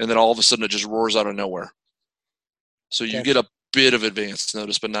 and then all of a sudden it just roars out of nowhere. So you get a bit of advance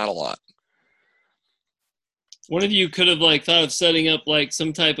notice, but not a lot. One of you could have thought of setting up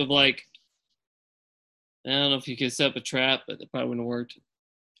some type of I don't know if you could set up a trap, but it probably wouldn't have worked.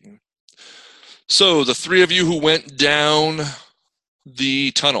 So the three of you who went down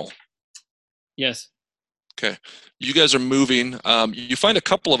the tunnel. Yes. Okay. You guys are moving. You find a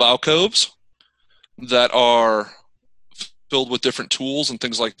couple of alcoves that are filled with different tools and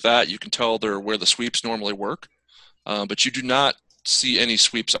things like that. You can tell they're where the sweeps normally work, but you do not see any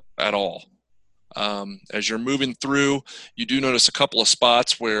sweeps at all. As you're moving through, you do notice a couple of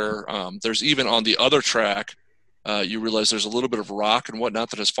spots where there's even on the other track, you realize there's a little bit of rock and whatnot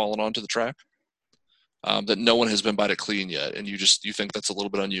that has fallen onto the track that no one has been by to clean yet, and you think that's a little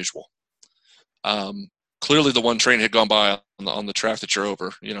bit unusual. Clearly the one train had gone by on the track that you're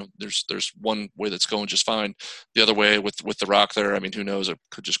over. There's one way that's going just fine. The other way with the rock there, I mean, who knows? It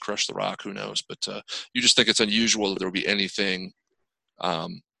could just crush the rock. Who knows? But you just think it's unusual that there would be anything,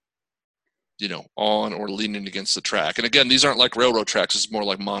 on or leaning against the track. And again, these aren't like railroad tracks. It's more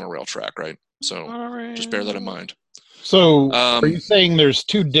like monorail track, right? So just bear that in mind. So are you saying there's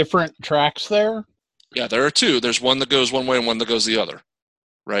two different tracks there? Yeah, there are two. There's one that goes one way and one that goes the other.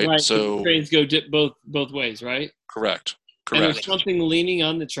 Right. So trains go both ways, right? Correct. And there's something leaning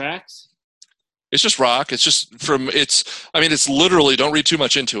on the tracks. It's just rock. It's just it's literally, don't read too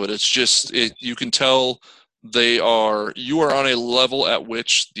much into it. It's just, you can tell you are on a level at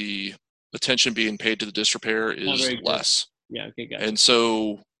which the attention being paid to the disrepair is less. Yeah. Okay. Got it. And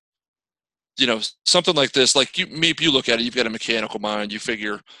so, something like this, you look at it, you've got a mechanical mind. You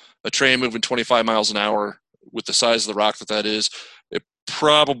figure a train moving 25 miles an hour with the size of the rock that is, it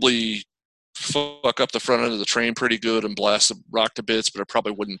probably fuck up the front end of the train pretty good and blast the rock to bits, but it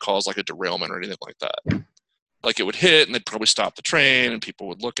probably wouldn't cause a derailment or anything like that. It would hit and they'd probably stop the train and people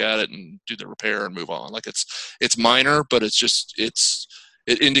would look at it and do the repair and move on. It's minor, but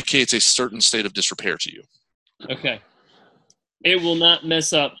it indicates a certain state of disrepair to you. Okay. It will not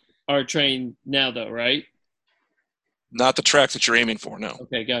mess up our train now though, right? Not the track that you're aiming for, no.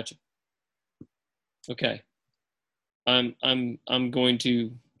 Okay, gotcha. Okay. I'm going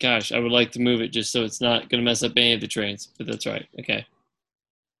to, I would like to move it just so it's not going to mess up any of the trains, but that's right. Okay.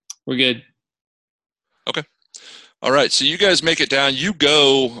 We're good. Okay. All right. So you guys make it down. You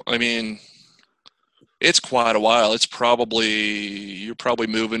go, it's quite a while. You're probably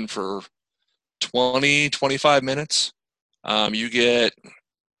moving for 20, 25 minutes. You get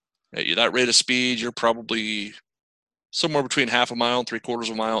at that rate of speed, you're probably somewhere between half a mile and 3/4 of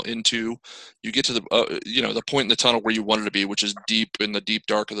a mile into, you get to the point in the tunnel where you wanted to be, which is deep in the deep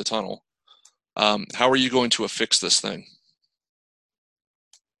dark of the tunnel. How are you going to affix this thing?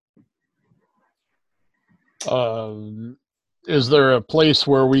 Is there a place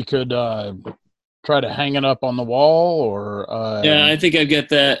where we could try to hang it up on the wall, or? Yeah, I think I get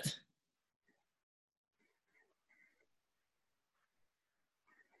that.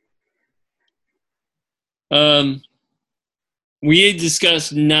 We had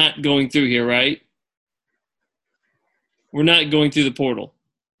discussed not going through here, right? We're not going through the portal.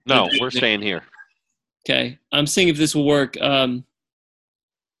 No, we're staying here. Okay. I'm seeing if this will work.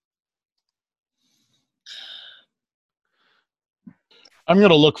 I'm going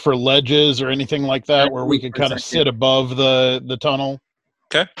to look for ledges or anything like that where we could kind of Protected. sit above the tunnel.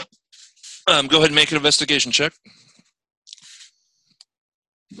 Okay. Go ahead and make an investigation check.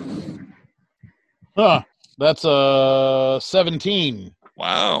 That's a 17.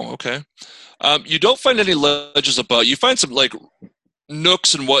 Wow. Okay. You don't find any ledges above. You find some like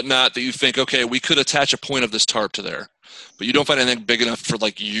nooks and whatnot that you think, okay, we could attach a point of this tarp to there, but you don't find anything big enough for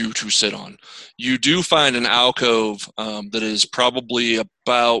like you to sit on. You do find an alcove that is probably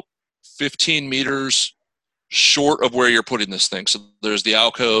about 15 meters short of where you're putting this thing. So there's the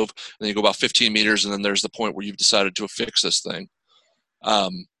alcove, and then you go about 15 meters, and then there's the point where you've decided to affix this thing.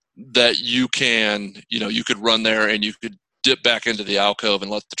 That you can, you could run there and you could dip back into the alcove and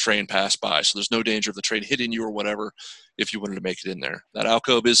let the train pass by. So there's no danger of the train hitting you or whatever if you wanted to make it in there. That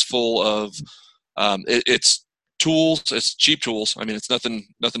alcove is full of it's tools. It's cheap tools. I mean, it's nothing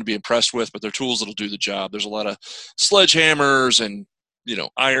to be impressed with, but they're tools that'll do the job. There's a lot of sledgehammers and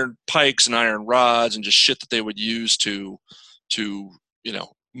iron pikes and iron rods and just shit that they would use to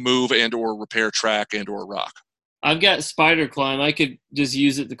move and or repair track and or rock. I've got spider climb. I could just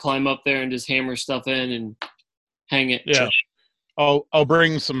use it to climb up there and just hammer stuff in and hang it. Yeah. I'll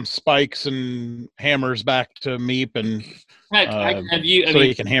bring some spikes and hammers back to Meep and Heck, I can have you.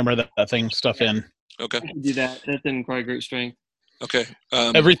 you can hammer that stuff in. Okay. I can do that. That didn't require great strength. Okay.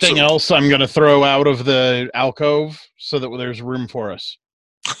 Everything else I'm going to throw out of the alcove so that there's room for us.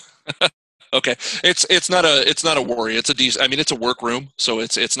 Okay. It's not a worry. It's a decent. I mean, it's a workroom, so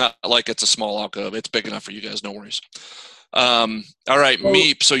it's not like it's a small alcove. It's big enough for you guys. No worries. All right,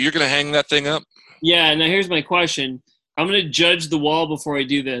 Meep. So you're going to hang that thing up? Yeah. Now here's my question. I'm going to judge the wall before I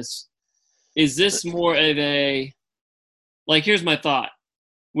do this. Is this more of a, like, here's my thought.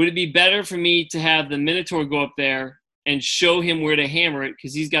 Would it be better for me to have the Minotaur go up there and show him where to hammer it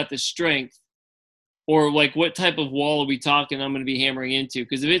because he's got the strength? Or, like, what type of wall are we talking I'm going to be hammering into?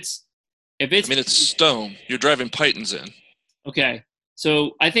 Because if it's it's stone. You're driving pythons in. Okay.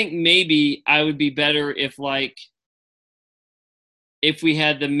 So I think maybe I would be better if we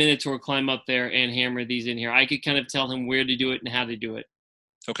had the Minotaur climb up there and hammer these in here. I could kind of tell him where to do it and how to do it.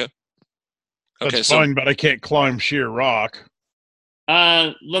 Okay. That's fine, but I can't climb sheer rock.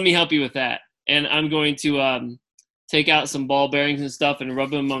 Let me help you with that. And I'm going to take out some ball bearings and stuff and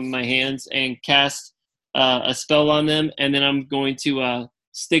rub them on my hands and cast a spell on them. And then I'm going to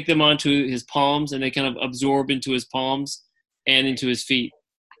stick them onto his palms, and they kind of absorb into his palms and into his feet.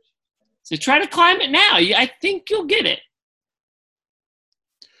 So try to climb it now. I think you'll get it.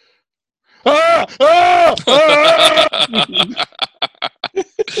 Where'd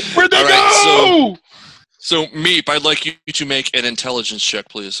they All go? right, so Meep, I'd like you to make an intelligence check,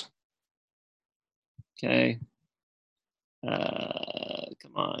 please. Okay. Come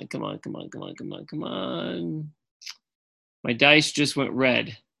on. My dice just went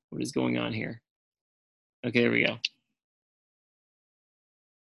red. What is going on here? Okay, here we go.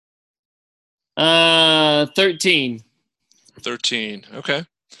 13. 13. Okay.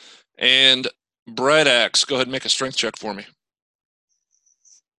 And Bright Axe, go ahead and make a strength check for me.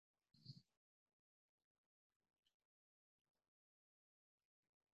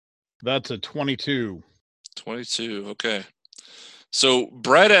 That's a 22. 22. Okay. So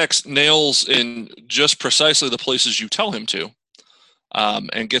Bright Axe nails in just precisely the places you tell him to,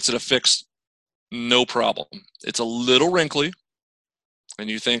 and gets it affixed no problem. It's a little wrinkly, and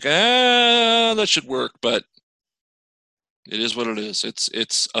you think, that should work, but it is what it is.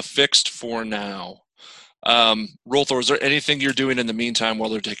 It's affixed for now. Rolthor, is there anything you're doing in the meantime while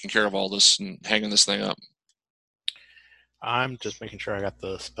they're taking care of all this and hanging this thing up? I'm just making sure I got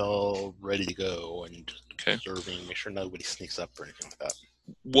the spell ready to go and just Okay. observing, make sure nobody sneaks up or anything like that.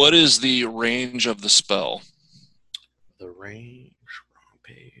 What is the range of the spell? The range, wrong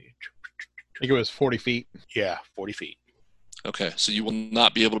page. I think it was 40 feet. Yeah, 40 feet. Okay, so you will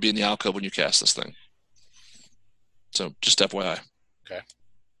not be able to be in the alcove when you cast this thing. So just FYI. Okay.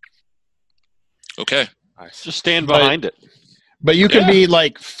 Okay. Nice. Just stand behind it. But you can Yeah. be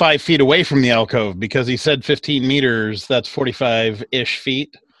like 5 feet away from the alcove because he said 15 meters. That's 45-ish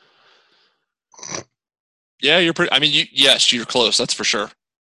feet. Yeah, you're pretty. I mean, yes, you're close. That's for sure.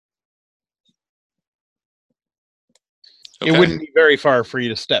 It wouldn't be very far for you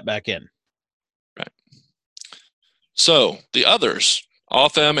to step back in. So the others,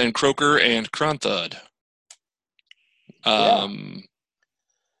 Otham and Croker and Kronthud.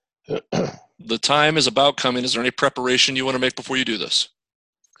 The time is about coming. Is there any preparation you want to make before you do this?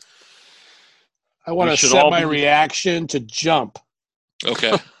 I want We to should set all my be- reaction to jump,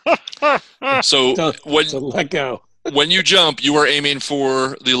 Okay. So to when let go. when you jump, you are aiming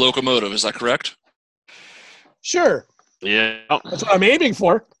for the locomotive. Is that correct? Sure. Yeah. That's what I'm aiming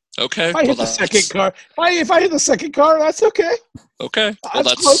for. Okay. If I hit the second car, if I hit the second car, that's okay. Okay. Well,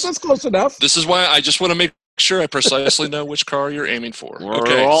 That's close. That's close enough. This is why I just want to make sure I precisely know which car you're aiming for.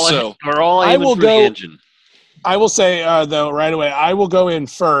 We're all I aiming will for go- the engine. I will say though right away, I will go in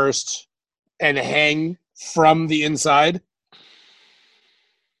first and hang from the inside,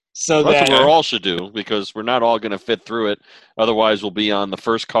 so That's that what we all should do, because we're not all going to fit through it. Otherwise, we'll be on the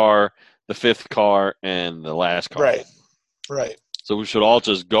first car, the fifth car, and the last car. right. So we should all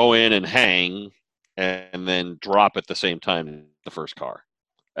just go in and hang, and then drop at the same time in the first car,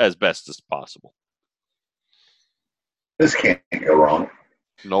 as best as possible. This can't go wrong.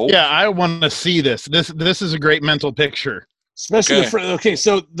 Nope. Yeah, I want to see this. This is a great mental picture. Especially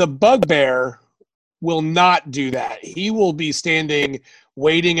so the bugbear will not do that. He will be standing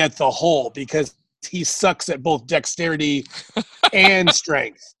waiting at the hole because he sucks at both dexterity and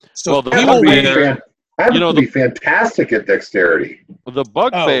strength. So Well, the he will wait. bugbear, I'd be fantastic at dexterity. the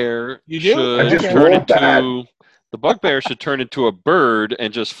bugbear you do? should I just turn rolled bad. into the bugbear should turn into a bird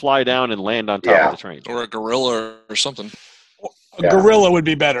and just fly down and land on top of the train. Or a gorilla or something. A gorilla would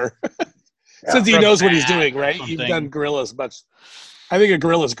be better. Since he From knows what he's that doing, or right? You've something. done gorillas much. I think a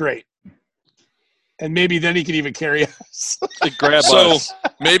gorilla's great. And maybe then he can even carry us. Grab So us.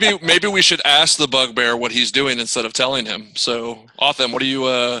 maybe we should ask the bugbear what he's doing instead of telling him. So Otham, what are you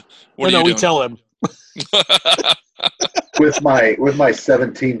we doing? tell him. with my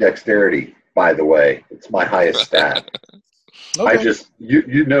 17 dexterity, by the way, it's my highest stat. Okay. I just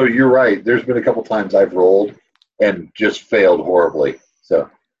you know you're right. There's been a couple times I've rolled and just failed horribly. So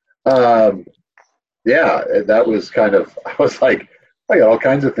yeah, that was kind of, I was like, I got all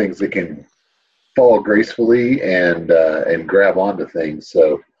kinds of things that can fall gracefully and grab onto things.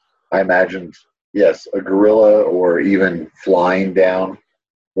 So I imagined, yes, a gorilla or even flying down,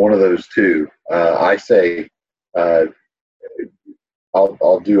 one of those two. I say I'll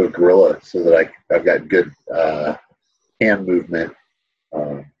do a gorilla so that I've got good hand movement.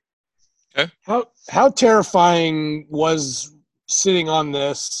 How terrifying was sitting on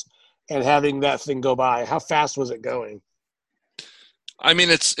this and having that thing go by? How fast was it going? I mean,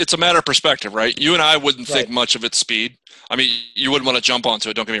 it's a matter of perspective, right? You and I wouldn't think much of its speed. I mean, you wouldn't want to jump onto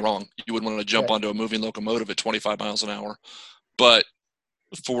it. Don't get me wrong. You wouldn't want to jump onto a moving locomotive at 25 miles an hour. But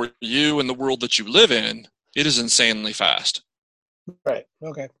for you and the world that you live in, it is insanely fast. Right.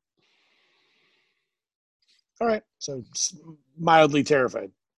 Okay. All right. So mildly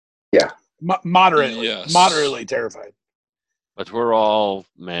terrified. Yeah. Moderately. Yes. Moderately terrified. But we're all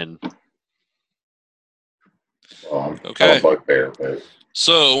men. I'm Okay. a bugbear, but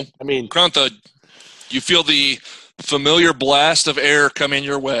So, I mean, Krantha, you feel the familiar blast of air coming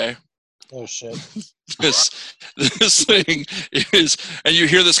your way. oh shit. This thing is, and you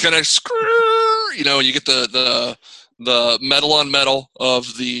hear this kind of screw, and you get the metal on metal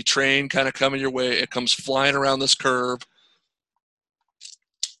of the train kind of coming your way. It comes flying around this curve.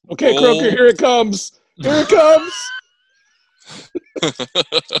 Okay, Roll. Croker, here it comes. Here it comes.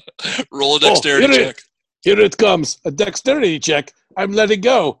 Roll a dexterity hit it. check. Here it comes. A dexterity check. I'm letting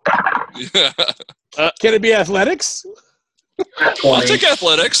go. Can it be athletics? I'll 20. take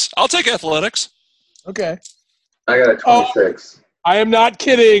athletics. Okay. I got a 26. I am not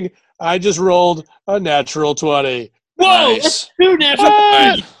kidding. I just rolled a natural 20. Whoa, Nice. that's two natural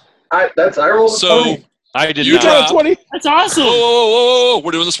What? 20. I rolled a So 20. I did You You not. got a 20? That's awesome. whoa.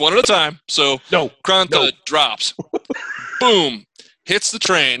 We're doing this one at a time. So No. Krantha drops. Boom. Hits the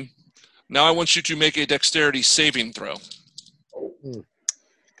train. Now I want you to make a dexterity saving throw.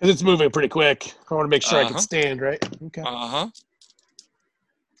 Because it's moving pretty quick. I want to make sure I can Uh-huh. stand, right? Okay. Uh-huh.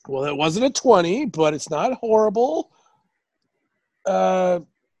 Well, it wasn't a 20, but it's not horrible.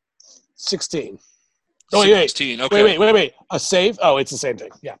 16. Oh, wait. 16. Okay. Wait. A save? Oh, it's the same thing.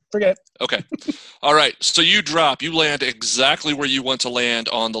 Yeah, forget it. Okay. All right. So you drop. You land exactly where you want to land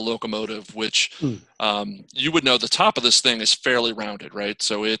on the locomotive, which you would know the top of this thing is fairly rounded, right?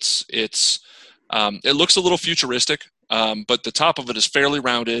 So it looks a little futuristic, but the top of it is fairly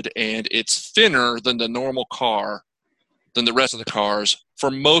rounded, and it's thinner than the normal car, than the rest of the cars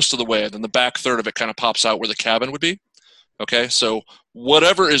for most of the way. Then the back third of it kind of pops out where the cabin would be. Okay, so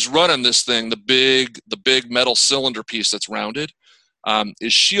whatever is running this thing, the big metal cylinder piece that's rounded,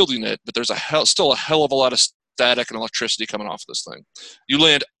 is shielding it, but there's still a hell of a lot of static and electricity coming off of this thing. You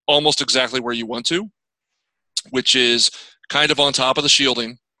land almost exactly where you want to, which is kind of on top of the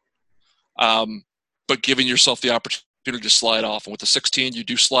shielding, but giving yourself the opportunity to slide off. And with the 16, you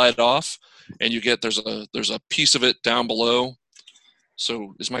do slide off, and you get there's a piece of it down below.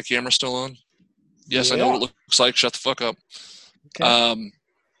 So is my camera still on? Yes, I know what it looks like. Shut the fuck up. Okay.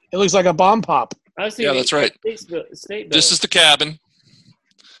 It looks like a bomb pop. I was Yeah, thinking that's right. State This is the cabin.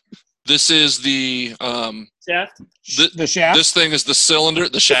 This is the shaft. The shaft. This thing is the cylinder,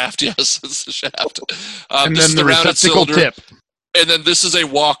 the shaft. Yes, it's the shaft. And This then is the rounded receptacle cylinder, tip. and then this is a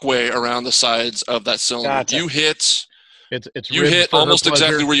walkway around the sides of that cylinder. Gotcha. You hit It's you ribbed hit for her almost pleasure.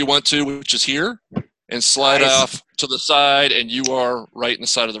 exactly where you want to, which is here, and slide Nice. off to the side, and you are right in the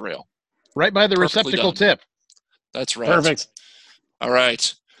side of the rail. Right by the Perfectly receptacle done. tip. That's right. Perfect. All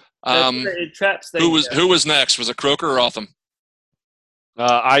right. It traps things. Who was next? Was it Croker or Otham?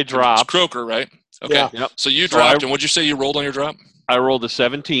 I It's dropped. Croker, right? Okay. Yeah. Yep. So you So dropped, and what'd you say you rolled on your drop? I rolled a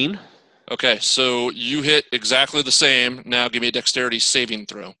 17. Okay, so you hit exactly the same. Now give me a dexterity saving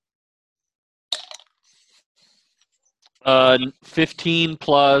throw. 15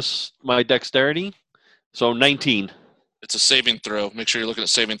 plus my dexterity, so 19. It's a saving throw. Make sure you're looking at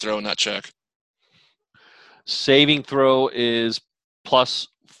saving throw and not check. Saving throw is plus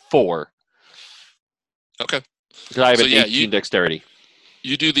 4. Okay. Because I have So, an yeah, 18 dexterity.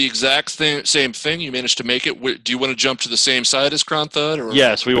 You do the exact same thing. You managed to make it. Do you want to jump to the same side as Kronthud? Or?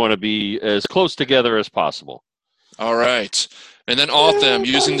 Yes, we want to be as close together as possible. All right. And then Otham,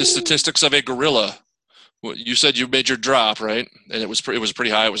 using the statistics of a gorilla. You said you made your drop, right? And it was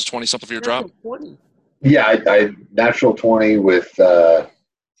pretty high. It was 20-something for your drop? 20. Yeah, I natural 20 with dexterities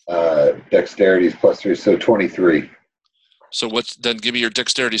 +3, so 23. So then give me your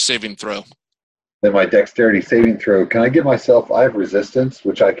dexterity saving throw. Then my dexterity saving throw. Can I give myself? I have resistance,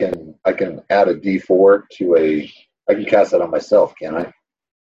 which I can add a D4 to a. I can cast that on myself, can I?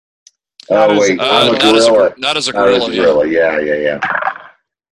 Oh wait, I'm a gorilla. Not as a gorilla. Yeah.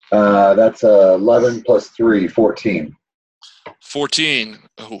 That's 11 plus 3, 14. 14.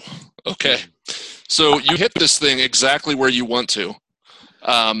 Oh, okay. So you hit this thing exactly where you want to.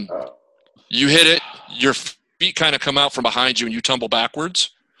 You hit it. Your feet kind of come out from behind you, and you tumble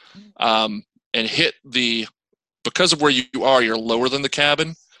backwards. And hit because of where you are, you're lower than the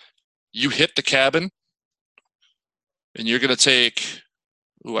cabin. You hit the cabin, and you're going to take.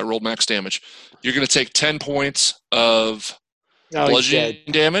 Ooh, I rolled max damage. You're going to take 10 points of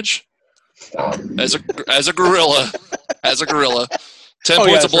bludgeoning damage as a gorilla. As a gorilla, 10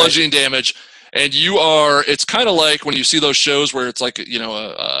 points of bludgeoning damage, and you are. It's kind of like when you see those shows where it's like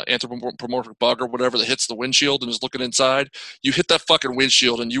a anthropomorphic bug or whatever that hits the windshield and is looking inside. You hit that fucking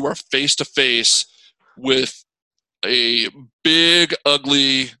windshield, and you are face to face with a big,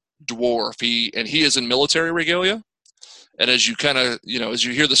 ugly dwarf. He is in military regalia, and as you kind of as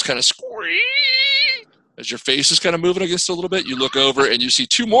you hear this kind of squeak, as your face is kind of moving against it a little bit, you look over and you see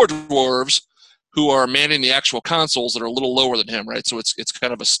two more dwarves who are manning the actual consoles that are a little lower than him, right? So it's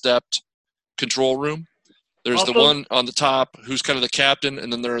kind of a stepped control room. There's the one on the top who's kind of the captain,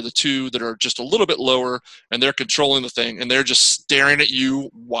 and then there are the two that are just a little bit lower, and they're controlling the thing, and they're just staring at you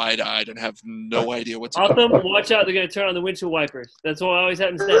wide-eyed and have no idea what to do. Otham, watch out, they're going to turn on the windshield wipers. That's what always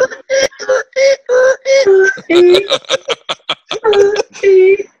happens then.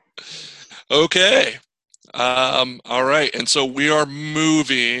 Okay. All right, and so we are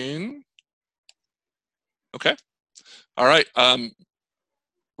moving. Okay. All right.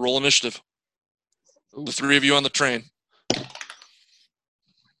 Roll initiative. The three of you on the train.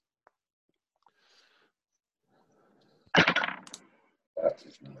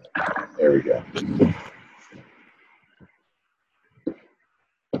 There we go.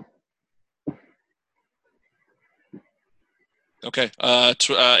 Okay.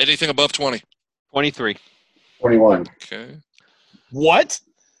 Anything above 20? 23. 21. Okay. What?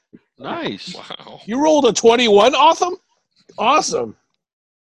 Nice. Wow. You rolled a 21, Otham? Awesome.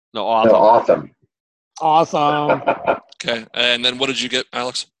 No, No, awesome. Awesome. Okay. And then what did you get,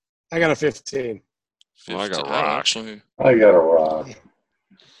 Alex? I got a 15. 15. I got a rock. Actually. I got a rock.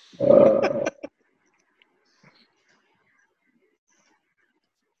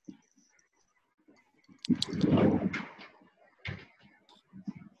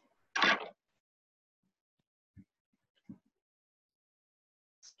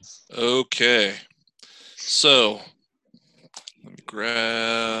 Okay. So let me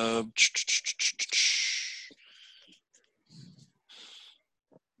grab.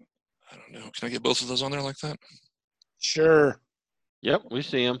 I don't know. Can I get both of those on there like that? Sure. Yep, we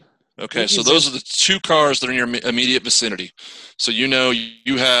see him. Okay, so those are the two cars that are in your immediate vicinity. So you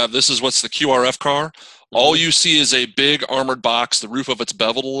have, this is what's the QRF car. All you see is a big armored box. The roof of it's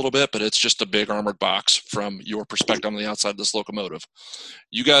beveled a little bit, but it's just a big armored box from your perspective on the outside of this locomotive.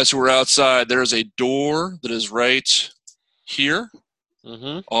 You guys who are outside, there's a door that is right here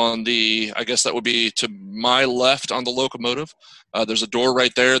on the, I guess that would be to my left on the locomotive. There's a door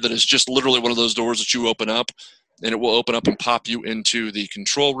right there that is just literally one of those doors that you open up. and it will open up and pop you into the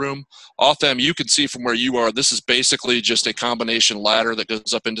control room. Otham, you can see from where you are, this is basically just a combination ladder that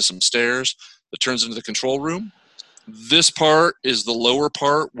goes up into some stairs that turns into the control room. This part is the lower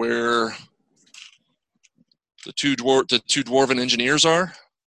part where the two dwarven engineers are.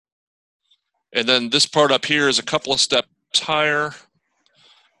 And then this part up here is a couple of steps higher,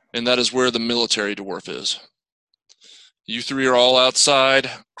 and that is where the military dwarf is. You three are all outside.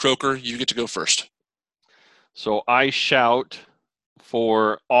 Croker, you get to go first. So I shout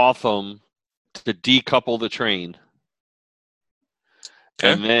for Otham to decouple the train.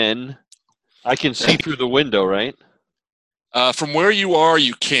 Okay. And then I can see through the window, right? From where you are,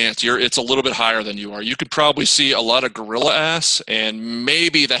 you can't. It's a little bit higher than you are. You could probably see a lot of gorilla ass and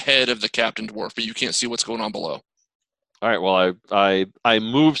maybe the head of the captain dwarf, but you can't see what's going on below. All right. Well, I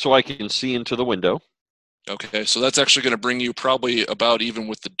move so I can see into the window. Okay, so that's actually going to bring you probably about even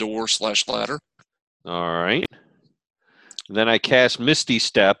with the door/ladder. All right. Then I cast Misty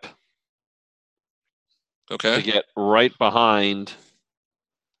Step Okay. to get right behind.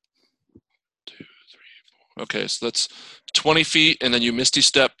 2, 3, 4. Okay, so that's 20 feet, and then you Misty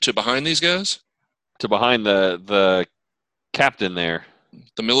Step to behind these guys? To behind the captain there.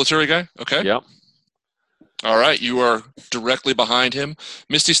 The military guy? Okay. Yep. All right, you are directly behind him.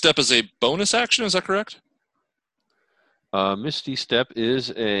 Misty Step is a bonus action, is that correct? Misty Step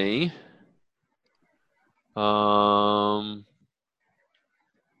is a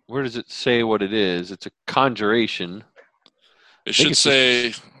where does it say what it is? It's a conjuration. It should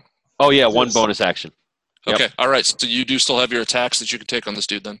say... Oh, yeah, one bonus action. Yep. Okay, all right, so you do still have your attacks that you can take on this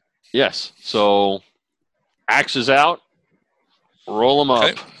dude then? Yes, so axes out, roll them up.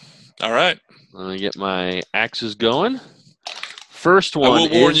 Okay. All right. Let me get my axes going. First one I will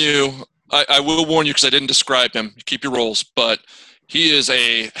warn you. I will warn you because I didn't describe him. Keep your rolls, but he is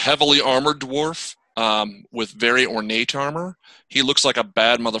a heavily armored dwarf with very ornate armor. He looks like a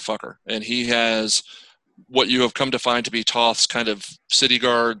bad motherfucker, and he has what you have come to find to be Toth's kind of city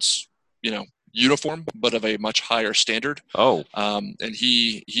guards, uniform, but of a much higher standard. Oh, and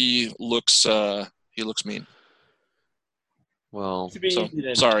he looks mean. Well, so,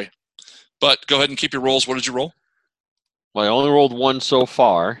 sorry, but go ahead and keep your rolls. What did you roll? Well, I only rolled one so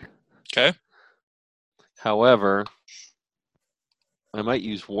far. Okay. However, I might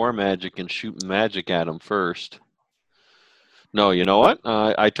use War Magic and shoot magic at him first. No, you know what?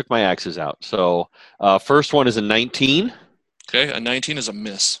 I took my axes out. So first one is a 19. Okay, a 19 is a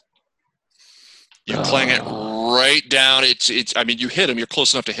miss. You clang it right down. I mean, you hit him. You're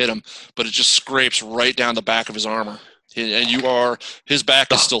close enough to hit him, but it just scrapes right down the back of his armor. And his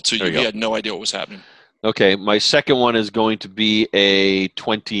back is still to you. He had no idea what was happening. Okay, my second one is going to be a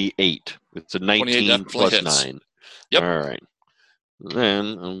 28. It's a 19 plus hits. 9. Yep. All right.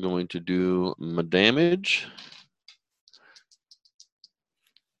 Then I'm going to do my damage.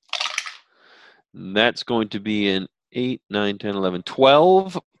 And that's going to be an 8, 9, 10, 11,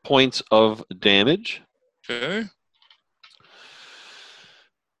 12 points of damage. Okay.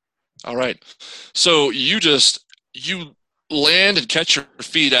 All right. So you land and catch your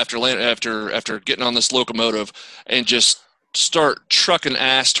feet after getting on this locomotive and just start trucking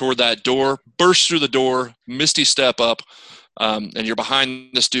ass toward that door, burst through the door, Misty Step up, and you're behind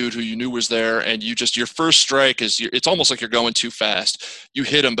this dude who you knew was there, and your first strike it's almost like you're going too fast. You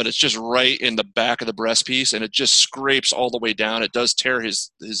hit him, but it's just right in the back of the breastpiece, and it just scrapes all the way down. It does tear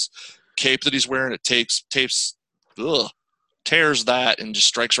his cape that he's wearing. It tears that and just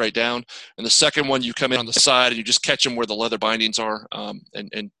strikes right down. And the second one, you come in on the side and you just catch him where the leather bindings are,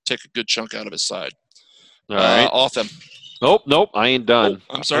 and take a good chunk out of his side. All right. Otham. Nope, I ain't done.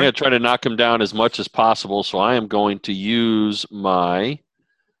 Oh, I'm sorry. I'm going to try to knock him down as much as possible, so I am going to use my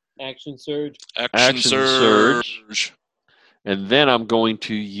Action Surge. Action surge. And then I'm going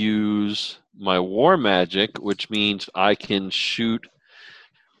to use my War Magic, which means I can shoot.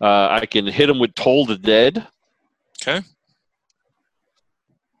 I can hit him with Toll the Dead. Okay.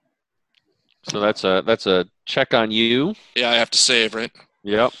 So that's a check on you. Yeah, I have to save, right?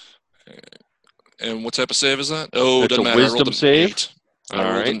 Yep. And what type of save is that? Oh, it It's doesn't a matter. wisdom I rolled an save. 8.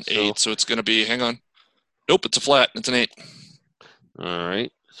 I rolled an 8, so it's going to be, hang on. Nope, it's a flat. It's an 8. All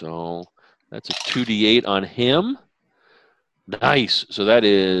right. So that's a 2d8 on him. Nice. So that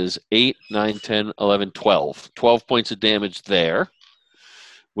is 8, 9, 10, 11, 12. 12 points of damage there,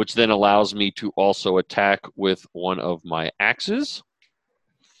 which then allows me to also attack with one of my axes.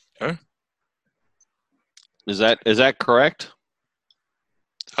 Okay. Is that correct?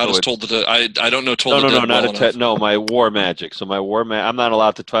 How does Toll the Dead? I don't know Toll the Dead. No, not no, my War Magic. So my I'm not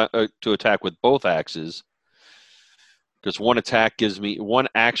allowed to attack with both axes because one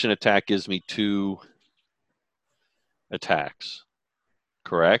action attack gives me 2 attacks.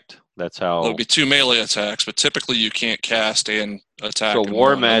 Correct? That's how. There'll be 2 melee attacks, but typically you can't cast and attack. So in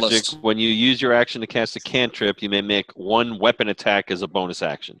War one, Magic, unless- when you use your action to cast a cantrip, you may make 1 weapon attack as a bonus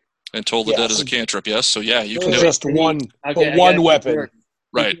action. and Toll the Yeah, Dead is so- a cantrip, yes. So yeah, you So can it's do it. just one, Okay, but I one got weapon. Jordan.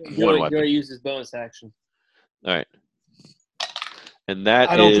 Right. One weapon. Joey uses bonus action. All right. And that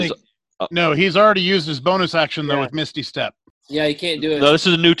I don't is. think. No, he's already used his bonus action though Yeah. with Misty Step. Yeah, you can't do it. No, this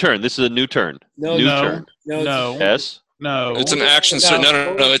is a new turn. This is a new turn. No, new no. turn. No, No, Yes. no. It's an action surge.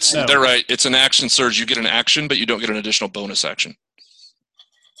 No. It's No. they're right. It's an action surge. You get an action, but you don't get an additional bonus action.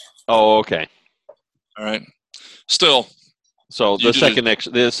 Oh, okay. All right. Still, So You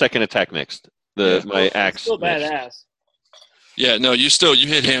the second attack next. My axe. Still next. badass. yeah. No, you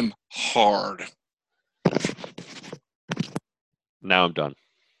hit him hard. Now I'm done.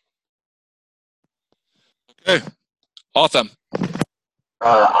 Okay. Awesome.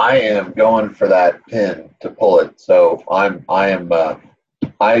 I am going for that pin to pull it. So I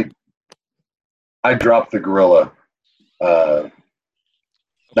dropped the gorilla. No,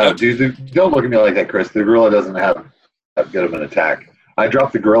 dude, don't look at me like that, Chris. The gorilla doesn't have that good of an attack. I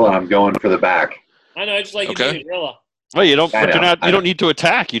dropped the gorilla and I'm going for the back. I know. I just like you Okay. being a gorilla. Well, you don't. I But you're know, not. I You know. don't need to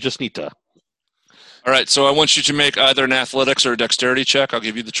attack. You just need to. All right. So I want you to make either an athletics or a dexterity check. I'll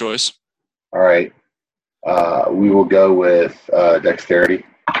give you the choice. All right. We will go with dexterity.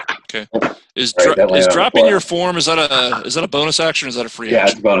 Is All right, that landed on the dropping floor. your form is that a bonus action or is that a free Yeah,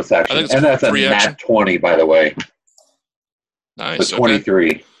 it's a action? bonus action. I think it's And that's a free action. nat 20, by the way. Nice. So Okay.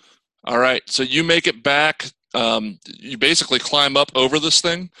 23. All right. So you make it back. You basically climb up over this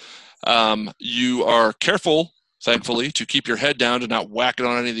thing. You are careful, thankfully, to keep your head down to not whack it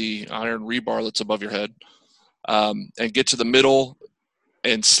on any of the iron rebar that's above your head, and get to the middle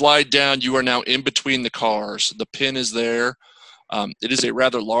and slide down. You are now in between the cars. The pin is there. It is a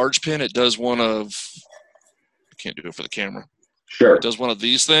rather large pin. It does one of, I can't do it for the camera. Sure. It does one of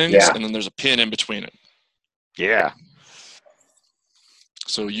these things, Yeah. and then there's a pin in between it. Yeah.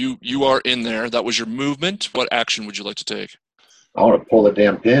 So you are in there. That was your movement. What action would you like to take? I want to pull the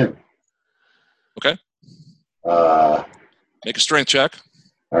damn pin. Okay. All Make a strength check.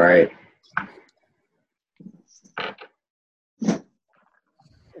 right.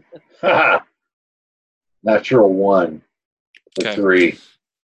 Natural 1 for Okay. 3.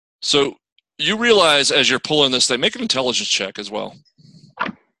 So you realize as you're pulling this thing, make an intelligence check as well.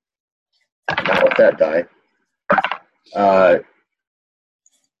 Not with that die.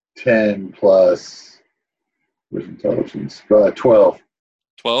 10 plus where's intelligence? 12.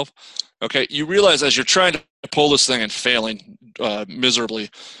 12. Okay. You realize as you're trying to pull this thing and failing miserably,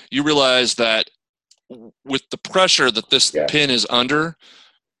 you realize that with the pressure that this Yeah. pin is under,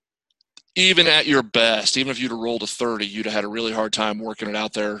 even at your best, even if you'd have rolled a 30, you'd have had a really hard time working it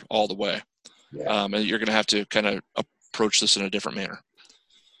out there all the way. Yeah. And you're going to have to kind of approach this in a different manner.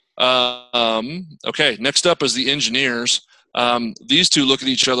 Okay, next up is the engineers. These two look at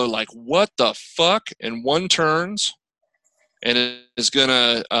each other like, what the fuck? And one turns and he's going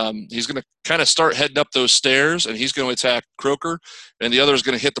to kind of start heading up those stairs, and he's going to attack Croker, and the other is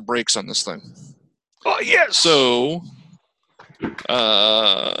going to hit the brakes on this thing. Oh yes. So,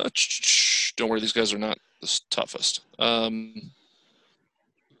 don't worry, these guys are not the toughest.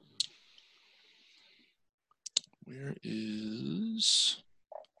 Where is...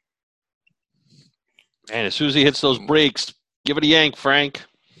 Man, as soon as he hits those brakes, give it a yank, Frank.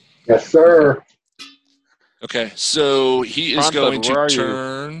 Yes, sir. Okay, so he is Pronto, going where are to you?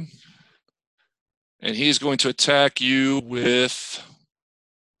 turn, and he's going to attack you with...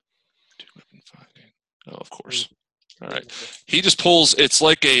 Oh, of course. All right. He just pulls, it's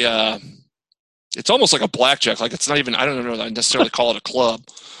like a, it's almost like a blackjack. Like it's not even, I don't know that I necessarily call it a club.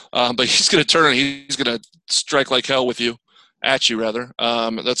 But he's going to turn and he's going to strike like hell with you, at you rather.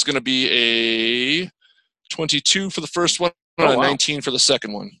 That's going to be a 22 for the first one and Oh, a wow. 19 for the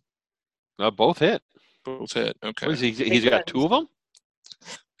second one. Both hit. Both hit. Okay. What is he? He's got 2 of them.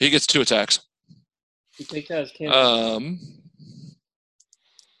 He gets 2 attacks. You take that as canon.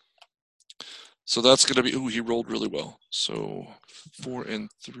 So that's going to be, ooh, he rolled really well. So 4 and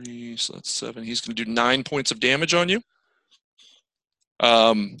 3, so that's 7. He's going to do 9 points of damage on you.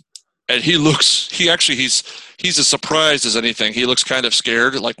 And he's as surprised as anything. He looks kind of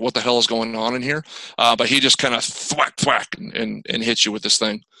scared, like what the hell is going on in here? But he just kind of thwack and hits you with this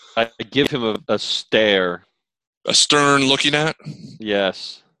thing. I give him a stare. A stern looking at.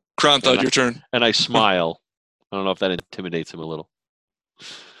 Yes. Kronthud, your turn. And I smile. I don't know if that intimidates him a little.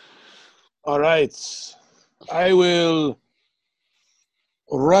 All right. I will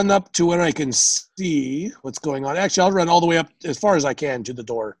run up to where I can see what's going on. Actually, I'll run all the way up as far as I can to the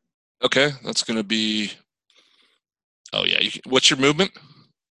door. Okay, that's going to be Oh yeah. What's your movement?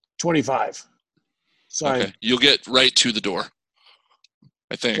 25. So Okay. You'll get right to the door.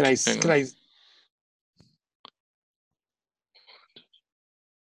 I think. Can I?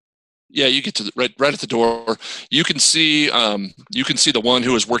 Yeah, you get to right at the door. You can see the one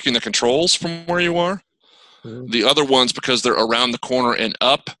who is working the controls from where you are. Mhm. The other ones, because they're around the corner and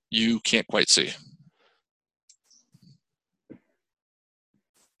up, you can't quite see.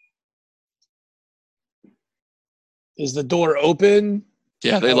 Is the door open?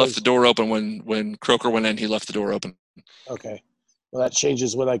 Yeah, they left the door open when Croker went in. He left the door open. Okay. Well, that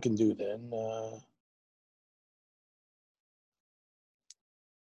changes what I can do then.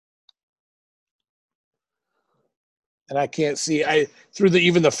 And I can't see. Through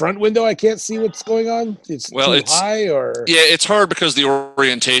even the front window, I can't see what's going on. It's too high, or yeah, it's hard because the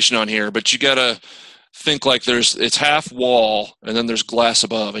orientation on here. But you gotta think like it's half wall and then there's glass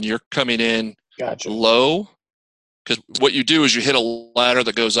above, and you're coming in low. Because what you do is you hit a ladder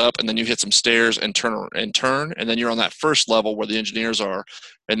that goes up, and then you hit some stairs and turn, and then you're on that first level where the engineers are,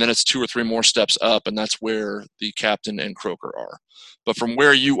 and then it's 2 or 3 more steps up, and that's where the captain and Croker are. But from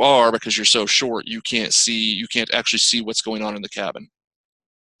where you are, because you're so short, you can't actually see what's going on in the cabin.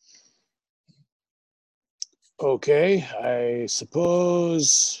 Okay, I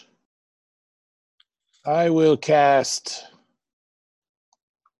suppose I will cast.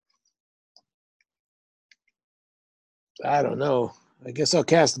 I don't know. I guess I'll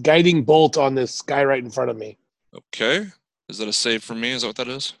cast Guiding Bolt on this guy right in front of me. Okay. Is that a save for me? Is that what that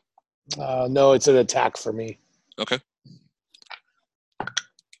is? No, it's an attack for me. Okay.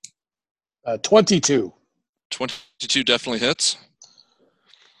 22. 22 definitely hits.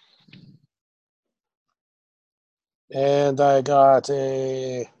 And I got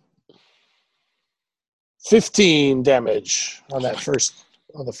a 15 damage on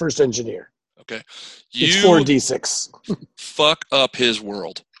the first engineer. Okay. It's 4d6. Fuck up his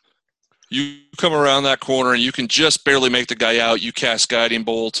world. You come around that corner and you can just barely make the guy out. You cast Guiding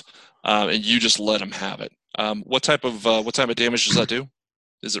Bolt, and you just let him have it. What type of damage does that do?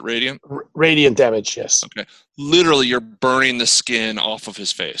 Is it radiant? Radiant damage, yes. Okay. Literally, you're burning the skin off of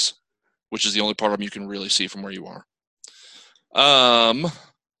his face, which is the only part of him you can really see from where you are.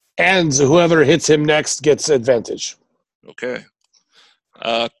 And whoever hits him next gets advantage. Okay.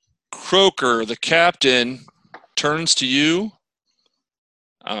 Croker, the captain, turns to you,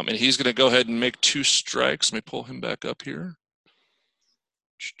 and he's going to go ahead and make 2 strikes. Let me pull him back up here.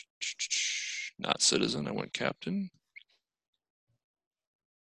 Not citizen, I went captain.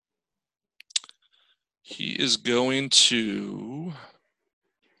 He is going to...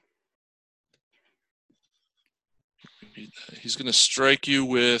 He's going to strike you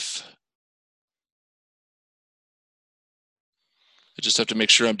with... I just have to make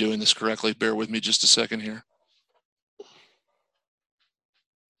sure I'm doing this correctly. Bear with me just a second here.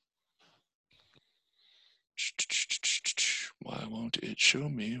 Why won't it show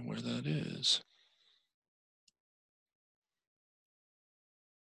me where that is?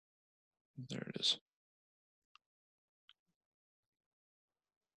 There it is.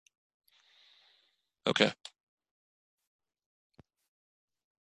 Okay.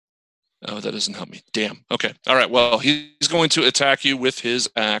 Oh, that doesn't help me. Damn. Okay. All right. Well, he's going to attack you with his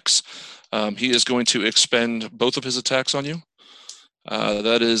axe. He is going to expend both of his attacks on you.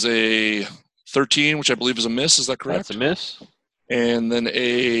 That is a 13, which I believe is a miss. Is that correct? That's a miss. And then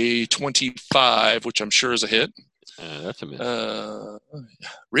a 25, which I'm sure is a hit. That's a miss.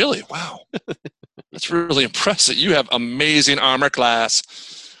 Really? Wow. That's really impressive. You have amazing armor class.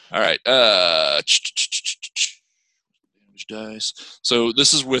 All right. Dice. So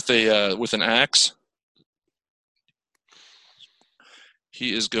this is with an axe.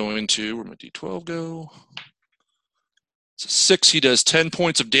 He is going to, where my D12 go? It's a 6. He does 10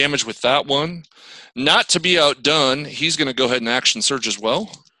 points of damage with that one. Not to be outdone, he's going to go ahead and action surge as well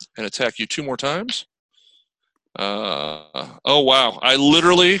and attack you 2 more times. Oh wow! I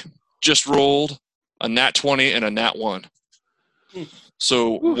literally just rolled a nat 20 and a nat 1.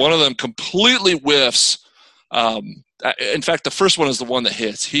 So one of them completely whiffs. In fact, the first one is the one that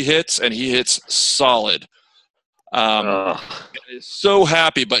hits. He hits, and he hits solid. He's so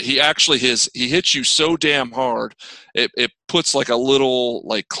happy, but he hits you so damn hard, it puts like a little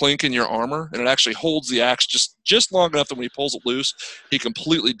like clink in your armor, and it actually holds the axe just long enough that when he pulls it loose, he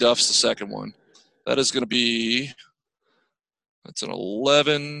completely duffs the second one. That is going to be, that's an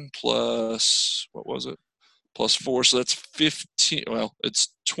 11 plus, what was it? Plus 4, so that's 15. Well, it's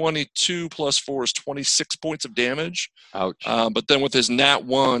 22 plus 4 is 26 points of damage. Ouch. But then with his nat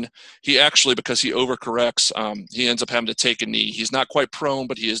 1, he actually, because he overcorrects, he ends up having to take a knee. He's not quite prone,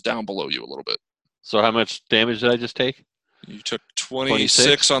 but he is down below you a little bit. So how much damage did I just take? You took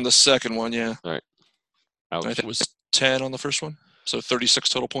 26 on the second one, yeah. Ouch. I think it was 10 on the first one. So 36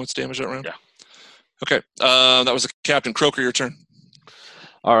 total points damage that round? Yeah. Okay. That was the Captain. Croker, your turn.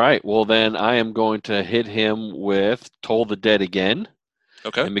 All right. Well, then I am going to hit him with Toll the Dead again.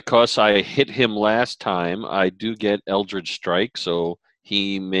 Okay. And because I hit him last time, I do get Eldritch Strike, so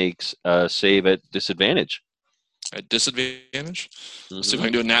he makes a save at disadvantage. At disadvantage? Mm-hmm. Let's see if I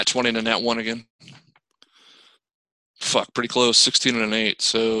can do a nat 20 and a nat 1 again. Fuck, pretty close. 16 and an 8.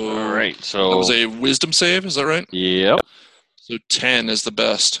 So All right. So that was a wisdom save, is that right? Yep. So 10 is the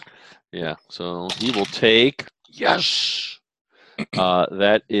best. Yeah. So he will take yes.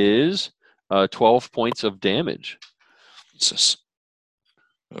 That is 12 points of damage. Jesus.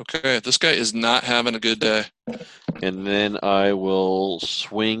 Okay, this guy is not having a good day. And then I will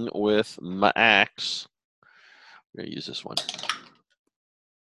swing with my axe. I'm going to use this one.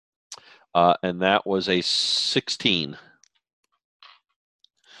 And that was a 16.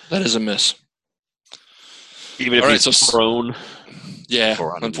 That is a miss. Even if All right, he's so prone. Yeah,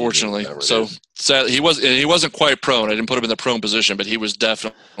 or on a unfortunately. medium, So whatever sadly, he wasn't quite prone. I didn't put him in the prone position, but he was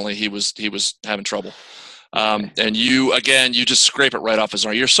definitely he was having trouble. And you just scrape it right off his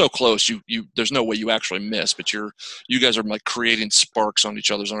arm. You're so close. You there's no way you actually miss, but you guys are like creating sparks on each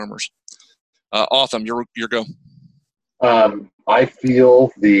other's armors. Autumn, your go. I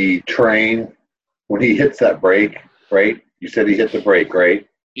feel the train when he hits that brake, right? You said he hit the brake, right?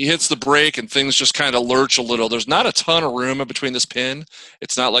 He hits the brake and things just kind of lurch a little. There's not a ton of room in between this pin.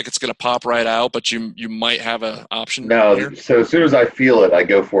 It's not like it's going to pop right out, but you might have an option. No, here. so as soon as I feel it, I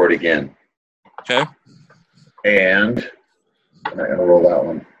go for it again. Okay. And I'm not going to roll that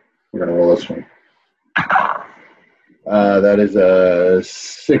one. We're going to roll this one. That is a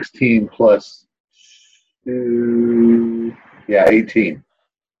 16 plus 2. Yeah, 18.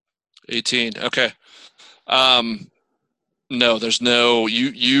 18. Okay. No, there's no.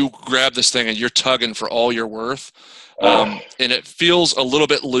 You grab this thing and you're tugging for all you're worth, and it feels a little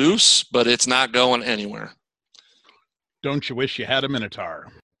bit loose, but it's not going anywhere. Don't you wish you had a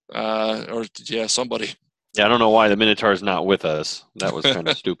Minotaur? Or yeah, somebody. Yeah, I don't know why the Minotaur's not with us. That was kind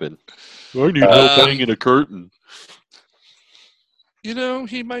of stupid. I need help hanging a curtain. You know,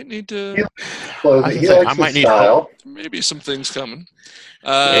 he might need to. I might need help. Maybe some things coming.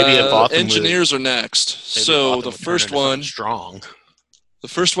 Maybe if Autumn engineers are next. So the first one, strong. The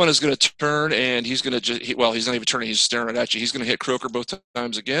first one is going to turn, and he's going to he's not even turning. He's staring right at you. He's going to hit Croker both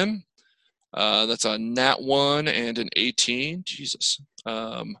times again. That's a nat 1 and an 18. Jesus.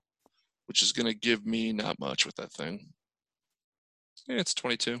 Which is going to give me not much with that thing. Yeah, it's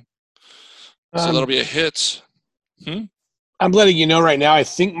 22. So that'll be a hit. I'm letting you know right now, I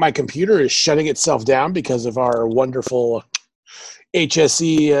think my computer is shutting itself down because of our wonderful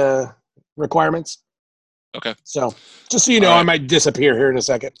HSE requirements. Okay. So just so you know, I might disappear here in a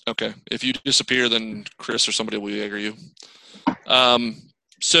second. Okay. If you disappear, then Chris or somebody will aggro you.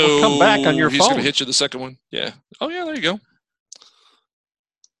 So well, come back on your he's phone. going to hit you the second one. Yeah. Oh, yeah, there you go.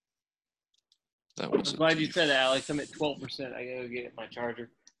 I'm glad you said that, Alex. I'm at 12%. I gotta go get my charger.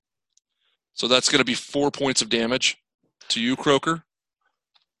 So that's going to be 4 points of damage to you, Croker.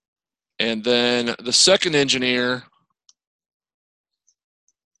 And then the second engineer,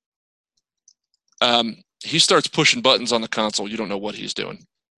 he starts pushing buttons on the console. You don't know what he's doing.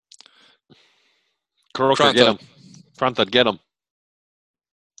 Croker, get him. Krantha, get him.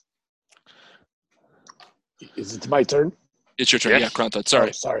 Is it my turn? It's your turn. Yes. Yeah, Krantha. Sorry.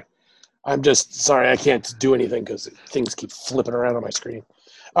 Oh, sorry. I'm just sorry. I can't do anything because things keep flipping around on my screen.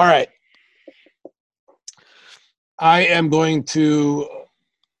 All right. I am going to,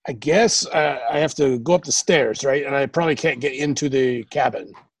 I guess I have to go up the stairs, right? And I probably can't get into the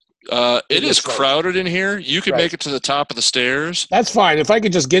cabin. It is crowded in here. You could make it to the top of the stairs. That's fine. If I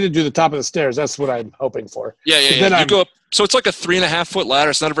could just get it to the top of the stairs, that's what I'm hoping for. Yeah. You go up. So it's like a 3.5-foot ladder.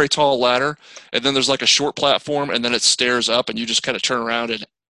 It's not a very tall ladder. And then there's like a short platform, and then it stairs up, and you just kind of turn around, and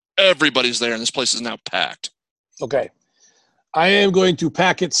everybody's there, and this place is now packed. Okay. I am going to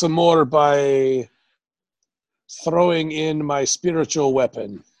pack it some more by throwing in my spiritual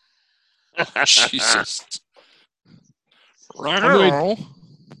weapon. Jesus.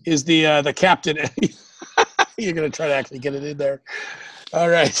 Is the captain. You're going to try to actually get it in there. All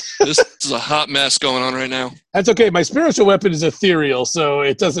right. This is a hot mess going on right now. That's okay. My spiritual weapon is ethereal, so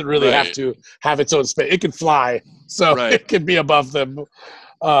it doesn't really have to have its own space. It can fly, so it can be above them.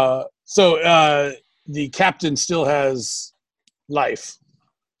 So the captain still has life.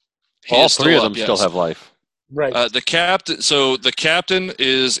 All three of them still have life. Right. The captain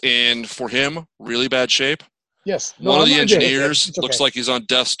is in, for him, really bad shape. Yes. No, One of I'm the not dead yet. engineers It's okay. looks like he's on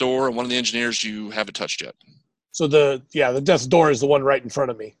death's door, and one of the engineers you haven't touched yet. So the death's door is the one right in front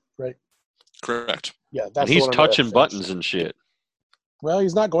of me, right? Correct. Yeah, that's And the he's one I'm gonna touching finish. buttons and shit. Well,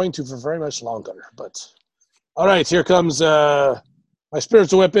 he's not going to for very much longer. But all right, here comes my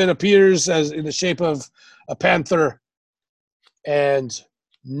spiritual weapon appears as in the shape of a panther, and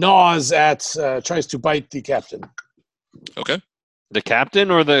gnaws at tries to bite the captain. Okay. The captain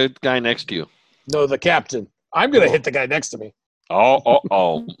or the guy next to you? No, the captain. I'm gonna hit the guy next to me.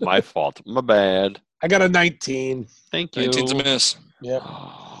 Oh, my fault. My bad. I got a 19. Thank you. 19's a miss. Yep.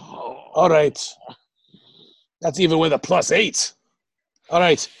 All right. That's even with a +8. All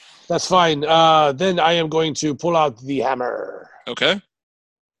right. That's fine. Then I am going to pull out the hammer. Okay.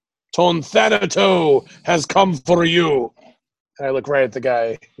 Ton Thanato has come for you. And I look right at the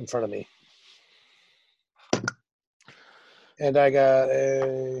guy in front of me. And I got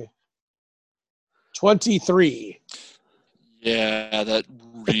a 23. Yeah, that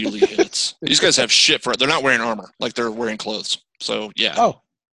really hits. These guys have shit for it. They're not wearing armor. Like, they're wearing clothes. So, yeah. Oh,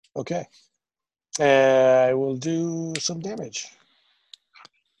 okay. I will do some damage.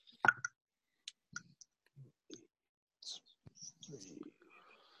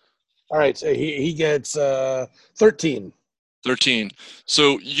 All right, so he gets 13. 13.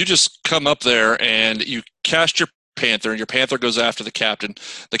 So you just come up there and you cast your panther, and your panther goes after the captain.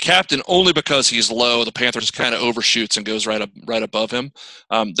 The captain, only because he's low, the panther just kind of overshoots and goes right above him.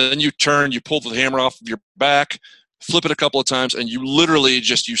 Then you turn, you pull the hammer off of your back, flip it a couple of times, and you literally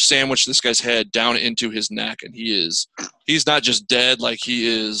you sandwich this guy's head down into his neck, and he's not just dead, like he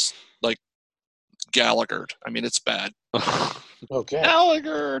is like Gallaghered. I mean, it's bad. Okay.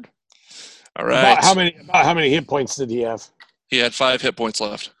 Gallagher. All right. About how many hit points did he have? He had 5 hit points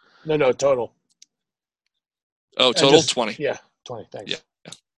left. No, total. Oh, total 20. Yeah, 20. Thanks. Yeah.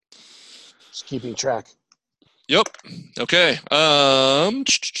 Just keeping track. Yep. Okay. That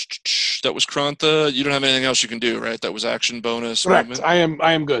was Krantha. You don't have anything else you can do, right? That was action bonus. Correct. Movement?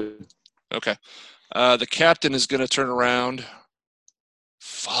 I am good. Okay. The captain is going to turn around.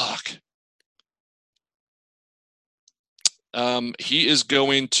 Fuck. He is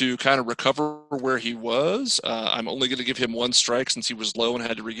going to kind of recover where he was. I'm only going to give him 1 strike since he was low and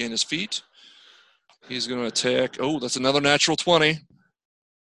had to regain his feet. He's going to attack. Oh, that's another natural 20.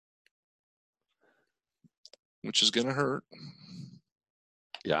 Which is going to hurt.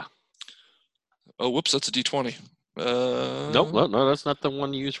 Yeah. Oh, whoops, that's a D20. Nope, no, that's not the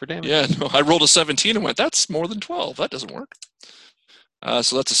one you use for damage. Yeah, no, I rolled a 17 and went, that's more than 12. That doesn't work.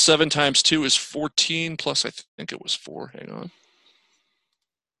 So that's a 7 times 2 is 14, plus I think it was 4. Hang on.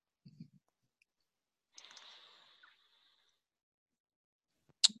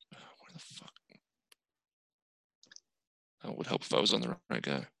 Where the fuck? That would help if I was on the right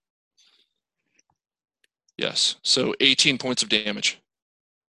guy. Yes, so 18 points of damage.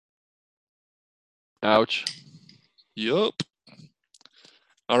 Ouch. Yup.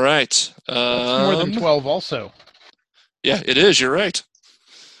 All right. That's more than 12 also. Yeah, it is. You're right.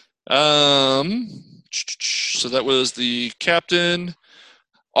 So that was the captain.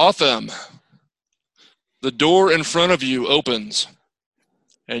 Otham. The door in front of you opens,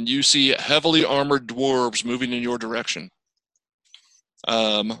 and you see heavily armored dwarves moving in your direction.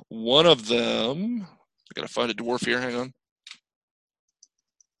 One of them, I gotta find a dwarf here. Hang on.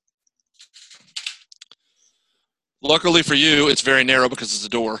 Luckily for you, it's very narrow because it's a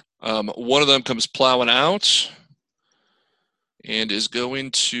door. One of them comes plowing out and is going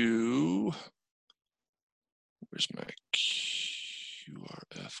to. Where's my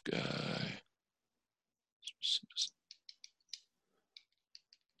QRF guy?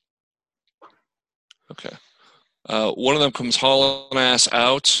 Okay. One of them comes hauling ass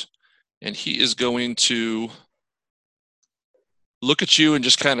out, and he is going to look at you and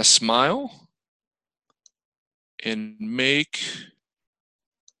just kind of smile and make.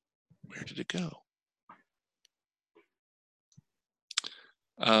 Where did it go?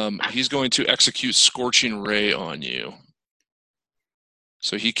 He's going to execute Scorching Ray on you.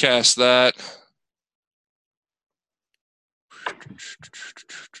 So he casts that.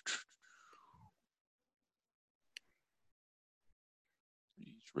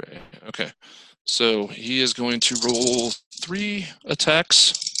 Ray. Okay. So he is going to roll 3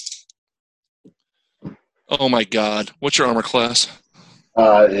 attacks. Oh my god. What's your armor class?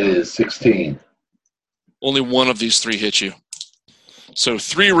 It is 16. Only one of these 3 hit you. So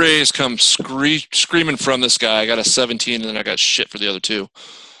 3 rays come screaming from this guy. I got a 17, and then I got shit for the other 2.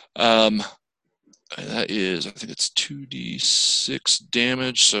 That is, I think it's 2d6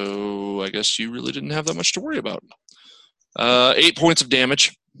 damage, so I guess you really didn't have that much to worry about. 8 points of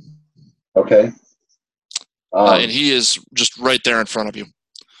damage. Okay. And he is just right there in front of you.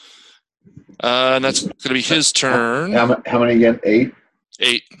 And that's going to be his turn. How many again? 8?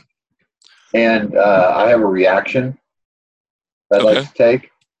 8. And I have a reaction that I'd like to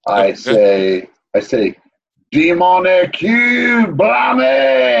take. I say, Demonic you,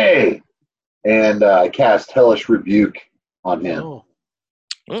 Blammy! And I cast Hellish Rebuke on him. Oh,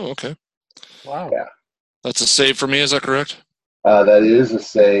 okay. Wow. Yeah. That's a save for me, is that correct? That is a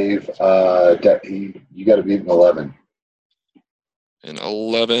save. You got to beat an 11. An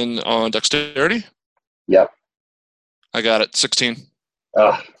 11 on dexterity? Yep. I got it. 16.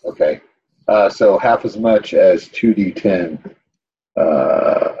 Okay. So half as much as 2d10.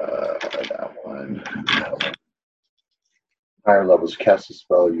 That one. Higher levels cast a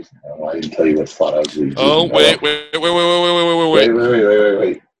spell using. Oh, I didn't tell you what slot I was using. Oh, wait. Wait.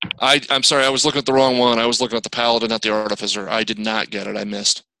 I'm sorry. I was looking at the wrong one. I was looking at the paladin, not the artificer. I did not get it. I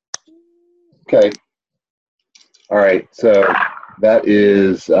missed. Okay. All right. So that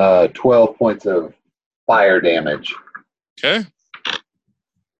is 12 points of fire damage. Okay.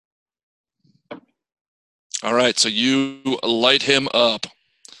 All right. So you light him up.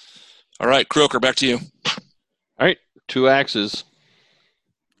 All right, Croker, back to you. All right. 2 axes.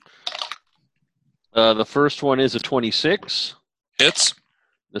 The first one is a 26. Hits.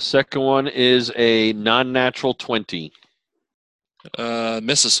 The second one is a non-natural 20.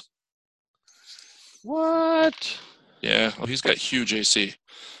 Misses. What? Yeah, well, he's got huge AC.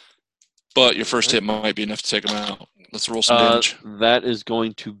 But your first hit might be enough to take him out. Let's roll some damage. That is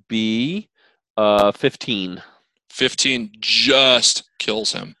going to be 15. 15 just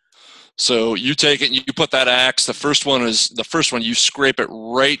kills him. So you take it and you put that axe. The first one, you scrape it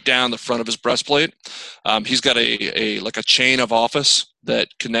right down the front of his breastplate. He's got a chain of office that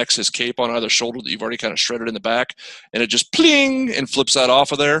connects his cape on either shoulder that you've already kind of shredded in the back. And it just pling and flips that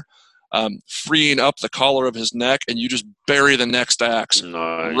off of there, freeing up the collar of his neck. And you just bury the next axe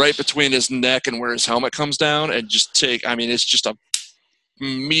right between his neck and where his helmet comes down and just it's just a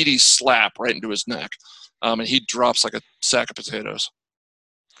meaty slap right into his neck. And he drops like a sack of potatoes.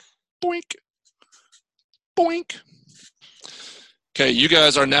 Boink. Boink. Okay, you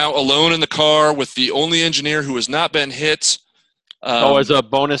guys are now alone in the car with the only engineer who has not been hit. As a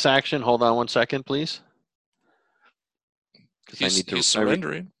bonus action, hold on one second, please. He's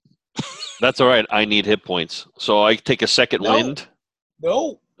surrendering. That's all right. I need hit points. So I take a second wind.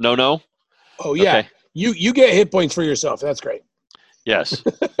 No. No? Oh, yeah. Okay. You get hit points for yourself. That's great. Yes.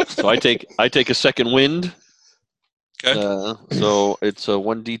 So I take a second wind. Okay. So it's a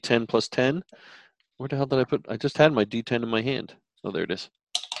 1d10 plus 10. Where the hell did I put? I just had my d10 in my hand. Oh, there it is.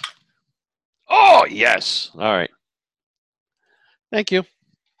 Oh, yes. All right. Thank you.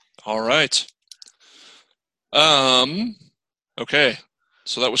 All right. Okay.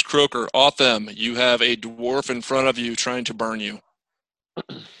 So that was Croker. Otham, you have a dwarf in front of you trying to burn you.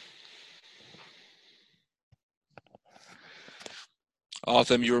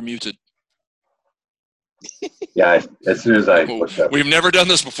 Otham, you are muted. Yeah, as soon as I looked up. We've never done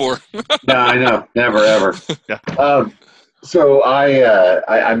this before. No, I know. Never, ever. Yeah. So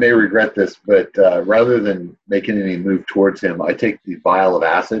I may regret this, but rather than making any move towards him, I take the vial of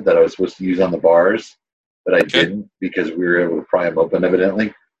acid that I was supposed to use on the bars, but I didn't because we were able to pry them open,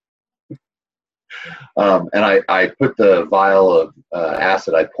 evidently. And I put the vial of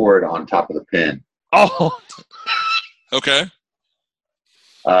acid, I pour it on top of the pin. Oh. Okay.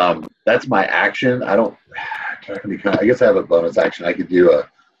 That's my action. I guess I have a bonus action. I could do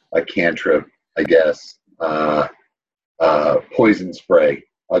a cantrip, I guess. Poison spray.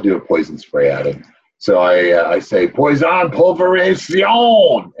 I'll do a poison spray at him. So I say poison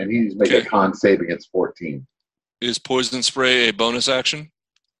pulverization, and he's making a con save against 14. Is poison spray a bonus action?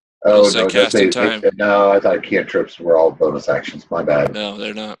 Oh no, no! I thought cantrips were all bonus actions. My bad. No,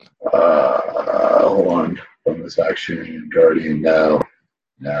 they're not. Hold on. Bonus action, guardian. No.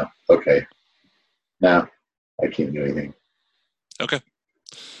 Okay. No, I can't do anything. Okay.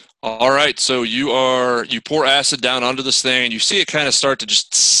 All right. So you pour acid down onto this thing, and you see it kind of start to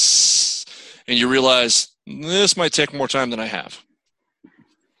just, and you realize this might take more time than I have.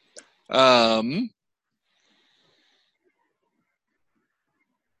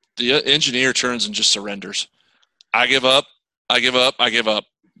 The engineer turns and just surrenders. I give up.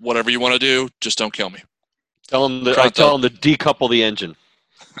 Whatever you want to do, just don't kill me. Tell him to decouple the engine.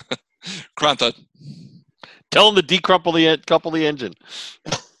 Krantha. Tell him to decouple the engine.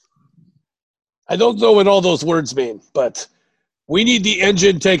 I don't know what all those words mean, but we need the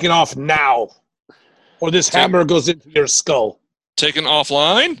engine taken off now, or this hammer goes into your skull. Taken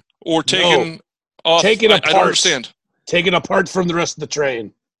offline or taken off? Taken apart. I don't understand. Taken apart from the rest of the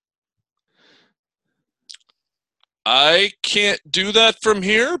train. I can't do that from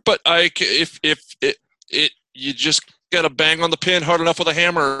here, but if you just got to bang on the pin hard enough with a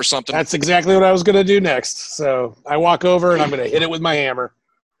hammer or something. That's exactly what I was going to do next. So I walk over and I'm going to hit it with my hammer.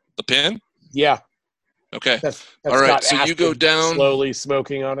 The pin? Yeah. Okay. That's all right. got So you go down. Slowly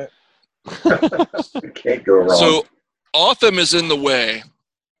smoking on it. You can't go wrong. So Otham is in the way.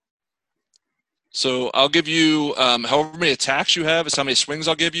 So I'll give you however many attacks you have is how many swings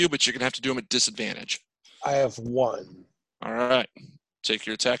I'll give you, but you're going to have to do them at disadvantage. I have 1. All right. Take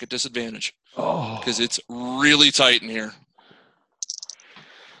your attack at disadvantage. Oh. Because it's really tight in here.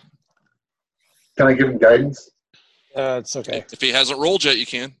 Can I give him guidance? It's okay. If he hasn't rolled yet, you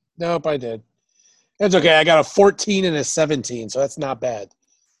can. Nope, I did. It's okay. I got a 14 and a 17, so that's not bad.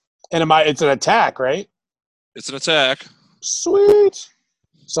 And it's an attack, right? It's an attack. Sweet.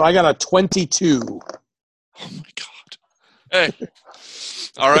 So I got a 22. Oh, my God. Hey.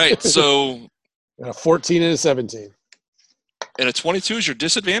 All right, so... And a 14 and a 17. And a 22 is your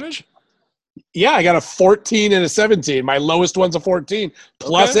disadvantage? Yeah, I got a 14 and a 17. My lowest one's a 14.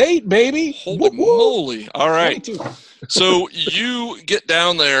 Plus Okay. 8, baby. Holy moly. All right. 22. So you get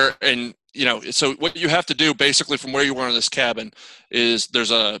down there and, so what you have to do basically from where you are in this cabin is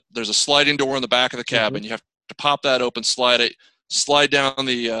there's a sliding door in the back of the cabin. Mm-hmm. You have to pop that open, slide down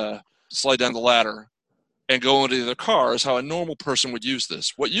the ladder and go into the car is how a normal person would use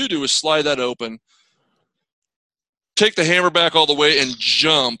this. What you do is slide that open, take the hammer back all the way and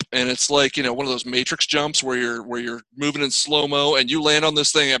jump, and it's like one of those Matrix jumps where you're moving in slow-mo and you land on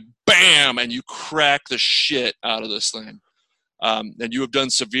this thing and bam, and you crack the shit out of this thing. And you have done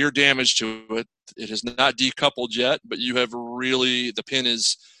severe damage to it. It has not decoupled yet, but you have really the pin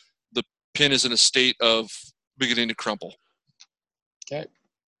is in a state of beginning to crumple. Okay.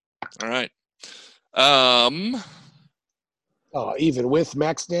 All right. Even with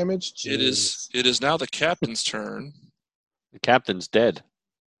max damage? It is now the captain's turn. The captain's dead.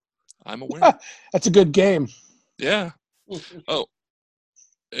 I'm aware. That's a good game. Yeah. Oh.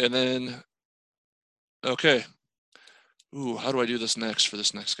 And then okay. Ooh, how do I do this next for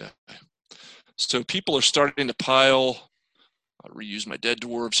this next guy? So people are starting to pile. I'll reuse my dead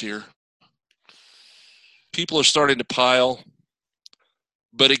dwarves here. People are starting to pile.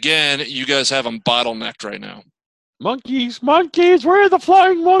 But again, you guys have them bottlenecked right now. Monkeys, where are the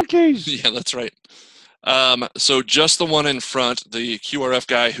flying monkeys? Yeah, that's right. So just the one in front, the QRF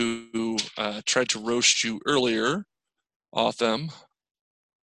guy who tried to roast you earlier, Otham.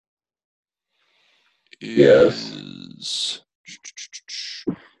 Yes.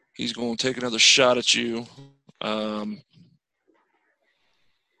 He's going to take another shot at you. There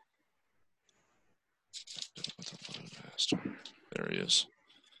he is.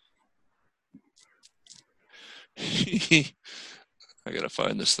 I gotta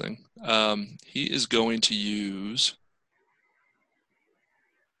find this thing. He is going to use.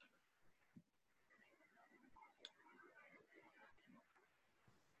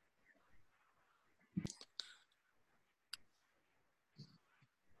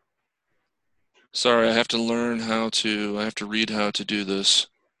 Sorry, I have to read how to do this.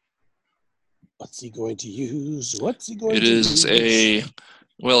 What's he going to use? It is it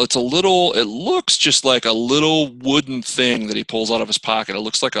looks just like a little wooden thing that he pulls out of his pocket. It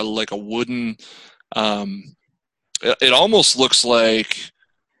looks like a wooden, it almost looks like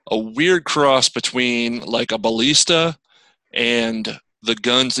a weird cross between like a ballista and the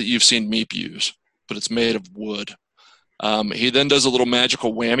guns that you've seen Meep use, but it's made of wood. He then does a little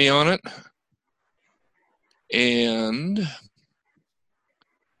magical whammy on it. And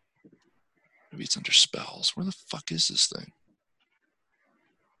maybe it's under spells. Where the fuck is this thing?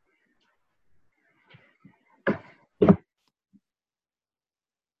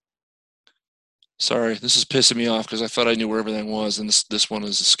 Sorry, this is pissing me off because I thought I knew where everything was, and this one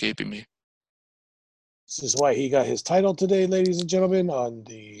is escaping me. This is why he got his title today, ladies and gentlemen, on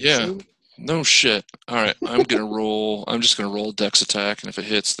the show. No shit. All right, I'm gonna roll. I'm just gonna roll a dex attack, and if it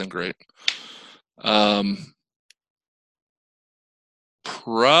hits, then great.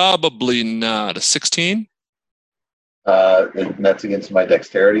 Probably not. A 16? That's against my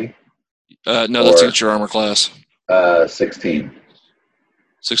dexterity. No, that's against your armor class. 16.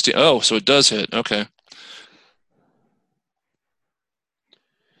 16. Oh, so it does hit. Okay.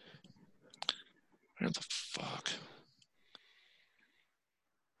 Where the fuck?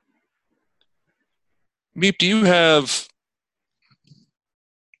 Meep, do you have?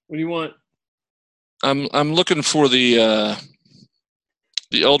 What do you want? I'm looking for the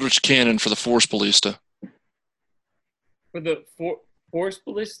Eldritch Cannon for the Force Ballista. For the Force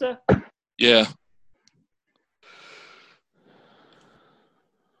Ballista? Yeah.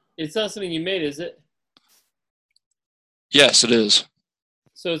 It's not something you made, is it? Yes, it is.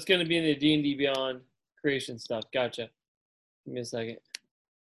 So it's going to be in the D&D Beyond creation stuff. Gotcha. Give me a second.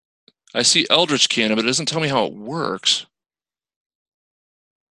 I see Eldritch Cannon, but it doesn't tell me how it works.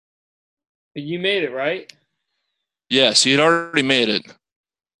 But you made it, right? Yes, he had already made it,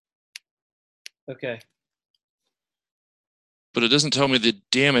 Okay. but it doesn't tell me the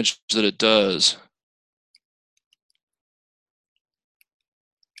damage that it does.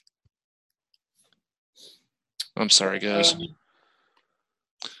 I'm sorry, guys.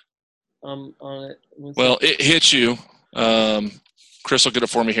 On it. One Well, second. it hit you. Chris will get it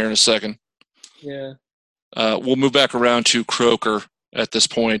for me here in a second. Yeah. We'll move back around to Croaker at this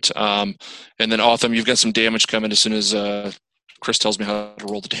point. And then Autumn, you've got some damage coming as soon as Chris tells me how to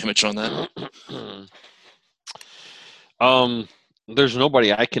roll the damage on that. There's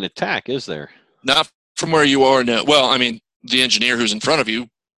nobody I can attack, is there? Not from where you are now. Well, I mean, the engineer who's in front of you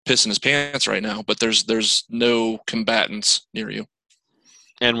pissing his pants right now, but there's no combatants near you.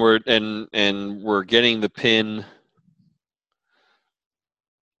 And we're getting the pin.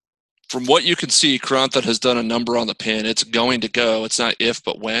 From what you can see, Krantha has done a number on the pin. It's going to go. It's not if,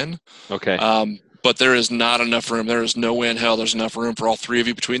 but when. Okay. But there is not enough room. There is no way in hell there's enough room for all three of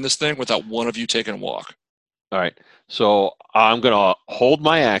you between this thing without one of you taking a walk. All right. So I'm going to hold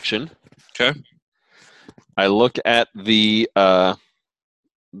my action. Okay. I look at the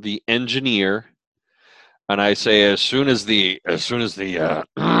engineer, and I say, as soon as the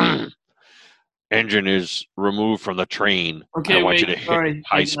engine is removed from the train, Okay, I want wait, you to hit sorry,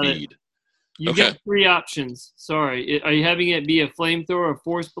 high I got it. speed. You Okay. got 3 options. Sorry. Are you having it be a flamethrower or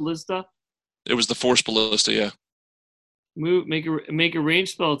force ballista? It was the force ballista, yeah. Make a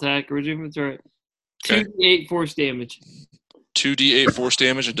ranged spell attack. Originally from the turret. Okay. 2d8 force damage. 2d8 force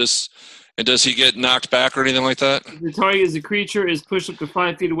damage, and does he get knocked back or anything like that? The target is a creature is pushed up to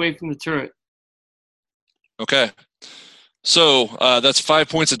 5 feet away from the turret. Okay. So that's 5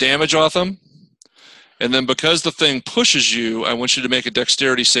 points of damage off him. And then because the thing pushes you, I want you to make a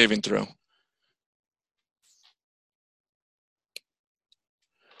dexterity saving throw.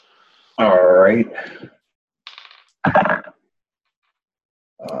 All right.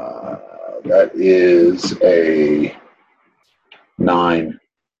 That is a 9.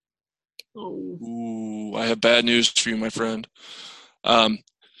 Oh. Ooh, I have bad news for you, my friend.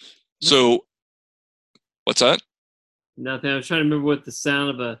 So, what's that? Nothing. I was trying to remember what the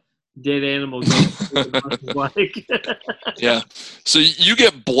sound of a dead animal was like. Yeah. So you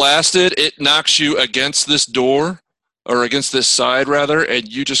get blasted. It knocks you against this door, or against this side, rather, and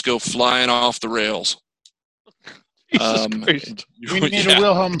you just go flying off the rails. Jesus Christ. We need a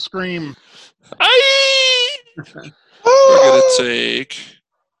Wilhelm scream. We're going to take...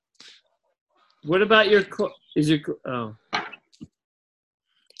 What about your? Oh.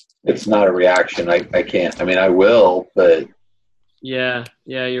 It's not a reaction. I can't. I mean, I will, but Yeah,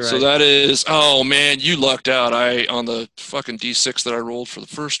 you're right. So that is, oh man, you lucked out. On the fucking D6 that I rolled for the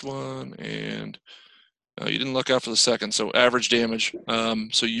first one, and you didn't luck out for the second. So average damage.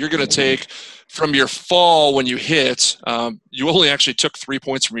 So you're going to take from your fall when you hit. You only actually took 3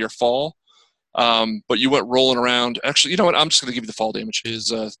 points from your fall, but you went rolling around. Actually, you know what? I'm just going to give you the fall damage.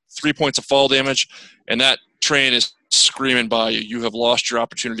 Is 3 points of fall damage, and that train is screaming by you. You have lost your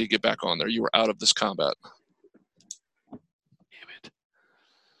opportunity to get back on there. You were out of this combat.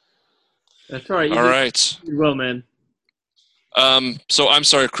 That's all right. All right. Well, man. So I'm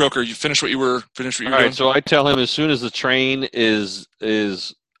sorry, Croaker. You finished what you were All doing. right. So I tell him as soon as the train is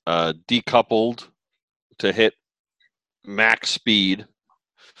decoupled to hit max speed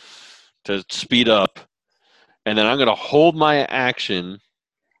to speed up, and then I'm going to hold my action.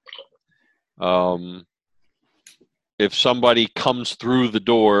 If somebody comes through the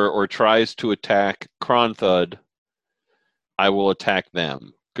door or tries to attack Kronthud, I will attack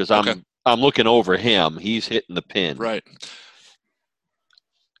them because I'm looking over him. He's hitting the pin. Right.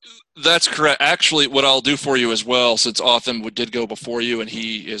 That's correct. Actually, what I'll do for you as well, since Autumn did go before you and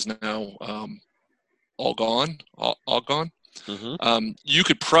he is now all gone. Mm-hmm. You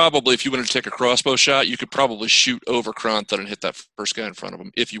could probably, if you wanted to take a crossbow shot, you could probably shoot over Kronthud and hit that first guy in front of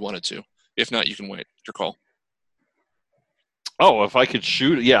him if you wanted to. If not, you can wait. Your call. Oh, if I could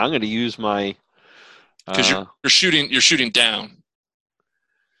shoot, yeah, I'm going to use my. Because you're shooting down.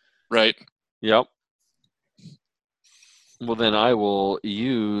 Right. Yep. Well, then I will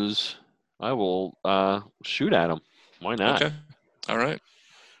shoot at him. Why not? Okay. All right.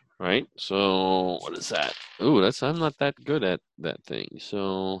 Right. So what is that? Ooh, I'm not that good at that thing.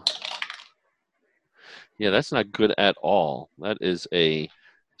 So yeah, that's not good at all. That is a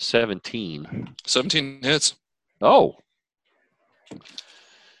 17. 17 hits. Oh.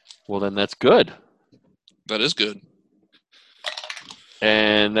 Well, then that's good. That is good.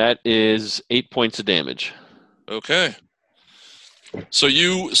 And that is 8 points of damage. Okay. So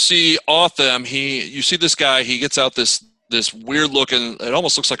you see Otham, you see this guy, he gets out this weird looking, it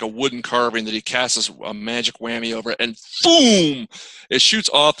almost looks like a wooden carving that he casts a magic whammy over it, and boom! It shoots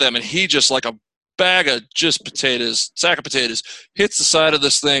Otham, and he just like a bag of sack of potatoes, hits the side of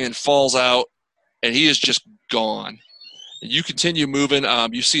this thing and falls out, and he is just gone. And you continue moving.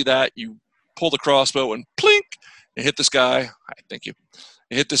 You see that, you pull the crossbow and plink, and hit this guy. Thank you.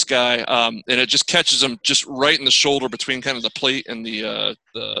 You hit this guy, and it just catches him just right in the shoulder between kind of the plate and the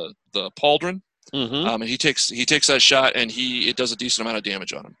pauldron. Mm-hmm. And he takes that shot, and it does a decent amount of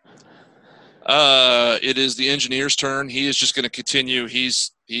damage on him. It is the engineer's turn. He is just going to continue.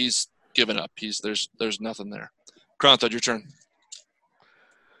 He's given up. There's nothing there. Kronthud, your turn.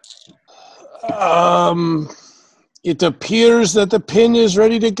 It appears that the pin is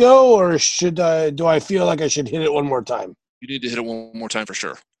ready to go, or do I feel like I should hit it one more time? You need to hit it one more time for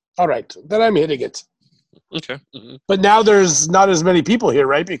sure. All right, then I'm hitting it. Okay. Mm-hmm. But now there's not as many people here,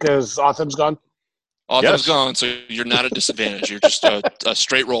 right? Because Otham's gone. Otham's gone, so you're not at disadvantage. You're just a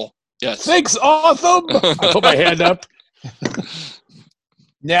straight roll. Yes. Thanks, Otham. I put my hand up.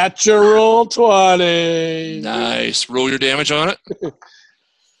 Natural 20. Nice. Roll your damage on it.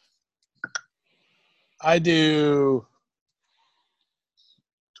 I do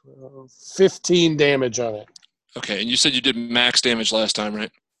 15 damage on it. Okay, and you said you did max damage last time, right?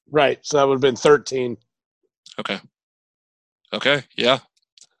 Right, so that would have been 13. Okay, yeah.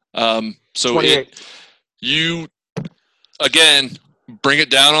 So 28. You, again, bring it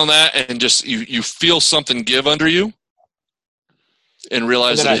down on that, and just you feel something give under you, and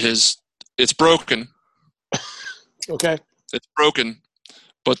realize that it's broken. Okay. It's broken,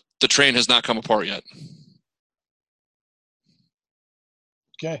 but the train has not come apart yet.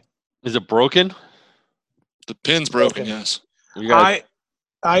 Okay. Is it broken? The pin's broken, yes.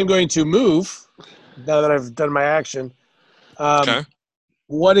 I'm going to move now that I've done my action. Okay.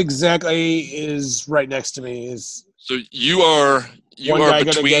 What exactly is right next to me? So you are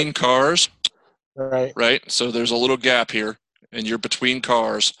between cars, right? Right. So there's a little gap here, and you're between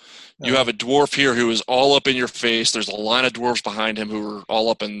cars. You have a dwarf here who is all up in your face. There's a line of dwarves behind him who are all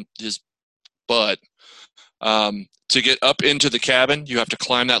up in his butt. To get up into the cabin, you have to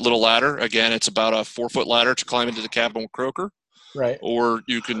climb that little ladder. Again, it's about a 4-foot ladder to climb into the cabin with Croker. Right. Or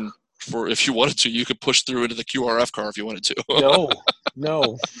you can, if you wanted to, you could push through into the QRF car if you wanted to.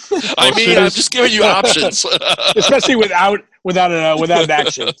 No. I mean, I'm just giving you options. Especially without an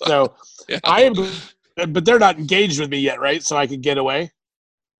action. So yeah. I am, but they're not engaged with me yet, right? So I could get away.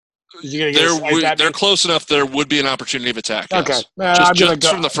 They're close enough. There would be an opportunity of attack. Yes. Okay.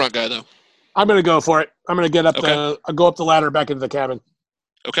 Just from the front guy, though. I'm going to go for it. I'm going to get up I'll go up the ladder back into the cabin.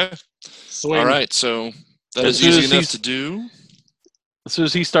 Okay. Swing. All right. So that is easy enough to do. As soon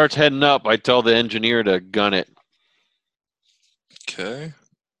as he starts heading up, I tell the engineer to gun it. Okay.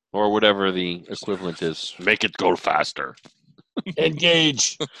 Or whatever the equivalent is. Make it go faster.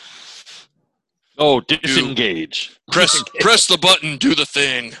 Engage. Oh, disengage. Press the button. Do the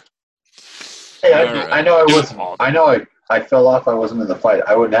thing. Hey, I fell off. I wasn't in the fight.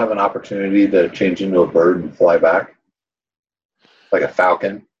 I would have an opportunity to change into a bird and fly back, like a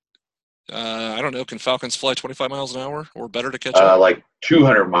falcon. I don't know. Can falcons fly 25 miles an hour or better to catch up? Like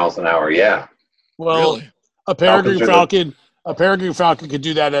 200 miles an hour. Yeah. Well, really? A peregrine falcon could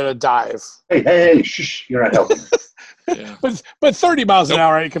do that at a dive. Hey! Shh! You're not helping. Yeah. But 30 miles an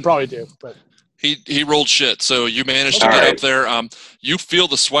hour, it could probably do. But he rolled shit. So you managed to get up there. You feel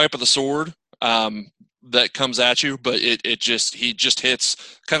the swipe of the sword. That comes at you, but he just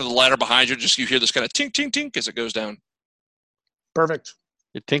hits kind of the ladder behind you. You hear this kind of tink, tink, tink as it goes down. Perfect.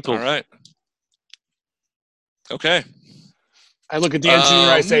 It tinkled. All right. Okay. I look at the engineer.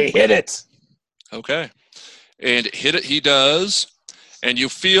 I say, hit it. Okay. And hit it he does. And you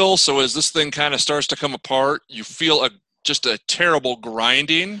feel, so as this thing kind of starts to come apart, you feel just a terrible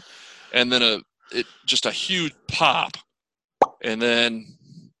grinding, and then just a huge pop. And then...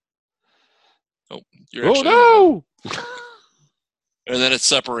 no! And then it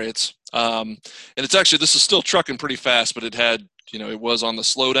separates. And it's actually, this is still trucking pretty fast, but it was on the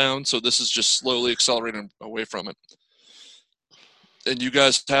slowdown, so this is just slowly accelerating away from it. And you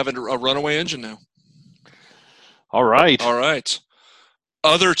guys have a runaway engine now. All right.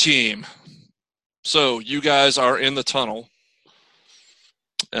 Other team. So you guys are in the tunnel.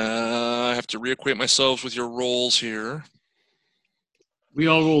 I have to reacquaint myself with your rolls here. We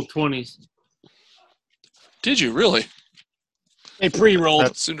all rolled 20s. Did you really? They pre-rolled.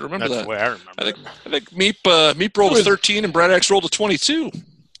 I seem to remember that. That's the way I remember. I think Meep rolled a 13 and Brad X rolled a 22.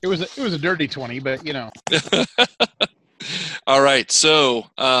 It was a dirty 20, but All right, so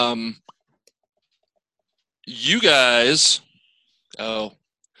you guys. Oh,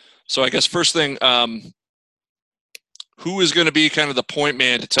 so I guess first thing, who is going to be kind of the point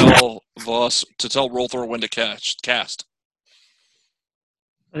man to tell Voss to tell Rolthor when to cast?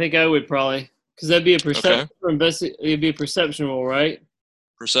 I think I would probably, because that'd be a perception. Okay. It'd be a perception roll, right?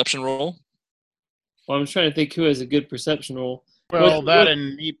 Perception roll. Well, I'm trying to think who has a good perception roll. Well,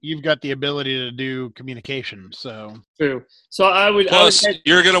 and you've got the ability to do communication, so. True. So I would. Plus,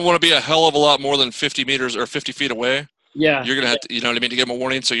 you're going to want to be a hell of a lot more than 50 meters or 50 feet away. Yeah. You're going to have to, you know what I mean, to give him a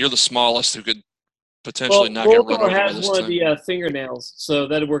warning. So you're the smallest who could potentially not get run over by has this one thing. of the fingernails, so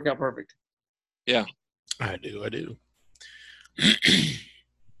that'd work out perfect. Yeah. I do.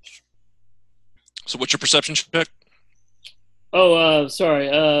 So what's your perception check? Oh, sorry.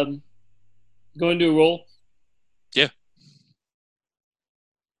 Go and do a roll. Yeah.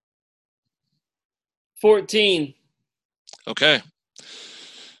 14. Okay.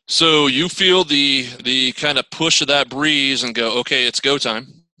 So you feel the kind of push of that breeze and go, okay, it's go time.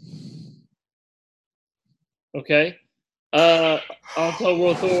 Okay. I'll tell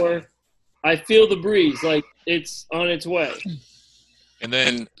Rolthor, I feel the breeze, like it's on its way. And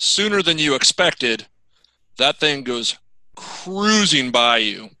then sooner than you expected, that thing goes cruising by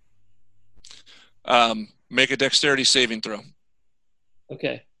you. Make a dexterity saving throw.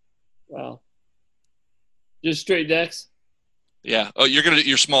 Okay. Wow. Just straight dex? Yeah. Oh,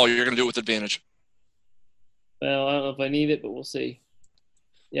 you're small. You're gonna do it with advantage. Well, I don't know if I need it, but we'll see.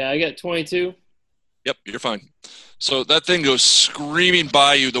 Yeah, I got 22. Yep, you're fine. So that thing goes screaming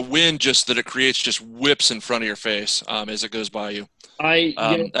by you. The wind that it creates just whips in front of your face as it goes by you.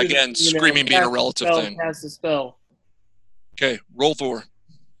 Again, screaming being a relative thing. Cast a spell. Okay, Rolthor.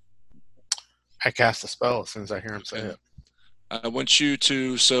 I cast a spell as soon as I hear him say it. I want you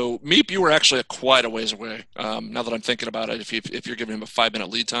to. So, Meep, you were actually quite a ways away. Now that I'm thinking about it, if you're giving him a 5-minute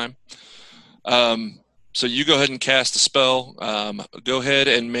lead time, so you go ahead and cast a spell. Go ahead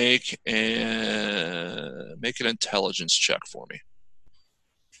and make an intelligence check for me.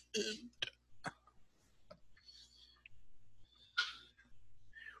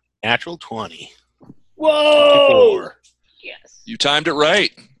 Natural 20. Whoa! 54. Yes. You timed it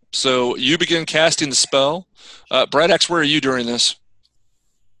right. So you begin casting the spell. Bright-Axe, where are you during this?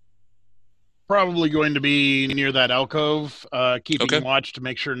 Probably going to be near that alcove, keeping Okay. watch to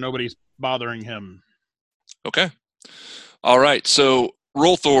make sure nobody's bothering him. Okay. All right. So,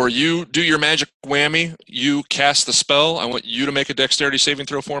 Rolthor, you do your magic whammy. You cast the spell. I want you to make a dexterity saving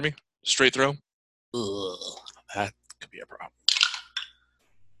throw for me. Straight throw. Ugh, that could be a problem.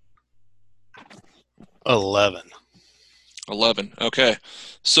 11. 11. Okay.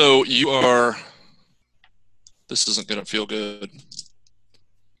 So you are. This isn't going to feel good.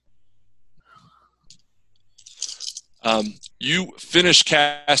 You finish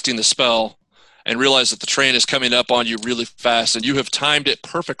casting the spell and realize that the train is coming up on you really fast, and you have timed it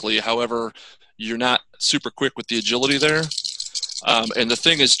perfectly. However, you're not super quick with the agility there. And the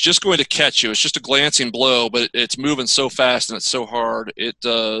thing is just going to catch you. It's just a glancing blow, but it's moving so fast and it's so hard. It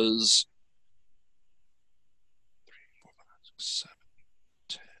does 3, 4, 5, 6, 7,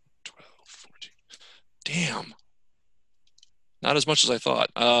 10, 12, 14. Damn. Not as much as I thought.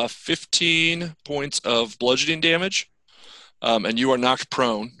 15 points of bludgeoning damage, and you are knocked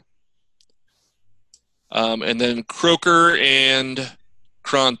prone. And then Croaker and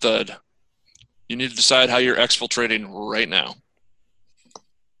Kronthud, you need to decide how you're exfiltrating right now.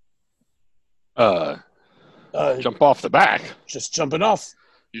 Jump off the back. Just jumping off.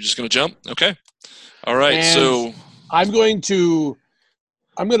 You're just going to jump? Okay. All right. And so I'm going to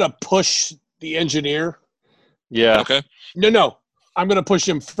push the engineer. Yeah. okay. No. I'm going to push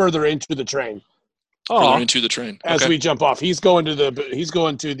him further into the train Further into the train. as Okay. we jump off. He's going with the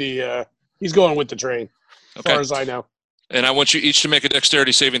train, as Okay. far as I know. And I want you each to make a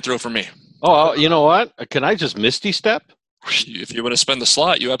dexterity saving throw for me. Oh, you know what? Can I just Misty Step? If you want to spend the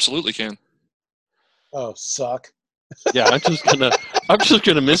slot, you absolutely can. Oh, suck. Yeah, I'm just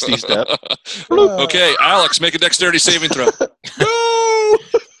gonna Misty Step. Okay, Alex, make a dexterity saving throw. No!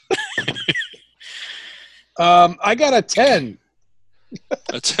 I got a 10.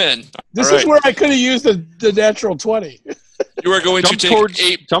 A 10. This All right. is where I could have used the natural 20. You are going to Jump take towards-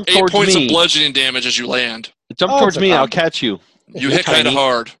 eight jump towards points me. of bludgeoning damage as you land. Jump Oh, towards it's me. okay. I'll catch you. You hit kind of Tiny.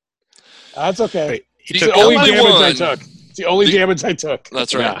 hard. That's okay. Wait, The It's the only only damage I one- took. It's the only damage I took.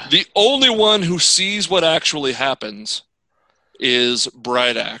 That's right. Yeah. The only one who sees what actually happens is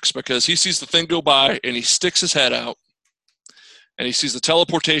Bright-Axe, because he sees the thing go by and he sticks his head out and he sees the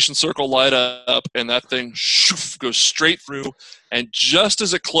teleportation circle light up and that thing shoof, goes straight through, and just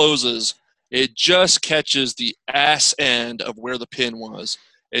as it closes, It just catches the ass end of where the pin was.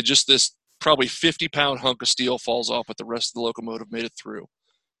 And just this probably 50-pound hunk of steel falls off, but the rest of the locomotive made it through.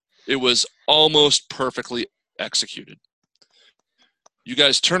 It was almost perfectly executed. You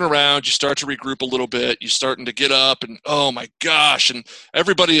guys turn around, you start to regroup a little bit, you're starting to get up, and oh my gosh, and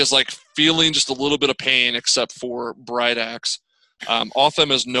everybody is like feeling just a little bit of pain except for Bright Axe.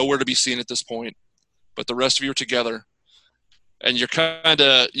 Otham is nowhere to be seen at this point, but the rest of you are together. And you're kind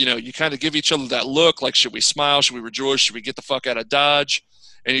of, you kind of give each other that look, like, should we smile, should we rejoice, should we get the fuck out of Dodge?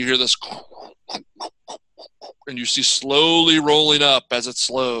 And you hear this, and you see slowly rolling up as it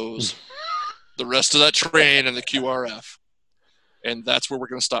slows the rest of that train and the QRF. And that's where we're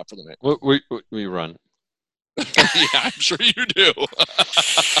going to stop for the night. We run. Yeah, I'm sure you do.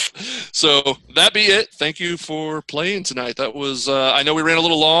 So that be it. Thank you for playing tonight. That was, I know we ran a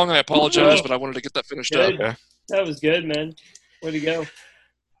little long. I apologize, but I wanted to get that finished up. Good. That was good, man. Way to go. I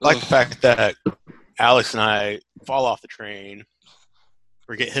like the fact that Alex and I fall off the train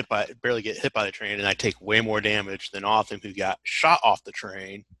or barely get hit by the train, and I take way more damage than Otham, who got shot off the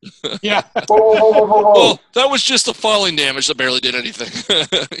train. Yeah. Well, that was just the falling damage that barely did anything.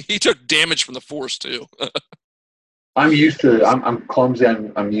 He took damage from the force, too. I'm clumsy.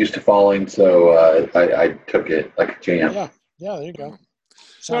 I'm used to falling, so I took it like a champ. Yeah, there you go.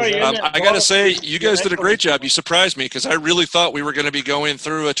 Sorry, I got to say, you guys did a great job. You surprised me because I really thought we were going to be going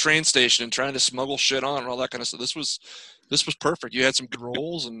through a train station and trying to smuggle shit on and all that kind of stuff. This was perfect. You had some good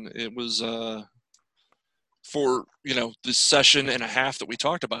rolls, and it was for this session and a half that we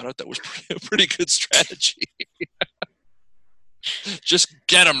talked about it. That was a pretty good strategy. Just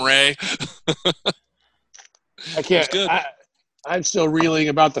get him, Ray. I can't. I'm still reeling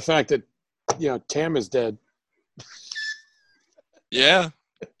about the fact that Tam is dead. Yeah.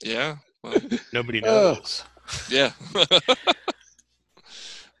 Well, nobody knows. Yeah.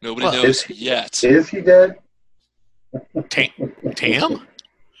 Nobody knows yet. Is he dead? Tam? Tam.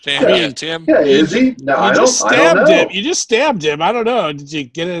 Yeah, is he? No, I don't know. You just stabbed him. I don't know. Did you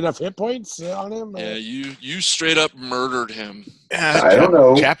get enough hit points on him? Yeah, you straight up murdered him. I don't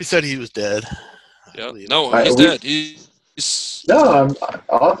know. Chappie said he was dead. Yeah. No, he's dead. He's No,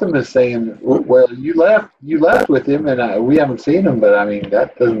 Otham is saying, well, you left with him, and we haven't seen him, but I mean,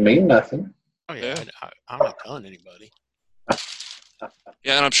 that doesn't mean nothing. Oh, yeah. I'm not telling anybody.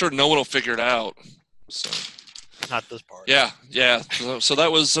 Yeah, and I'm sure no one will figure it out. So. Not this part. Yeah. So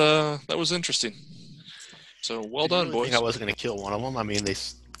that was interesting. So well done, really boys. Think I wasn't going to kill one of them. I mean, they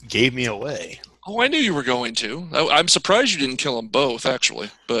gave me away. Oh, I knew you were going to. I'm surprised you didn't kill them both,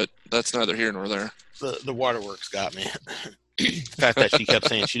 actually, but that's neither here nor there. The waterworks got me. The fact that she kept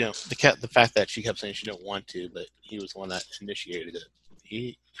saying she don't. The fact that she kept saying she don't want to, but he was the one that initiated it.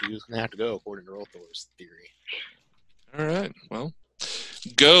 He was going to have to go according to Rolthor's theory. All right. Well,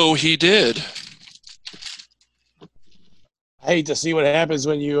 go he did. I hate to see what happens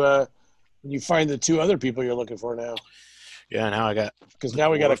when you find the two other people you're looking for now. Yeah, now I got because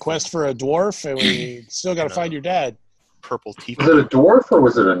now we got a quest for a dwarf, and we still got to find your dad. Purple teeth. Was it a dwarf or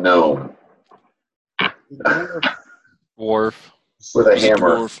was it a gnome? Dwarf with a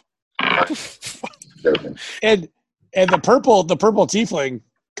hammer. And the purple tiefling.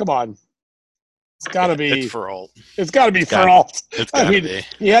 Come on, it's got to be for alt. It's got to be for alt. I mean,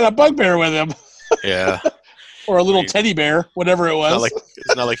 he had a bugbear with him. Yeah. Or a little teddy bear, whatever it was.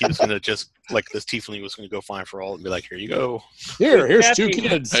 It's not like he was going to just, like this tiefling was going to go find for all and be like, here you go. Here's two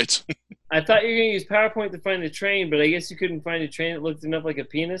kids. Right. I thought you were going to use PowerPoint to find the train, but I guess you couldn't find a train that looked enough like a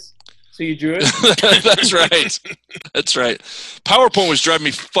penis, so you drew it? That's right. That's right. PowerPoint was driving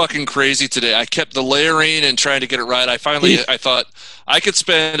me fucking crazy today. I kept the layering and trying to get it right. I thought I could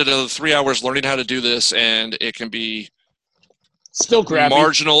spend another 3 hours learning how to do this, and it can be still crappy.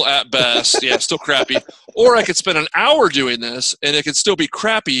 Marginal at best. Yeah, still crappy. Or I could spend an hour doing this, and it could still be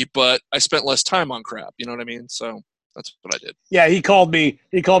crappy, but I spent less time on crap. You know what I mean? So that's what I did. Yeah, he called me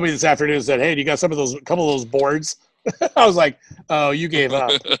this afternoon and said, "Hey, do you got couple of those boards?" I was like, "Oh, you gave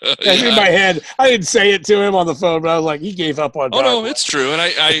up." And in my head, I didn't say it to him on the phone, but I was like, "He gave up on." Oh no, it's true, and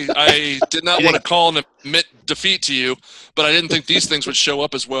I did not want to call and admit defeat to you, but I didn't think these things would show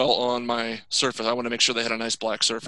up as well on my Surface. I want to make sure they had a nice black surface.